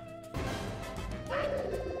god.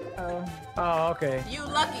 Oh, okay. You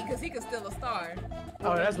lucky because he could steal a star.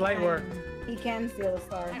 Oh, that's light work. He can steal a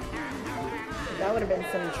star. That would have been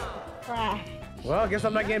some trash. Well, I guess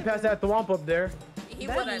I'm not getting past that thwomp up there. He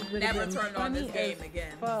That would have would've never been turned on this funny game as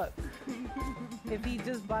again. Fuck. If he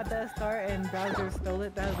just bought that star and Bowser stole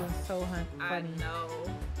it, that would have been so I funny. know.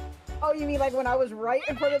 Oh, you mean like when I was right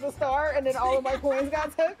in front of the star and then all of my coins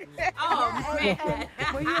got took? Oh man.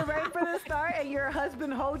 When you're right for the star and your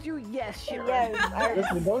husband holds you, yes, sure. Yes,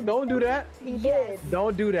 Listen, don't do that. he did.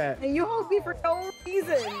 Don't do that. And you hold me for no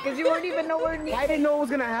reason because you weren't even nowhere near. I didn't know it was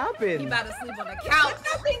gonna He happen. about to sleep on the couch.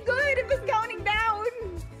 It's nothing good if it's counting down.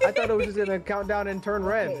 I thought it was just gonna count down and turn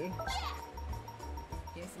red. Okay.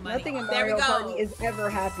 Get some money. Nothing in There we Mario go. Party is ever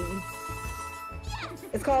happy.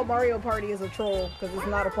 It's called Mario Party as a troll because it's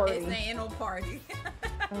not a party. It's ain't no party.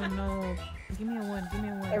 Oh no. Give me a one. Give me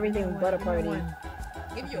a one. Everything give me but a give me party. one.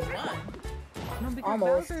 Give you a one. No, because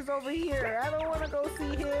Almost. Bowser's over here. I don't want to go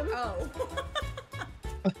see him. Oh.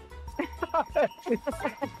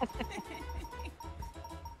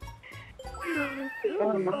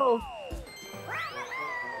 Oh no.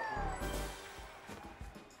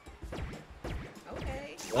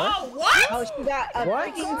 Okay. What? Oh, what? Oh, she got a What?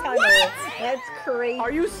 freaking tunnel. That's crazy.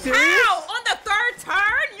 Are you serious? How? On the third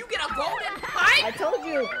turn, you get a golden I pipe? told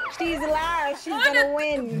you, she's last. She's On gonna the-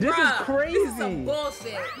 win. This is Bruh, This is some crazy.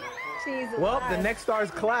 bullshit. She's Well, last. the next star's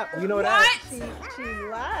clap. You know What? that. She's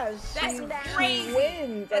last. That's she crazy.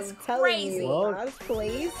 wins. That's I'm telling crazy. you. Well, Last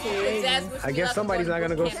place. The wins. Jazz wish I me guess luck somebody's going not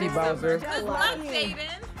to gonna go boot see camp this summer. Bowser. Good luck,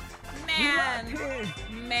 Jaden.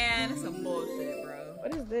 Man, it's some bullshit, bro.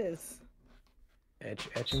 What is this? Etch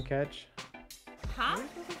and catch. Huh?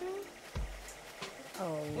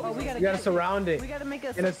 Oh, we gotta. You gotta catch surround it. it We gotta make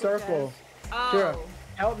a in a circle. Oh. Sure.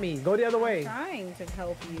 Help me. Go the other way. Trying to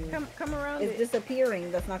help you. Come around It's it.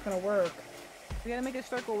 disappearing. That's not gonna work. We gotta make a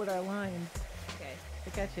circle with our lines Okay. to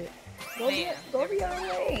catch it. Go the other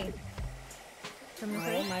way. Come this Oh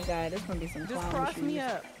way. my god, this gonna be some Just clown cross me shoes.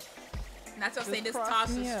 up. Not to say Just this cross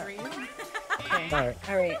me Tasha's up. stream. Alright.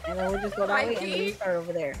 Alright, and then we'll just go that Right, way and then P? we start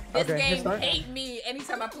over there. This Okay, game start. hate me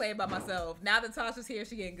anytime I play it by myself. Now that Tasha's here,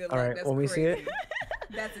 she getting good luck. Alright, That's when we see crazy. it.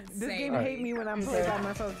 That's This insane. game Alright. hate me when I'm playing by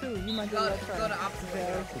myself too. You might Go, let's try. go the opposite way.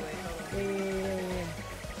 Okay. Go the opposite way.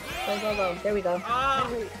 Hold on. Yeah. Go. There we go. Oh,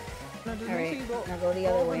 Wait. No, just make Alright, sure you go now go the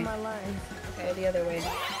other over way. my lines. Go the other way.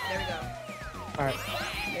 there we go. Alright.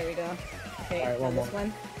 There we go. Okay, Alright, now one this more.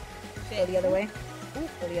 one. Go the other way.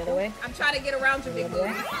 Go the other way. I'm trying to get around you, big Yeah,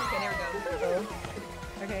 booty. boy. Okay, there we go.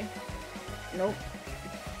 Go. Okay. Nope.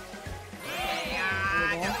 Okay,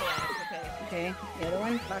 I got the last. Okay. Okay, the other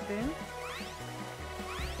one. Locked in.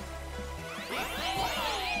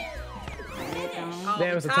 Bring it down. Oh,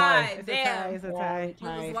 Damn, it's a we tie. tied. It's a tie. Damn. It's a Yeah,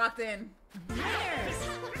 tie. We was locked in.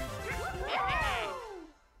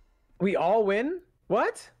 We all win?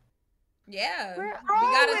 What? Yeah. We're We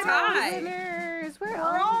got a all tie. winners. We're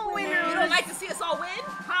all winners. You don't like to see us all win?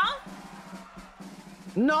 Huh?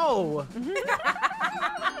 No!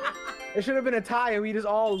 It should have been a tie and we just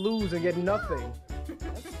all lose and get nothing.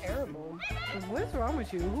 That's terrible. What's wrong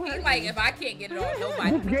with you? Who He's hurt like, you? if I can't get it on,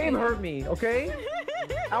 nobody. This game hurt me, okay?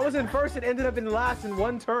 I was in first and ended up in last in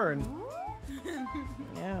one turn.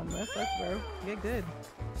 Yeah, that sucks, bro. Get good.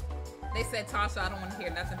 They said, Tasha, I don't want to hear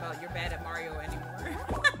nothing about you're bad at Mario anymore.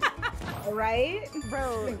 Alright?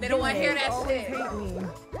 Bro, They don't want to hear you that always shit. hate me.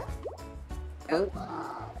 Oh.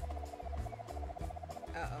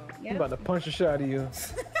 I'm Yep. about to punch the shit out of you.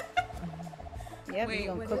 Yep, Wait, he's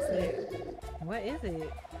gonna what cook is me. What is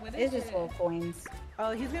it? What It's is just it? 12 coins.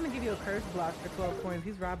 Oh, he's gonna give you a curse block for 12 coins.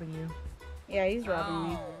 He's robbing you. Yeah, he's robbing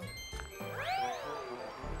me.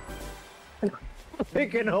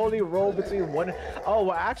 Pick and only roll between one. Oh,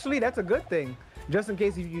 well, actually, that's a good thing. Just in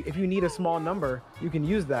case if you need a small number, you can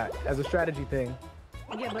use that as a strategy thing.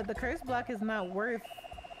 Yeah, but the curse block is not worth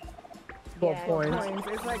 12 Yeah, coins. coins.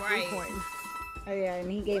 It's like Right. 3 coins. Oh yeah,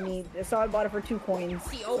 and he gave me, so I bought it for 2 coins.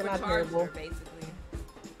 He So not overcharged terrible. her, basically.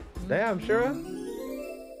 Damn, sure.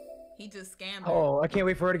 He just scammed her. Oh, I can't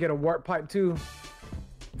wait for her to get a warp pipe too.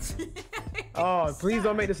 Oh, please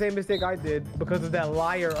don't make the same mistake I did because of that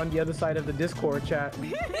liar on the other side of the Discord chat.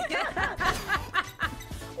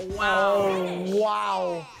 Wow. Oh,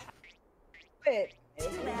 wow. It's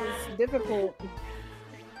difficult.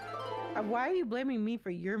 Why are you blaming me for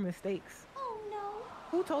your mistakes? Oh no.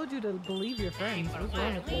 Who told you to believe your friends? What's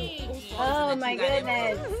wrong with you? Oh my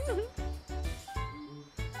goodness.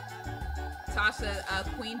 Tasha,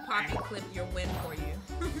 Queen Poppy clipped your win for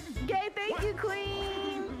you. Gay, thank you,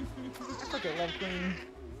 Queen. I fucking love Queen.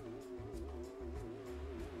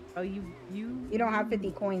 Oh, you don't have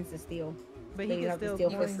 50 coins to steal. But so he you can have still to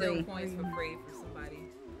steal You for can steal free. points for free for somebody.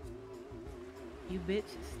 You bitch,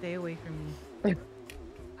 stay away from me.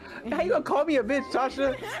 How you gonna call me a bitch,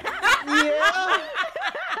 Tasha? Yeah.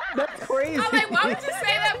 That's crazy. I'm like, why would you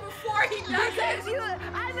say that before he does it?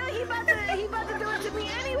 I know he about to do it to me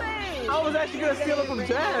anyway. I was actually gonna steal it from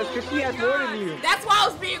Jazz because she has more than you. That's why I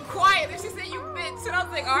was being quiet. And she said, you bitch. And I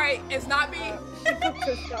was like, all right, it's not me. She took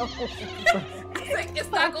herself. It's like, it's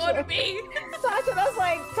not going to be. Sasha, that's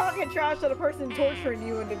like talking trash to the person torturing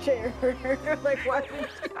you in the chair. Like, what?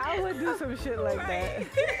 I would do some shit like that. Why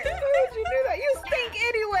would you do that? You stink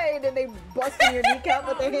anyway. And then they bust in your kneecap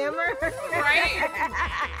with a hammer. Right?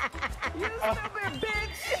 You stupid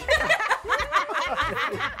bitch.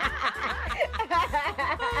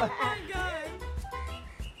 Oh my god.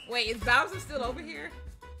 Wait, is Bowser still over here?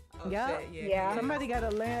 Oh, Yeah. shit, Yeah. Somebody gotta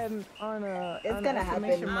land on a. It's on gonna an happen.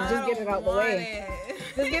 exclamation mark. Just get it out the way.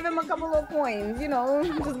 Just give him a couple little coins, you know.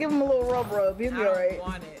 Just give him a little rub. He'll be I don't alright.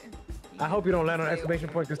 want it. I hope you don't land on an exclamation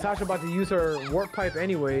point because Tasha about to use her warp pipe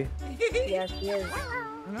anyway. Yes, yes.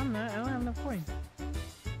 I'm not. I don't have enough coins.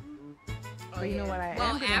 But you know what I Well,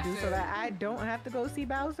 am gonna do so after- that I don't have to go see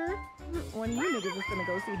Bowser? One of you niggas is gonna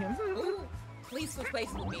go see him. Ooh, please switch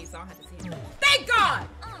places with me so I don't have to see him. Thank God!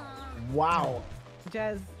 Wow.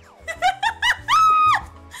 Jazz.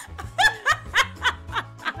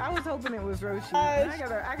 I was hoping it was Roshi. And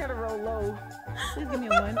I gotta roll low. Please give me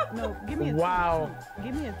a 1. No, give me a 2. Wow.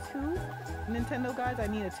 Give me a 2. Nintendo guys, I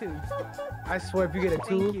need a 2. I swear if you get a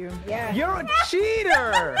 2, Thank you. Yeah. you're a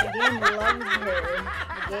cheater. The game loves her.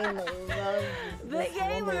 The game loves The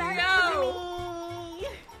game woman. No!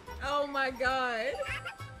 Oh my God.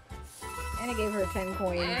 And it gave her 10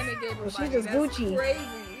 coins. And it gave her Well, she's money. just That's Gucci. crazy.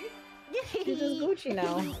 She's just Gucci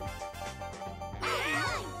now.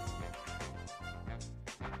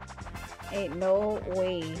 Ain't no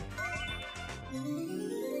way.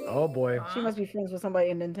 Oh boy. She must be friends with somebody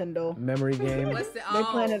in Nintendo. Memory game. What's the They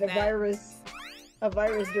planted a that-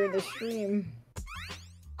 virus during the stream.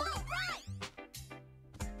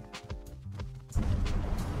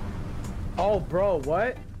 Oh, bro,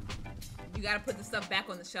 what? You gotta put the stuff back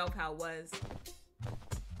on the shelf how it was.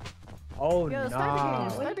 Oh, Yo, nah.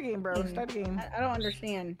 start the game, bro. Start the game. I don't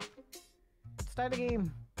understand. Start the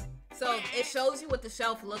game. So it shows you what the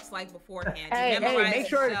shelf looks like beforehand. You Hey, memorize make the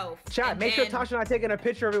sure, shelf, chat, and make sure then- Tasha not taking a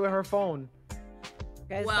picture of it with her phone.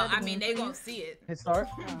 Guys, Well, start the I mean, game, they please. gonna see it. Hit start.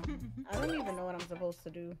 I don't even know what I'm supposed to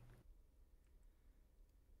do.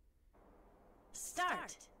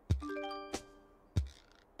 Start.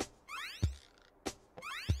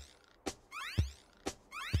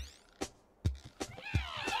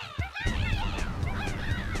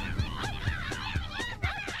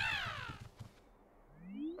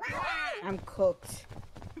 I'm cooked.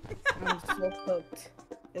 I'm so cooked.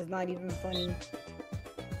 It's not even funny.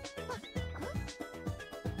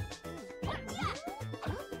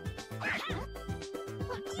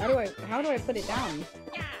 How do I put it down?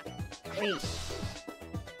 Wait.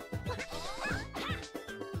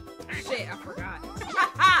 Shit, I forgot.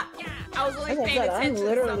 I was only Like I paying said, I'm attention to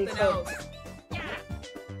literally something else. cooked.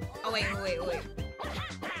 Oh wait.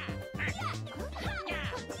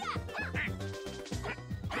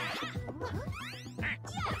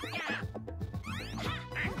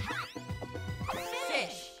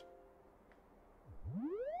 Fish.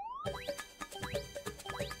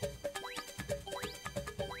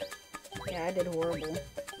 Yeah, I did horrible.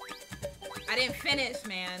 I didn't finish,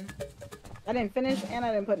 man. I didn't finish and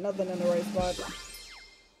I didn't put nothing in the right spot.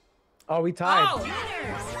 Oh, we tied. Oh.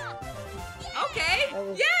 Okay. That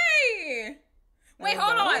was- Yay. Wait,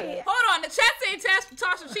 hold on. Hold on. The chat saying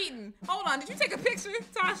Tasha cheating. Hold on. Did you take a picture,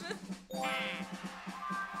 Tasha?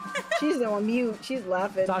 She's on mute. She's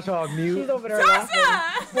laughing. Tasha on mute. She's over there laughing.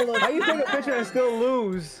 Tasha! How you take a picture and still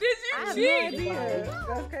lose? Did I you have cheat? no idea.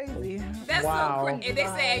 That's crazy. That's Wow. so crazy. And they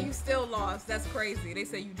say you still lost. That's crazy. They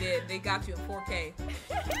say you did. They got you in 4K.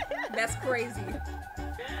 That's crazy.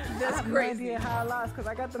 That's I have crazy. no idea how I lost because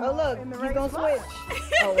I got them Oh all look, in the he's right gonna spot. switch.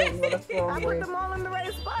 Oh wait, no, that's the I wrong put way. them all in the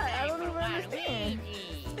right spot. I don't even understand.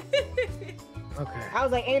 Okay. I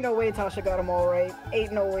was like, ain't no way Tasha got them all right.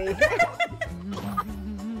 Ain't no way.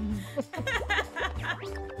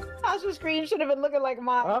 Tasha's screen should have been looking like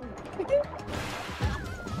mine. Up.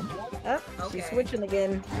 Oh, Okay. she's switching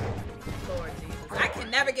again. Lord Jesus. I can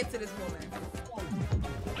never get to this woman.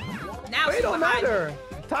 Now It she's don't behind matter.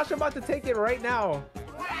 Tasha about to take it right now.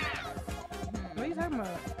 What are you talking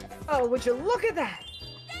about? Oh, would you look at that?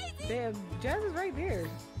 Damn, Jazz is right there. me.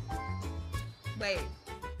 Wait.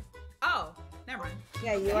 Oh. Never mind.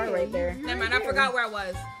 Yeah, you are right there. Never mind. I forgot where I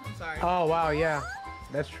was. I'm sorry. Oh wow, yeah,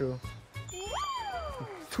 that's true.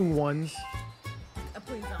 2 1s.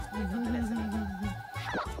 Please don't. Please don't do that to me.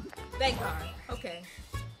 Thank God. Okay.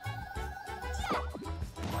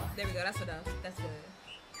 There we go. That's enough. That's good.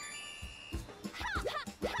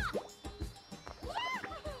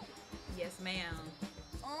 Yes, ma'am.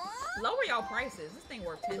 Lower y'all prices. This thing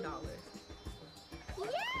worth $10.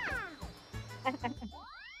 Yeah.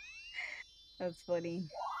 That's funny.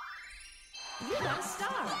 You got a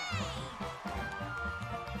star.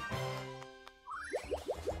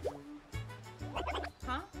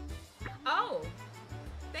 Huh? Oh.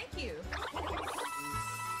 Thank you.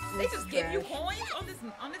 They just give you coins on this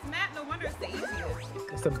map. No wonder it's the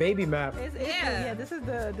easiest. It's a baby map. Yeah, this is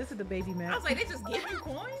the baby map. I was like, they just give you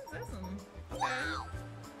coins? That's some... Okay.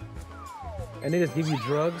 And they just give you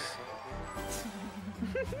drugs.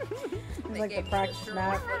 It's like the practice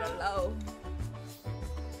map.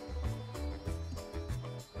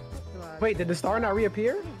 Wait, did the star not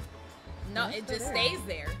reappear? No, it just stays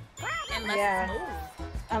there. Unless it's moved.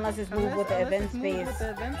 Unless it's moved with the event space. With the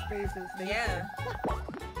event spaces. Yeah.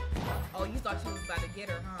 Oh, you thought you was about to get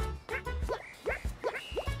her, huh?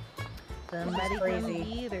 Somebody crazy.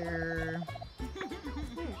 can get her.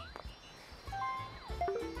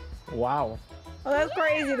 Wow. Oh, that's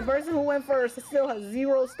crazy. The person who went first still has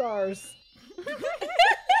 0 stars.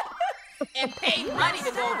 And paid money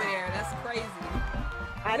to go over there. That's crazy.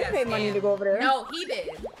 I didn't pay money to go over there. No, he did.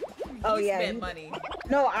 Oh, He yeah. spent money.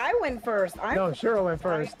 No, I went first. No, Cheryl went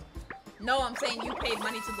first. No, I'm saying you paid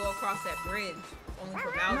money to go across that bridge. Only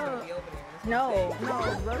for Bowser to be over there. No,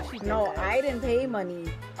 Roshi did no, that. I didn't pay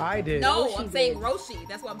money. I did. No, Roshi I'm saying did. Roshi.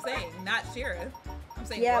 That's what I'm saying, not Sheriff. I'm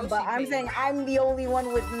saying Yeah, Roshi but I'm paid. saying I'm the only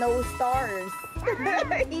one with no stars.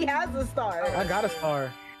 He has a star. I got a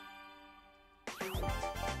star.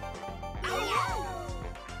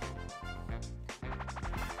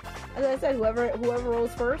 As I said, whoever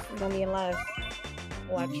rolls first is gonna be in last.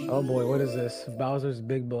 Watch. Oh boy, what is this? Bowser's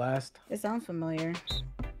Big Blast. It sounds familiar.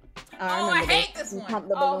 I remember hate this. this one. Pump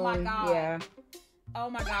the Oh my balloon. God. Yeah. Oh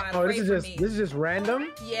my God. Oh, pray for me. this is just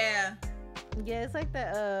random? Yeah. Yeah, it's like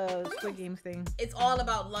the Squid Games thing. It's all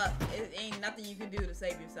about luck. It ain't nothing you can do to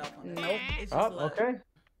save yourself on this. Nope. It's just luck. Okay.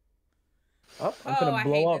 Oh, I'm Oh, gonna I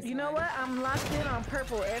blow hate up. this. You know what? I'm locked in on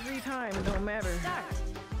purple every time. It don't matter. Start.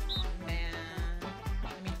 Man.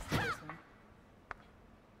 Let me just do this one.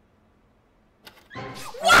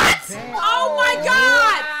 What? Oh my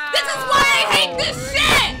God! This is why I hate this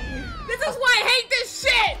shit! This is why I hate this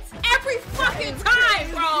shit! Every fucking time,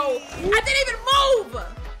 bro! I didn't even move!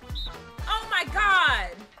 Oh my God!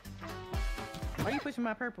 Why are you pushing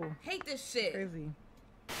my purple? Hate this shit. Crazy.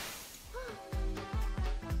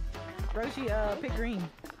 Roshi, pick green.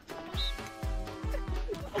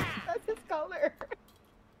 That's his color.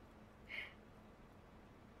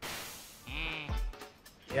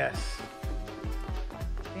 Yes.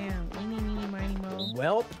 Damn, eeny, meeny, miny, mo.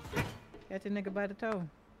 Welp. Got your nigga by the toe.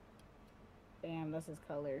 Damn, that's his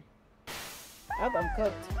color. I'm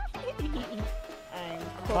cooked. I'm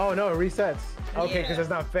cooked. Oh no, it resets. Okay, Yeah. because it's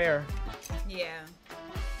not fair. Yeah.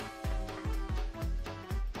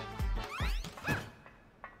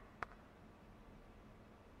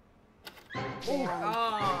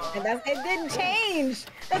 Oh. And it didn't change.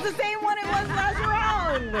 That's the same one it was last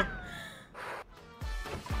round.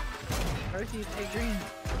 Roshi, pick green.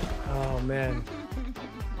 Oh man.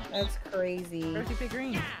 That's crazy. Roshi, pick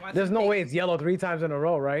green. Watch There's it no take- way it's yellow 3 times in a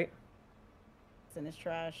row, right? It's in his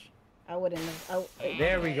trash. I wouldn't have.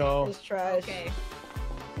 There we go. It's trash. Okay.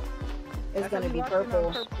 It's I gonna said be we locked in on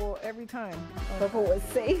purple. Purple every time. Purple was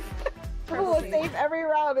safe. Purple was safe every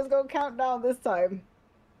round. It's gonna count down this time.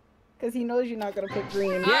 Cause he knows you're not gonna pick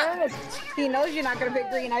green. Yes. He knows you're not gonna pick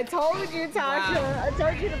green. I told you, Tasha. Wow. I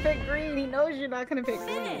told you to pick green. He knows you're not gonna pick green.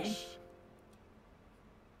 Finish.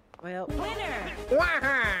 Well, Winner.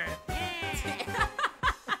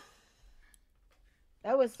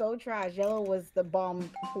 That was so trash. Yellow was the bomb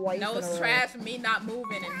twice. No, in a it's row. trash me not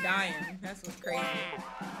moving and dying. That's what's crazy.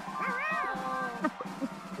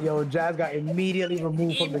 Yo, Jazz got immediately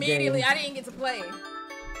removed from the Immediately, game. I didn't get to play.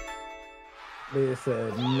 They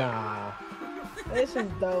said, nah. This is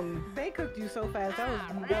dumb. they cooked you so fast. That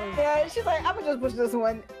was Yeah, she's like, I'm gonna just push this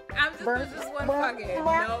one. I'm just Burn- this one burn- fucking.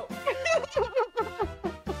 burn. Nope.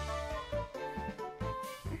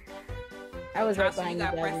 I was right Tasha, behind you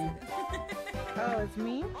you, got Jasmine. precedent. Oh, it's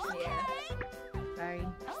me? Yeah. Sorry.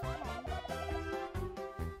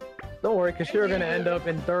 Don't worry, because you're gonna end up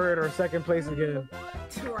in 3rd or 2nd place again.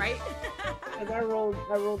 Right? Cause I rolled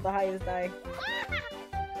the highest die.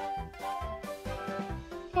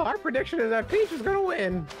 Oh, our prediction is that Peach is gonna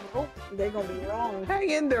win. Oh, they're gonna be wrong. Hang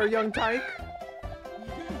in there, young tyke.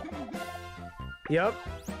 Yep.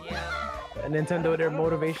 Yeah. And Nintendo, their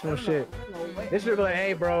motivational shit. They should be like,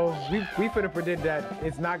 hey, bro, we finna predict that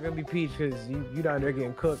it's not gonna be Peach because you down there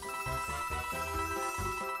getting cooked.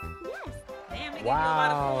 Damn, they give you a lot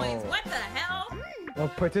of coins. What the hell? Oh,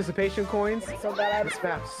 participation coins? So that This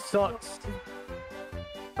map sucks.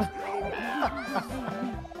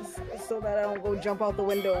 so that I don't go jump out the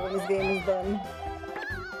window when this game is done.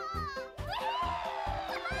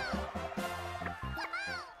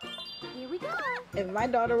 Here we go. If my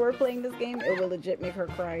daughter were playing this game, it would legit make her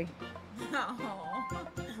cry.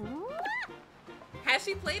 Oh. Has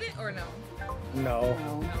she played it or no? No.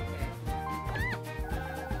 No. Okay.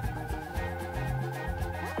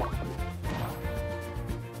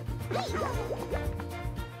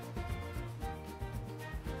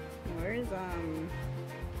 Where's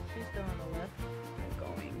She's still on the left.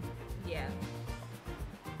 going? Yeah.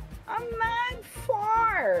 I'm not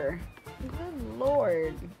far. Good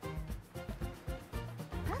lord.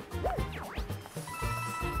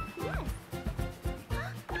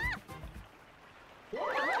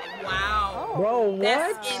 Wow. Bro, what?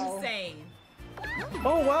 That's insane.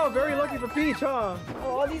 Oh, wow. Very lucky for Peach, huh?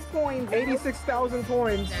 Oh, all these coins. 86,000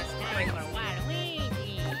 coins. That's crazy.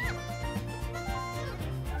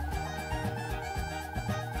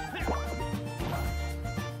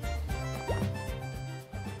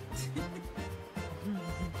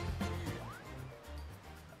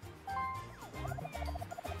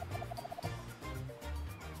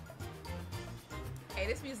 Hey,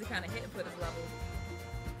 this music kind of hit for this level.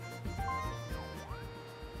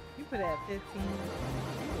 You put it at 15.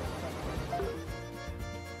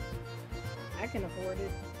 I can afford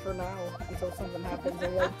it for now until something happens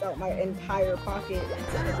and wipes out my entire pocket.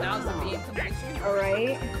 Until the 1,000 being complete.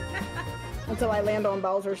 Alright? Until I land on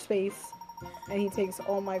Bowser's face and he takes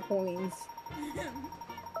all my coins.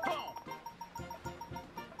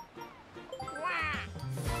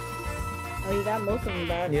 Oh, you got most of them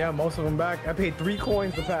back. Yeah, most of them back. I paid 3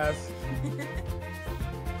 coins to pass.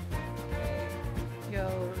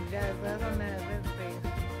 Yo, Jazz, that's on that event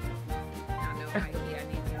space. I know, right here, I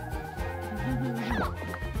need to.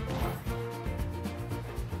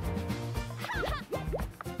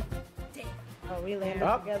 Oh, we landed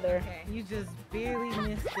Up. together. Okay. You just barely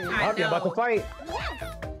missed it. I Up, you're about to know. fight.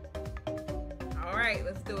 All right,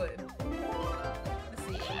 let's do it. Let's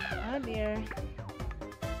see. Oh dear.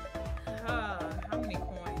 How many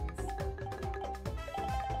coins?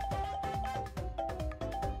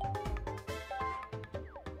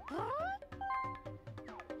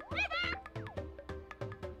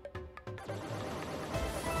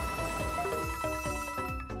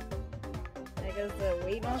 I guess they're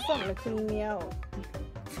waiting on something to clean me out.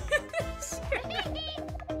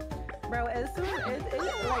 Bro, as soon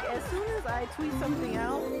as I tweet something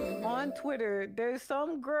out on Twitter, there's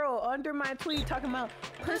some girl under my tweet talking about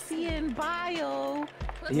pussy in bio.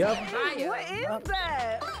 Pussy Yep. in bio. What is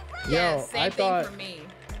that? Yeah, Yo, same I thing thought for me.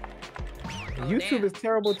 YouTube damn. is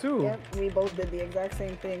terrible too. Yep, we both did the exact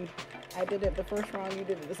same thing. I did it the first round, you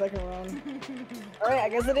did it the second round. Alright, I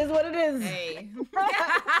guess it is what it is. Hey.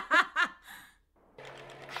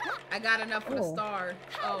 I got enough for the Oh. star.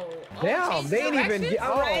 Oh. Damn, change they ain't even directions? get-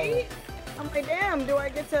 oh. Alright. I'm like, damn, do I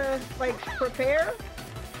get to, like, prepare?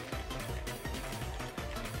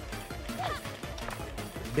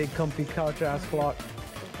 Big comfy couch ass clock.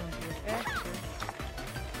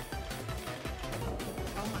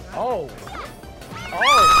 Oh.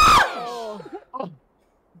 Oh.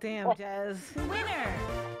 Damn, Jazz. Winner.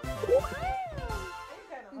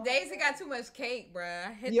 Daisy got too much cake, bruh.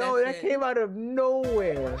 I hit Yo, that that shit. came out of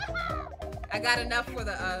nowhere. I got enough for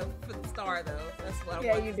the star though. That's what I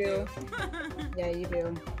Yeah, wanted you to do. Yeah, you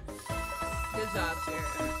do. Good job,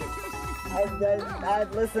 Sharon.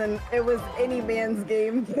 Listen, it was any man's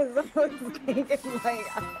game because I was thinking, like,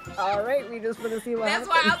 alright, we just gonna see what That's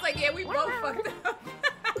why happens. I was like, yeah, we both fucked up.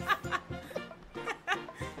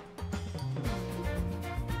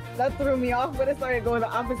 That threw me off, but it started going the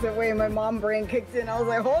opposite way. My mom brain kicked in. I was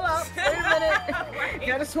like, hold up, wait a minute. Right.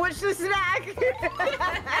 Gotta switch the snack.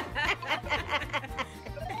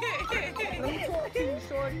 Let me talk to you,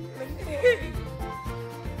 shorty. Let me talk to you.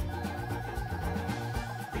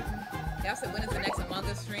 Y'all said when is the next Among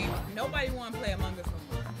Us stream? Nobody want to play Among Us no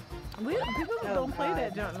more. People Oh, don't play God.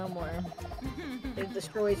 that junk no more. It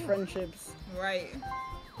destroys friendships. Right.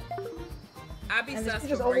 I be And sus she's for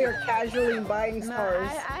just over bringing here it. casually buying No, stars.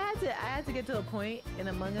 I had to get to a point in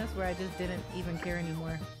Among Us where I just didn't even care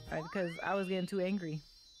anymore, right? Because I was getting too angry.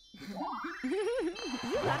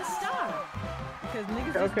 You got a star. Because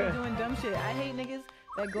niggas just be Okay. doing dumb shit. I hate niggas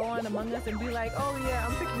that go on Among Us and be like, oh yeah,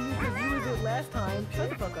 I'm picking you because you was it last time. Shut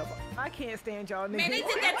the fuck up. I can't stand y'all niggas. Man, they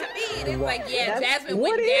did that to me. They were like, yeah, Jasmine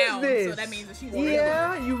what went is down, this? so that means that she's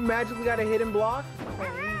Yeah, you magically got a hidden block.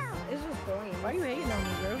 It's just going. Why you hating on me,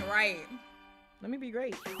 bro? right. Let me be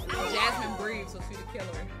great. Jasmine breathes, so she's a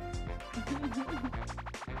killer.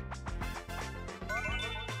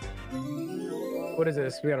 What is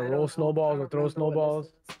this? We gotta roll snowballs or throw snowballs?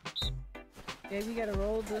 Yeah, we gotta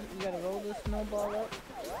roll the snowball up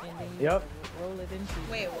and then you Yep. roll it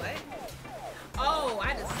into. Wait, what? Oh,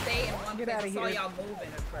 I just stay in one Get place. outta I saw here. y'all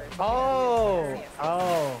moving at first. Oh, Yes.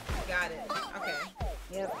 oh. Got it. Okay.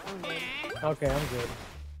 Yep, I'm good. Okay, I'm good.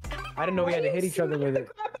 I didn't know we had to hit each other with it.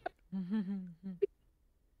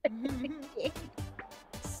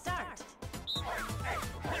 Start.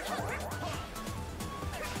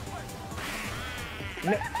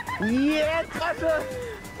 Yeah, Tasha!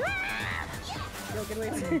 Yo, get away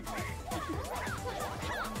from me.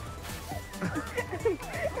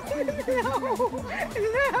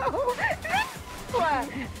 What?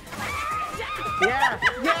 Yeah,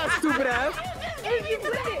 yeah, stupid ass.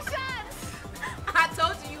 I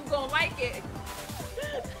told you you gonna like it.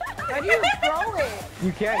 How do you throw it?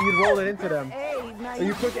 You can't, you'd roll it into them. Hey, now So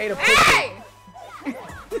you push A to push Hey! it.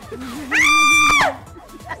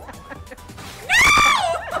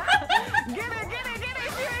 get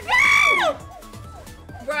it, shit,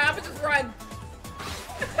 Bro, I'ma just run.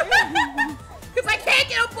 Cause I can't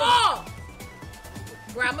get a ball.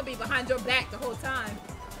 Bro, I'm gonna be behind your back the whole time.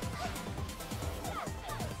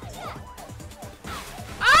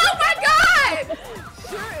 Oh my god!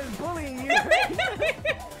 Sure is bullying you.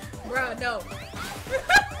 Bro, no.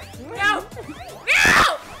 No!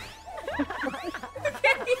 No!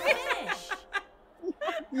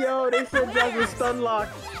 Yo, they said Jazz was stun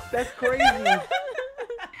locked. That's crazy.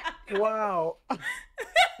 Wow.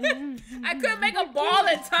 I couldn't make a ball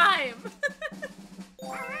in time.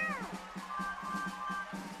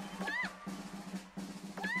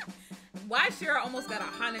 Why Shara almost got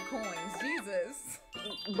 100 coins? Jesus.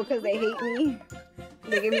 Because they hate me.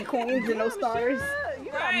 They give me coins and no stars.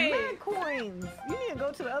 You got Right. mad coins. You need to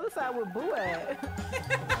go to the other side with Boo at.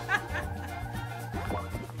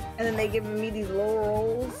 And then they giving me these low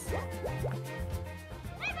rolls.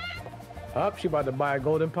 Up, she about to buy a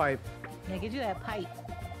golden pipe. Yeah, get you that pipe.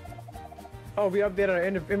 Oh, we updated our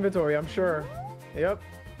inventory, I'm sure. Yep.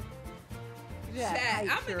 Get you that Chat,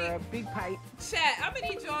 pipe, I'm gonna sure, a big pipe. Chat, I'm gonna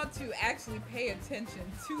need y'all to actually pay attention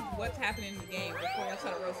to what's happening in the game before y'all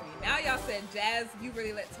try to roast me. Now y'all said, Jazz, you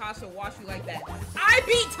really let Tasha wash you like that. I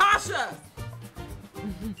beat Tasha!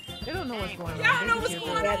 They don't know what's going on. Y'all don't know They what's just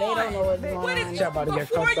going here on. Yeah, they don't know what's going What is on. Chat about to get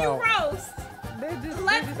before cussed you out. roast? They're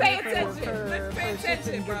Let's just pay here attention. Let's pay for shits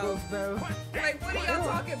attention, and bro. giggles, bro. Like, what are y'all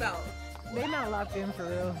talking about? They not locked in for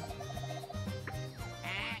real.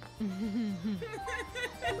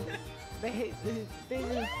 they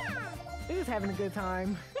just having a good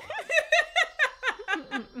time.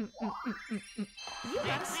 You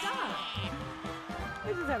gotta stop.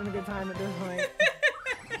 They're just having a good time at this point.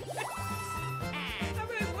 I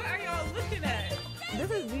mean, what are y'all looking at?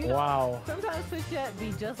 This is, you know, Wow. sometimes Twitch chat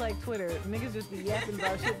be just like Twitter. Niggas just be yapping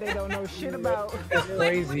about shit they don't know shit about. That's Like, what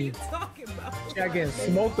are you crazy. talking about? Chat getting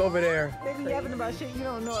smoked over there. They be yapping about shit you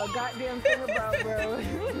don't know a goddamn thing about, bro.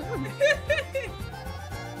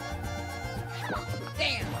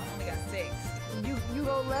 Damn, I only got 6. You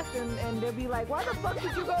go left and they'll be like, why the fuck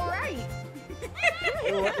did you go right?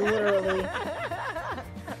 Literally.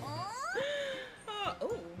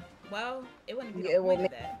 Oh, well, it wouldn't be Yeah, no well, point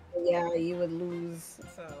of that. Yeah, you would lose.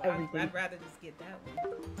 So everything. I'd rather just get that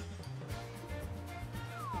one.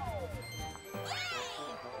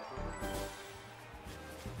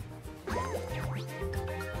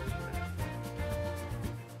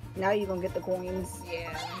 Now you gonna get the coins. Yeah,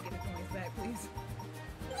 let me get the coins back, please.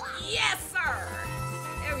 Yes, sir.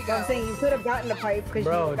 There we So go. I'm saying you could have gotten the pipe because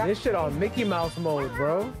Bro, you got this shit on Mickey Mouse mode,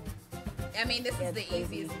 bro. I mean, this Yeah, is the it's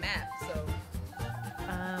crazy. easiest map, so.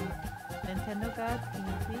 Nintendo gods, can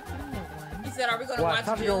you please give me one? You said, are we going to Wow, watch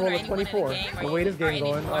Tasha Dune gonna or roll a anyone in the 24. game? The way this game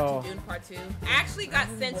going, watching oh. Dune Part 2? I actually got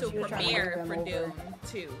sent to She was trying to premiere move for them Dune over.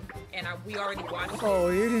 2, and we already watched it. Oh,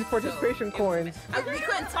 here's these So, participation it was- coins. we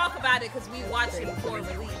couldn't talk about it because we watched it before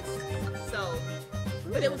release. So,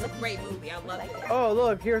 but it was a great movie. I loved it. Oh,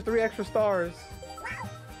 look, here's 3 extra stars.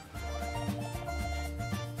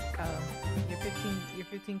 Your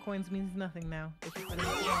 15 coins means nothing now. If you put it in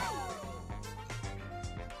the game.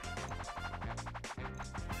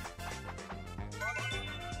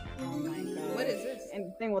 Oh my god. What is this? And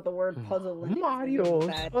the thing with the word puzzle in it is Mario's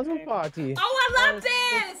bad. Puzzle Party. Oh, I love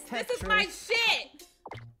it's this! This is my shit!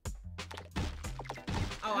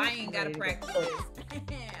 Oh, I ain't gotta practice this.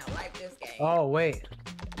 this game. Oh wait.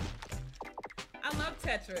 I love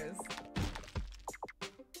Tetris.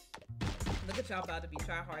 Look at y'all about to be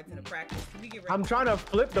tryhards in the practice. Can we get ready? I'm trying to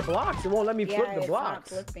flip the blocks. It won't let me flip the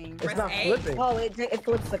blocks. It's not flipping. It's not Press A. flipping. Oh, it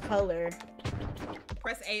flips the color.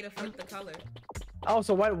 Press A to flip the color. Oh,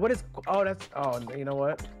 so what is? Oh, that's. Oh, you know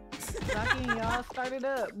what? Fucking y'all start it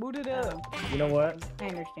up, boot it up. You know what? I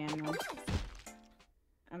understand now.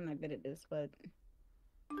 I'm not good at this, but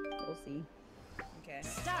we'll see. Okay.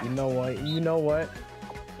 You know what? You know what?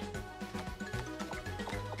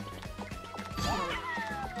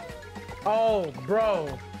 Oh, bro.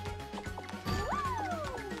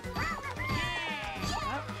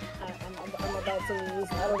 I'm about to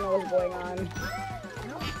lose. I don't know what's going on.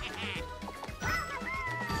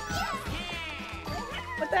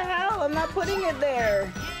 What the hell? I'm not putting it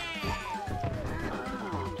there.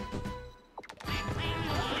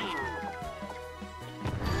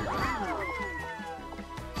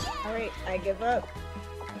 Alright, I give up.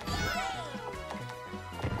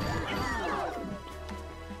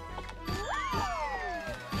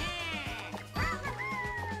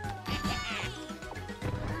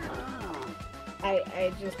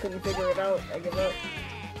 I just couldn't figure it out. I give up.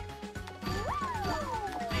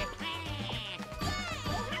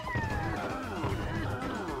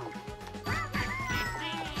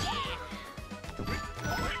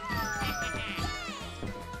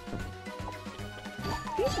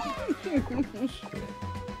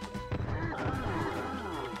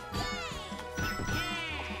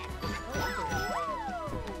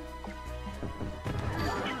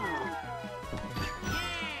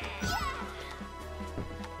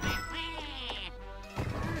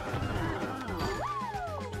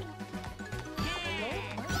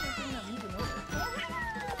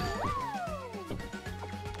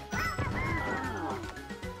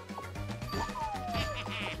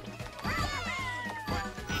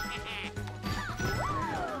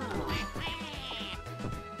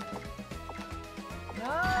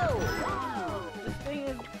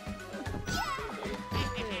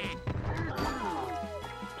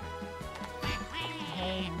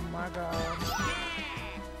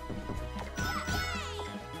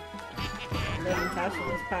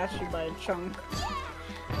 Tasha just passed you by a chunk.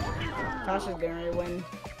 Tasha's getting ready to win.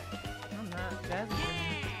 I'm not. Jazzy.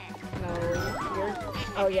 No, you're.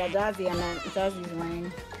 Oh yeah, Jazzy. I meant Jazzy's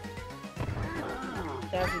winning.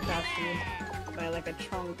 Jazzy passed you by like a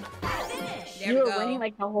chunk. There You we were go. winning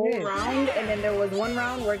like the whole round, and then there was one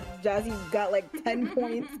round where Jazzy got like 10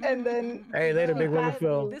 points, and then. Hey, later, Big Willie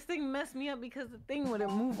Phil. This thing messed me up because the thing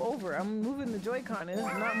wouldn't move over. I'm moving the Joy-Con and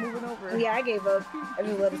it's not moving over. Yeah, I gave up. I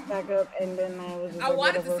just let it stack up, and then I was just I like,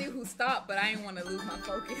 wanted whatever. to see who stopped, but I didn't want to lose my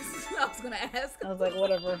focus. I was gonna ask. I was like,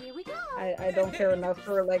 whatever. Here we go. I don't care enough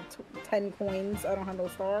for like 10 coins. I don't have no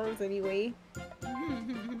stars anyway.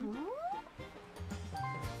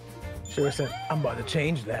 Sure said, I'm about to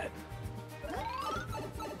change that.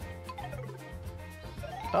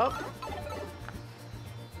 Up.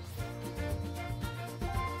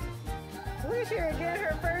 Felicia get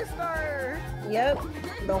her first star. Yep,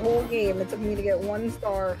 the whole game. It took me to get 1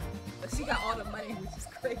 star. But she got all the money, which is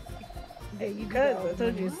crazy. Hey, you Because I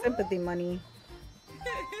told you, sympathy money.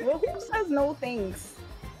 Well, who says no thanks?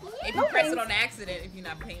 If you press it on accident, if you're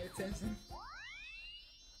not paying attention.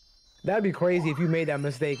 That'd be crazy if you made that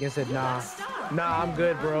mistake and said, nah, I'm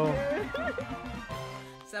good, bro.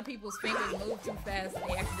 Some people's fingers move too fast and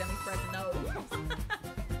they accidentally press no.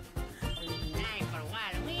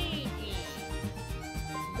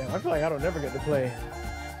 Damn, I feel like I don't never get to play.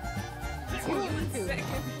 You in second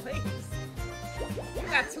place. You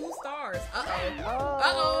got 2 stars. Uh-oh. Oh.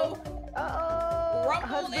 Uh-oh. Uh-oh. Rumble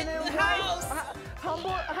Husband in and the wife. house.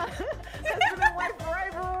 Husband and wife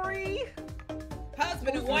rivalry.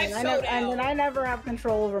 Husband and wife And then showdown. I never have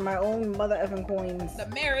control over my own mother effing coins. The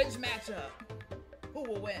marriage matchup. Who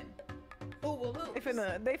will win? Who will lose?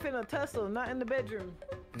 They finna tussle, not in the bedroom.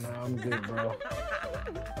 Nah, I'm good, bro.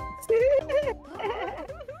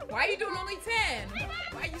 Why are you doing only 10?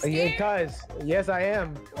 Why are you scared? Yeah, cuz. Yes, I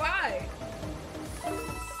am. Why?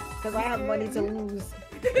 Because I have money to lose.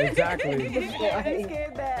 Exactly. You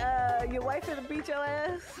scared that your wife finna beat your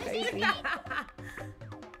ass? Crazy.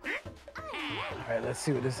 Alright, let's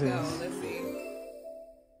see what this is. Go, let's see.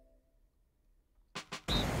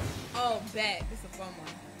 Oh, bet. This is a fun one.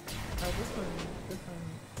 Oh, this one.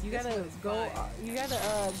 You gotta go. You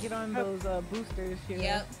gotta get on those boosters here.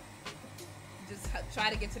 Yep. Just try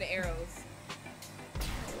to get to the arrows.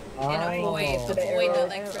 Oh. And avoid the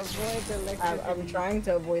electricity. I'm trying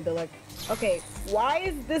to avoid the Okay, why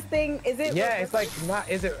is this thing? Is it? Yeah, it's like not.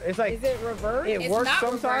 Is it? It's like. Is it reverse? It It's works not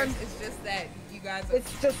sometimes. reverse, it's just that you guys are...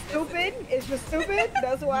 It's just stupid. It's just stupid.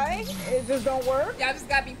 That's why. It just don't work. Y'all just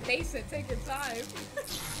gotta be patient. Take your time.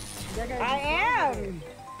 I am.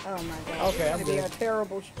 Oh my god. Okay, I'm be a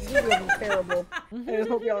terrible. You're gonna be terrible. I just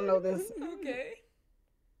hope y'all know this. Okay.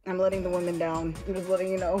 I'm letting the women down. I'm just letting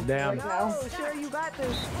you know. Damn. Right now. Oh, sure, you got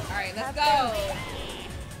this. All right, let's go.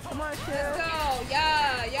 Come on, Let's Cheryl. go.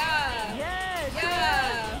 Yeah. Yes.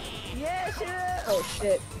 Yeah. Yeah, Cheryl. Oh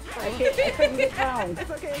shit. I couldn't get down. It's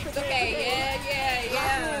okay. It's okay.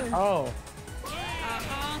 Yeah. Oh.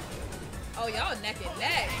 Uh-huh. Oh, y'all neck and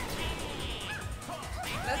neck.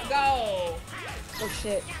 Let's go. Oh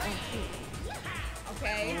shit. Oh shoot.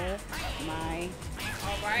 Okay. Oh my.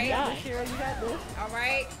 All right. Yeah, Cheryl, you got this. All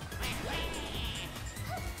right.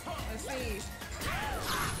 Let's see.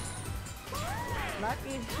 Lock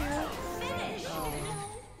in, Cheryl. Oh.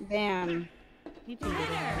 Damn. You cheated.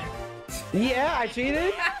 Yeah, I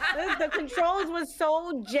cheated. The controls was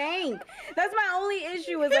so jank. That's my only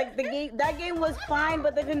issue. Is like the game. That game was fine,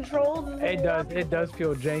 but the controls. It does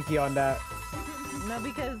feel janky on that. No,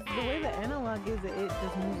 because the way the analog is, it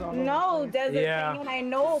just moves all No, over the place. does it? Yeah. And I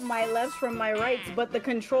know my lefts from my rights, but the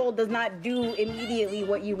control does not do immediately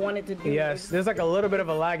what you want it to do. Yes, there's like a little bit of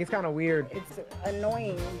a lag. It's kind of weird. It's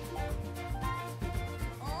annoying.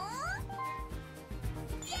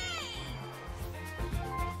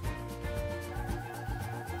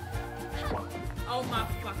 Oh my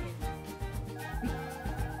fucking.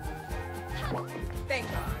 Thank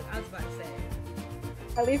God. I was about to say.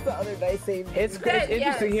 At least the other dice saved. It's Yes.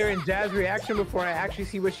 interesting hearing Jazz reaction before I actually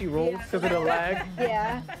see what she rolls because of the lag.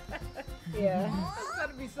 Yeah. Yeah. I was about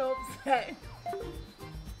to be so upset.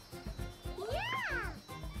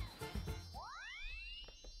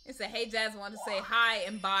 It said, hey Jazz, wanted to say hi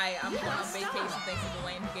and bye. I'm going on vacation thanks to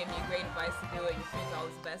Dwayne who gave me a great advice to do it. Your stream's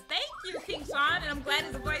always the best. Thank you, King Sean, and I'm glad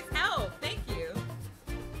his advice helped. Thank you.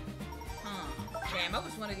 Damn, I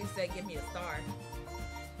wish one of these said give me a star.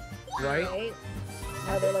 Right?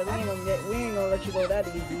 Now they're like, we ain't gonna let you go that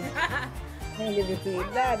easy. We ain't give it to you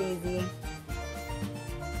that easy.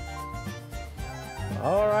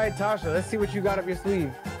 All right, Tasha, let's see what you got up your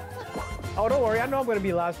sleeve. Oh, don't worry. I know I'm going to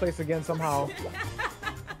be last place again somehow.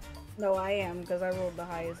 No, I am, because I rolled the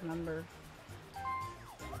highest number.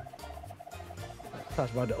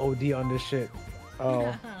 Tasha about to OD on this shit.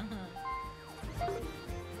 Oh.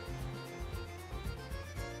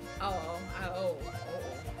 Oh.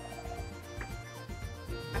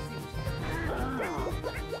 I see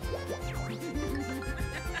what you're doing.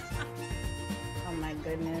 Oh my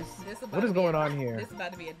goodness. What is going on here? This is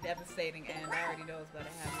about to be a devastating end. I already know what's about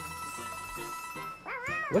to happen.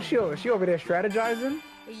 What's she over there strategizing?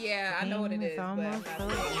 Yeah, I know what it is, but I'm not saying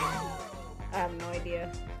it. I have no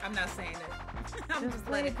idea. I'm not saying it. I'm just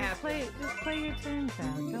letting it happen. Just play your turn,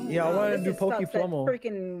 Tom. Yeah, I want to do Pokey That Flummo.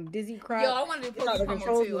 freaking dizzy crap. Yo, I want to do Pokey The Flummo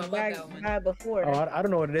controls too. I was love that one. bad before. Oh, I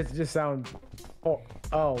don't know what it is. It just sounds. Oh,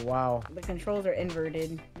 wow. The controls are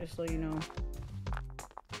inverted, just so you know.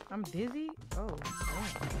 I'm dizzy? Oh.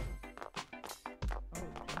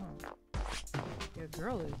 Your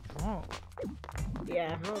girl is drunk.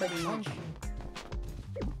 Yeah, pretty much.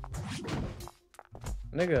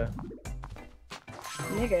 Nigga.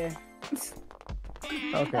 Nigga.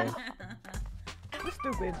 Okay. You're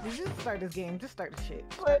stupid. You just start this game. Just start the shit.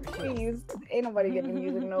 What? Please. Ain't nobody getting the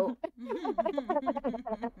music note.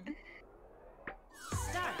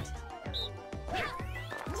 Start.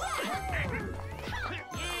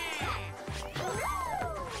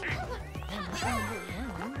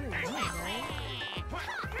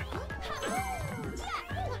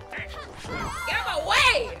 Get out of my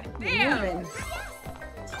way! Damn!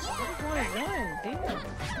 Damn.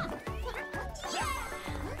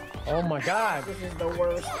 Oh my god. This is the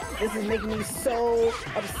worst. This is making me so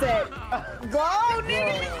upset. Go,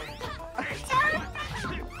 nigga!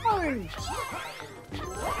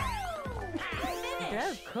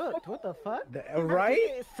 That's cooked. What the fuck? Right?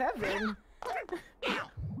 It's 7.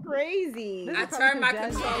 Crazy. I turned my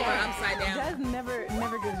controller upside down. Jazz never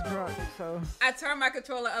gets drunk, so. I turned my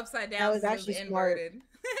controller upside down. That was so it actually smart. inverted.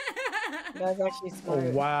 That was actually smart. Oh,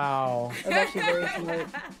 wow. That was actually very smart.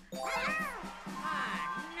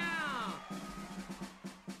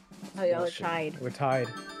 Oh, y'all are tied. We're tied.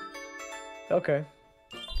 Okay.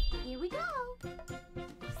 Here we go.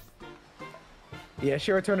 Yeah,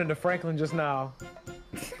 she returned into Franklin just now.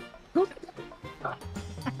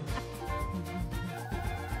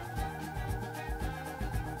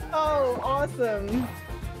 Oh, awesome.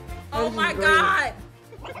 Oh This my is great. God!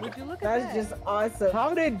 Would you look at That's that? just awesome.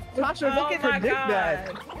 How did Tasha not predict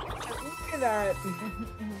that? Look at that.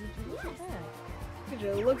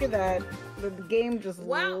 Look at that. The game just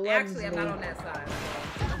Well, loves actually, I'm me. not on that side.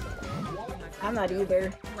 I'm not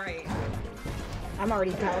either. Right. I'm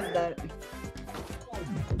already past that.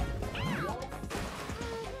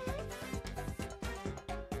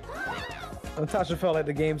 Natasha felt like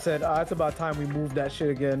the game said, it's about time we move that shit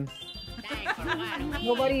again.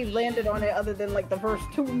 Nobody landed on it other than like the first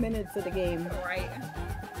 2 minutes of the game. Right.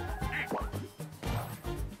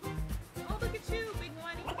 Oh, look at you, big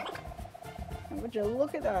money. Would you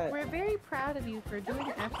look at that? We're very proud of you for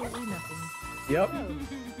doing absolutely nothing. Yep.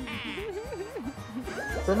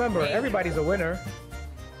 Remember, everybody's a winner.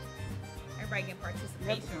 Everybody get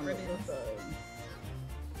participation ribbons.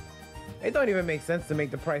 It don't even make sense to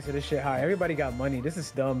make the price of this shit high. Everybody got money. This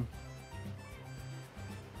is dumb.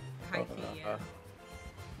 High key, yeah.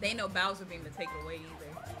 They ain't no Bowser beam to take away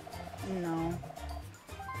either. No.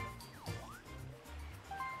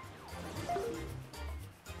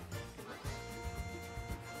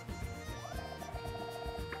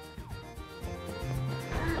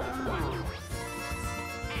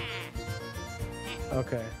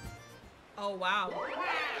 Okay. Oh, wow.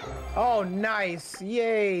 Oh, nice.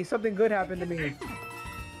 Yay. Something good happened to me.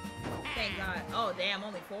 Thank God. Oh, damn,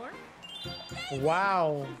 only 4?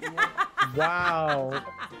 Wow. Wow.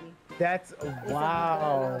 That's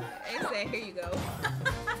wow. They said, here you go.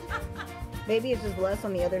 Maybe it's just less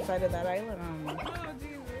on the other side of that island. I don't know. Oh,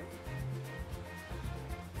 Jesus.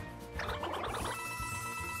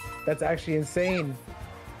 That's actually insane.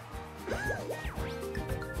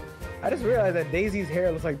 I just realized that Daisy's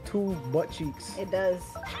hair looks like 2 butt cheeks. It does.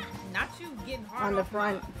 Not you getting hard On the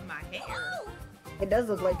front. My hair. It does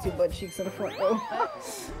look like 2 butt cheeks in the front row.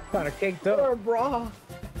 Kind of caked Or up. a bra.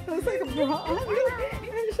 It looks like a bra.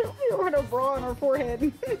 We're wearing a bra on our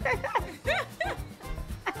forehead.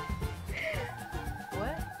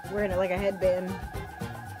 What? Wearing it like a headband.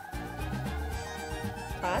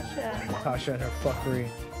 Tasha. Tasha and her fuckery.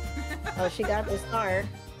 Oh, she got the star.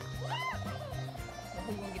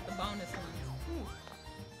 Who's gonna get the bonus ones?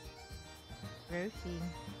 Roshi.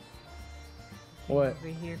 What? Over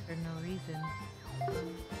here for no reason.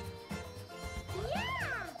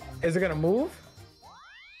 Is it gonna move?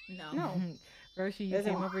 No. Roshi, you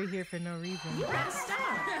came over here for no reason.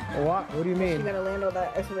 What? What do you She mean? gonna land on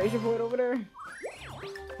that exclamation point over there?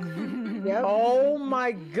 Yep. Oh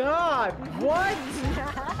my god! What?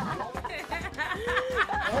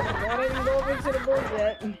 I didn't go over to the board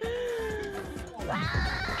yet.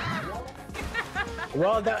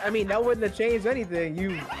 Well, that, I mean, that wouldn't have changed anything.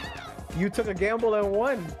 You took a gamble and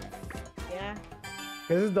won. Yeah.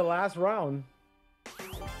 This is the last round.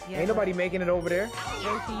 Yeah, Ain't nobody making it over there.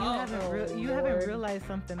 Roshi, you haven't realized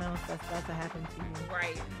something else that's about to happen to you.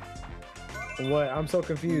 Right. What? I'm so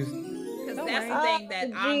confused. Because Don't that's worry. the thing that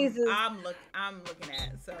Jesus. I'm looking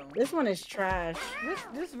at. So This one is trash.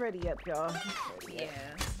 Just ready up, y'all. yeah,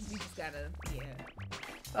 you just gotta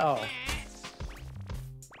Oh.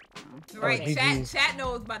 Right, GG's. chat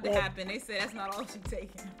knows what's about to happen. They said that's not all she's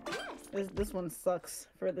taking. This one sucks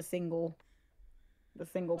for the single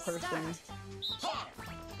person.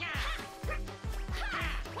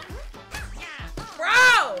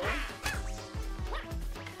 Bro!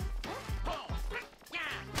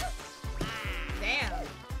 Damn.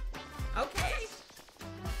 Okay.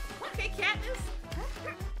 Okay, Katniss.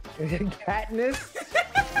 Katniss?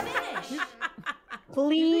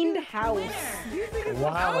 Cleaned house.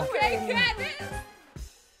 Wow. Okay, Katniss.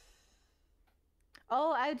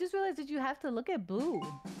 Oh, I just realized that you have to look at Boo.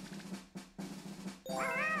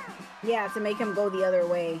 Yeah, to make him go the other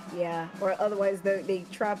way. Yeah, or otherwise they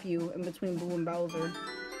trap you in between Boo and Bowser.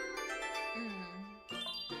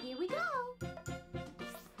 Here we go.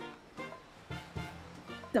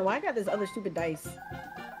 No, I got this other stupid dice.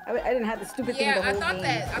 I didn't have the stupid thing the Yeah, I whole thought game.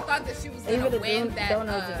 that she was Even gonna the win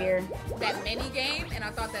donuts are here. that mini game, and I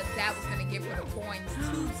thought that was gonna give her the points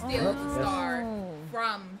to steal the star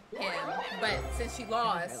from him. But since she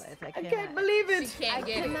lost, I can't believe it. she can't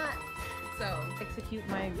get it. So Execute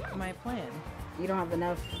my plan. You don't have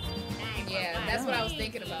enough. yeah, that's what I was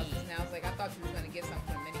thinking about just now. I was like, I thought she was gonna get something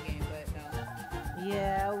from the mini game, but no.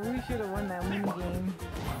 Yeah, we should have won that mini game.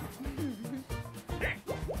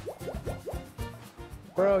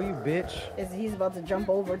 Bro, you bitch. He's about to jump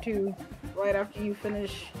over too, right after you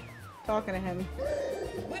finish talking to him.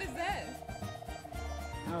 What is that?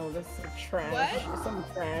 Oh, this is trash. What? It's some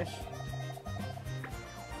trash.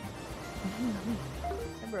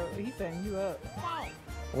 Hey, bro, he's setting you up.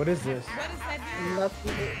 What is this? What is that?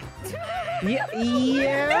 Nothing.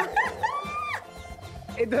 Yeah.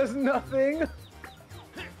 It does nothing.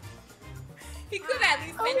 He could at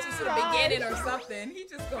least mention to the beginning or something. He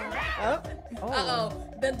just going. Oh. Uh-oh.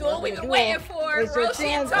 The duel we've been duel. waiting for. It's your Roshi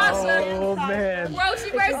and chance. Tasha. Oh man. Roshi It's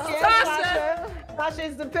your versus chance, Tasha. Tasha. Tasha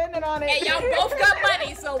is dependent on it. And y'all both got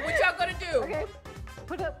money, so what y'all gonna do? Okay.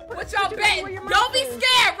 What y'all betting? Don't be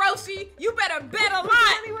scared, Roshi. You better bet a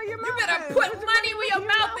lot. You better put money where your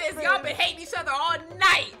mouth is. Y'all been hating each other all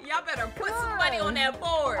night. Y'all better put some money on that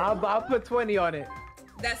board. I'll put 20 on it.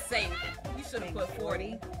 That's safe. You should have put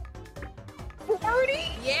 40. 40?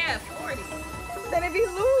 Yeah, 40. Then if he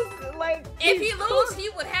lose, like... If he lose, he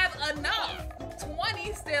would have enough.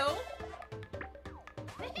 20 still.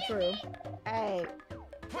 True. Hey,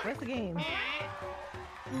 what's the game?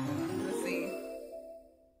 Let's see.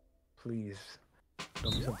 Please.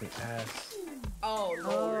 Don't be something ass. Oh,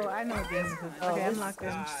 Lord. Oh, I know what game this is. Okay, I'm locked in.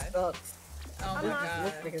 Sucks. Oh, my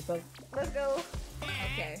God. Let's go.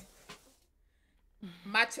 Okay.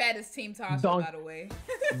 My chat is Team Tasha, by the way.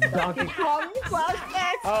 Donkey Kong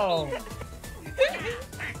flashbacks. Oh.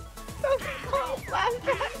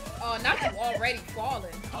 Oh, not you already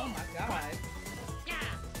falling. Oh, my God.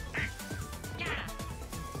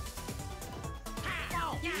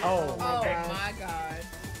 Oh. Oh, my God.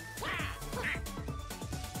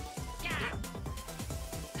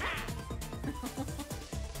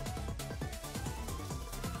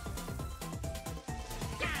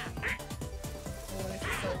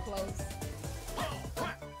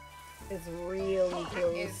 It's really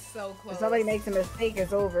close. It's so close. If somebody makes a mistake,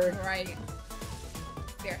 it's over. Right.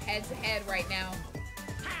 They're head to head right now.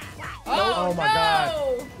 Oh my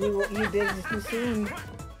God. You did it too soon.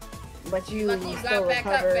 But you Lucky you still got back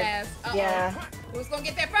recovered. up fast. Yeah. Who's gonna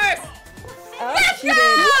get there first? She did.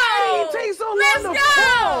 Why did he take so long to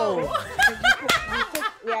fall?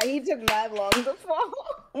 Yeah, he took mad long to fall.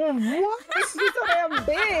 What? He's so damn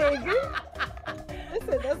big.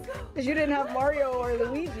 Listen, that's because you didn't have Mario or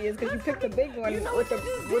Luigi. It's because you picked the big one with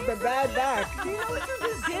the bad back. You know what you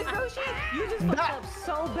just did, Roshi? You just fucked up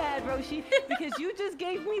so bad, Roshi, because you just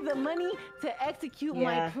gave me the money to execute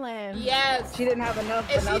my plan. Yes. She didn't have enough.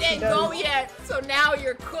 And she didn't go yet, so now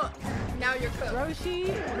you're cooked. Now you're cooked. Roshi,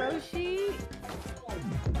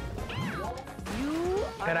 you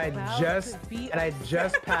And I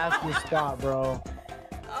just passed the spot, bro.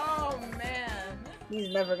 Oh man. He's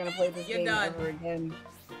never gonna play this game done. ever again.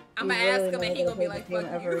 I'm gonna ask him and he gonna be like, fuck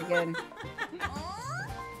ever you. again.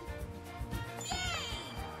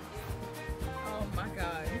 Oh my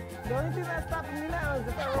God. The only thing that's stopping me now is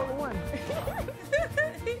if I roll a 1.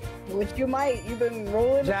 Which you might. You've been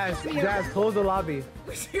rolling. Jazz, close the lobby.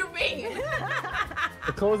 What you mean?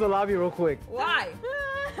 Close the lobby real quick. Why?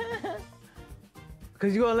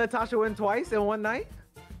 Cause you gonna let Tasha win twice in one night?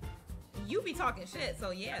 You be talking shit,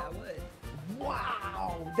 so yeah, I would.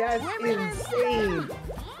 Wow, that's insane.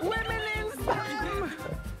 Women in STEM!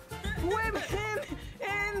 Women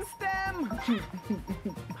in STEM!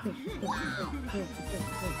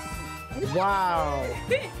 Wow.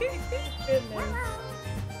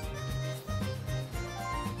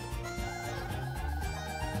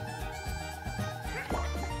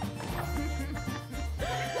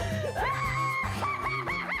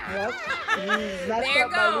 Yep. He's messed There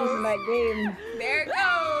up by losing that game. There it He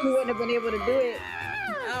goes. wouldn't have been able to do it.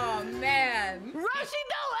 Oh man. Roshi,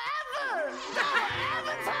 don't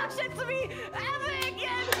ever talk shit to me ever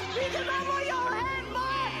again because I'm on your head,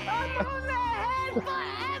 boy! I'm on that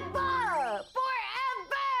head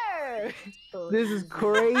forever! This is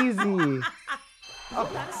crazy. Oh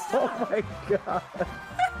my God.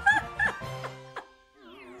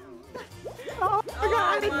 Oh my God,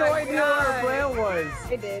 I had no idea what our plan was.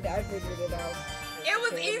 I did. I figured it out. It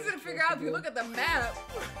was easy to figure out if you look at the map.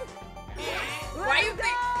 Why do you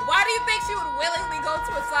think she would willingly go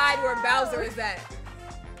to a side where Bowser is at?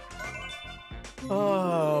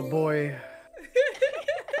 Oh boy.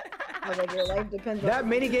 I was like, your life depends on That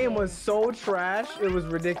minigame was so trash, it was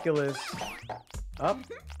ridiculous. Up.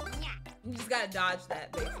 You just gotta dodge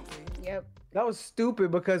that, basically. Yep. That was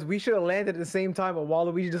stupid because we should have landed at the same time, but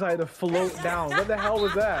Waluigi decided to float down. What the hell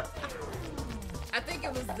was that? I think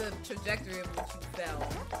it was the trajectory of which you fell.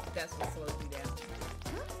 That's what slowed you down.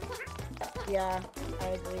 Yeah, I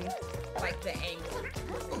agree. Like the angle.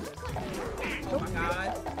 Oh my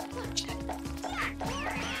God.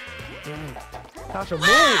 Tasha,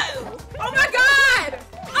 move! Oh my God!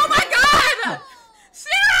 Oh my God!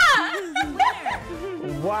 Shira!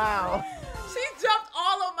 Wow. She jumped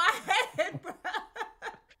all on my head, bro.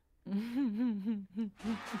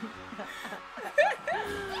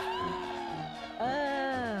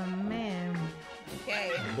 Oh man. Okay.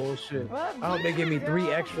 Bullshit. Well, I hope they give me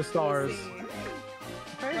 3 extra stars.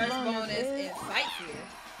 First bonus is Sightseer.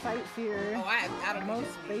 Sightseer. Oh, I don't know.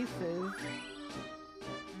 Most faces.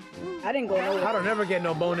 I didn't go nowhere. I don't ever get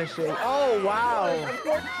no bonus shit. Oh wow. Of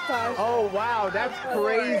course, Tosh. Oh wow, that's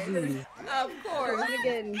crazy. Of course.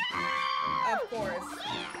 Again. Of course.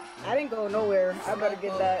 I didn't go nowhere. I better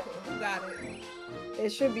get that. You got it. It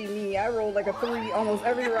should be me. I rolled like a 3 almost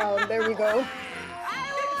every round. There we go.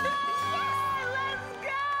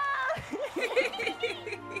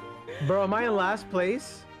 Bro, am I in last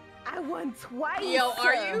place? I won twice. Yo,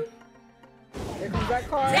 are you? Here comes that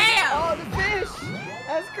car. Damn! Oh, the fish.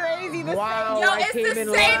 That's crazy. Wow. Yo, I it's came the in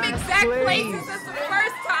same last exact place. places as the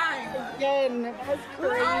first time. Again. That's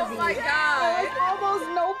crazy. Oh my There's god. almost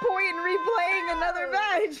no point in replaying another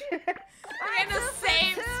match. We're in the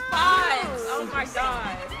same spots. Oh my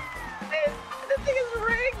god. This thing is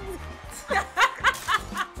rigged.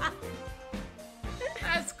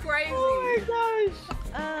 That's crazy. Oh my gosh.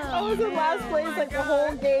 I was in last place like the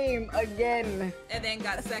whole game again. And then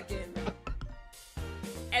got second.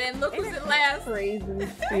 And then look who's in last. Crazy.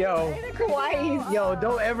 Yo. Twice. Yo,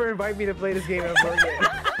 don't ever invite me to play this game ever again.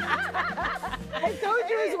 I told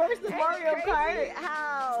you it's worse than Mario Kart.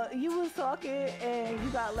 How you was talking and you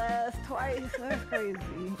got last twice. That's crazy.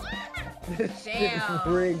 This shit is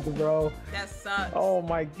Damn. rigged, bro. That sucks. Oh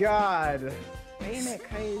my god. Ain't it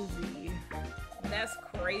crazy? That's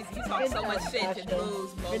crazy. You talk Good so much job, shit and Sasha.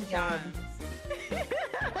 lose both Good job. times.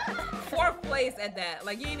 4th place at that.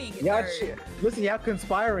 Like, you didn't even get Y'all, third. listen, y'all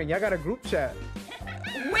conspiring. Y'all got a group chat.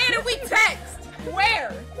 Where did we text?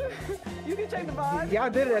 Where? You can check the box. Y'all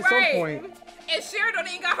did it at some Right. point. And Cher don't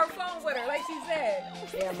even got her phone with her, like she said.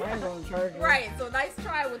 Yeah, mine's on charger. Right, so nice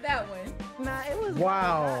try with that one. Nah, it was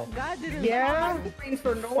Wow. God did it. Yeah.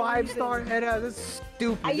 For no 5-star reason. head out. That's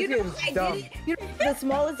stupid. You This know, game's I dumb. did it. You know, the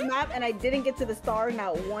smallest map, and I didn't get to the star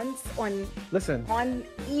not once Listen. on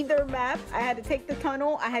either map. I had to take the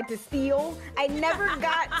tunnel. I had to steal. I never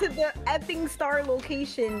got to the effing star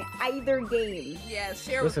location either game. Yeah,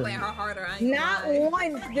 Cher was Listen. playing her harder. I ain't Not gonna lie.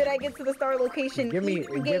 once did I get to the star location. Get me,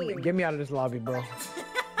 either game. get me out of this lobby, bro.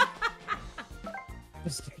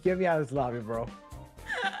 Just get me out of this lobby, bro.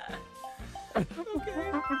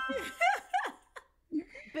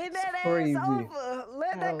 Bend that Crazy. ass over.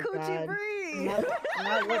 Let that Oh, coochie God. breathe. Not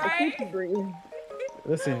let the Right? coochie breathe.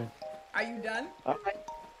 Listen. Are you done?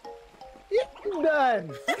 Yeah, I'm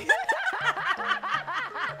done.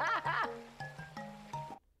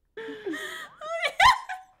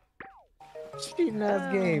 Cheating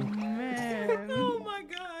ass game. Man. Oh my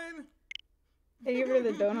god. Thank you for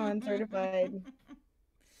the donut uncertified.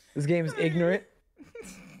 This game is ignorant.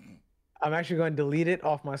 I'm actually going to delete it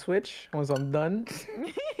off my Switch once I'm done.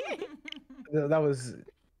 That was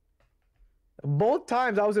both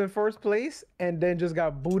times I was in first place and then just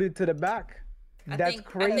got booted to the back. That's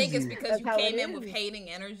crazy. I think it's because That's you how came it in with is. hating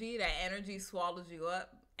energy. That energy swallows you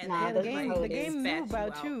up. And Nah, Yeah, then the that's game, how the it game spat knew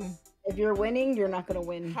about out. you. If you're winning, you're not gonna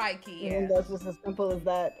win. High key, And yeah. that's just as simple as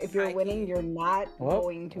that. If you're High winning, key. you're not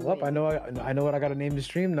going to well, win. I know what I got to name the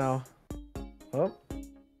stream now. Oh,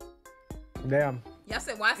 damn. Y'all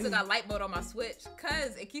said, why I still got light mode on my Switch?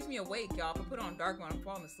 Cause it keeps me awake, y'all. If I put it on dark when I'm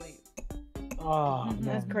falling asleep. Oh,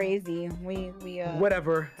 That's man. crazy. We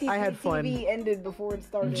Whatever. I had fun. TV ended before it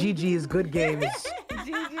started. GG's good games.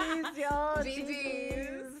 GG's, y'all.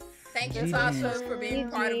 GG's. Thank you, GG's. Tasha, for being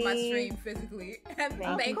part of my stream physically. And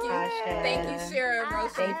thank you. Thank you, Shara and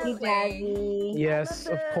Roshi, Thank for you, playing. Jazzy. Yes,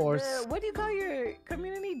 of course. What do you call your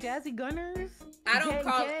community? JazzyGunners? I don't Gang,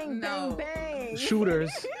 call gang, no. bang, bang.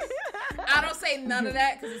 Shooters. I don't say none of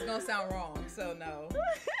that because it's gonna sound wrong. So no.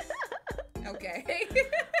 Okay.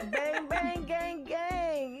 Bang, bang, gang,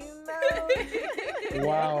 gang. You know.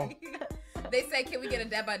 Wow. They said, can we get a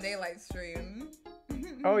Dead by Daylight stream?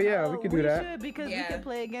 Oh yeah, we could do that. Should, because Yeah. we could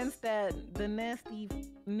play against the nasty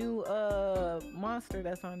new monster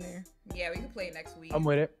that's on there. Yeah, we can play it next week. I'm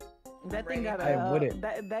with it. That thing got I am with it.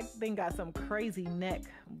 That thing got some crazy neck,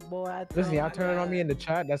 boy. I tell Listen, you. y'all turning on me in the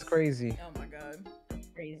chat. That's crazy. Oh my god.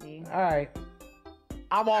 Crazy. All right,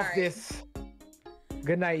 I'm off right. this.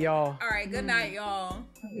 Good night, y'all. All right. Good night, y'all.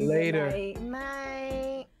 Later. Good night.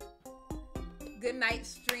 Night. Good night,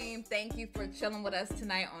 stream. Thank you for chilling with us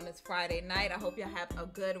tonight on this Friday night. I hope you have a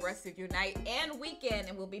good rest of your night and weekend.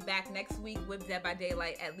 And we'll be back next week with Dead by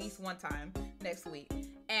Daylight at least one time next week.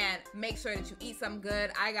 And make sure that you eat something good.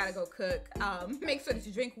 I gotta go cook. Make sure that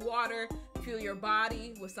you drink water, fuel your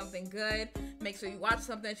body with something good. Make sure you watch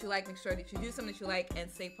something that you like. Make sure that you do something that you like and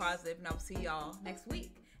stay positive. And I'll see y'all next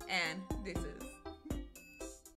week. And this is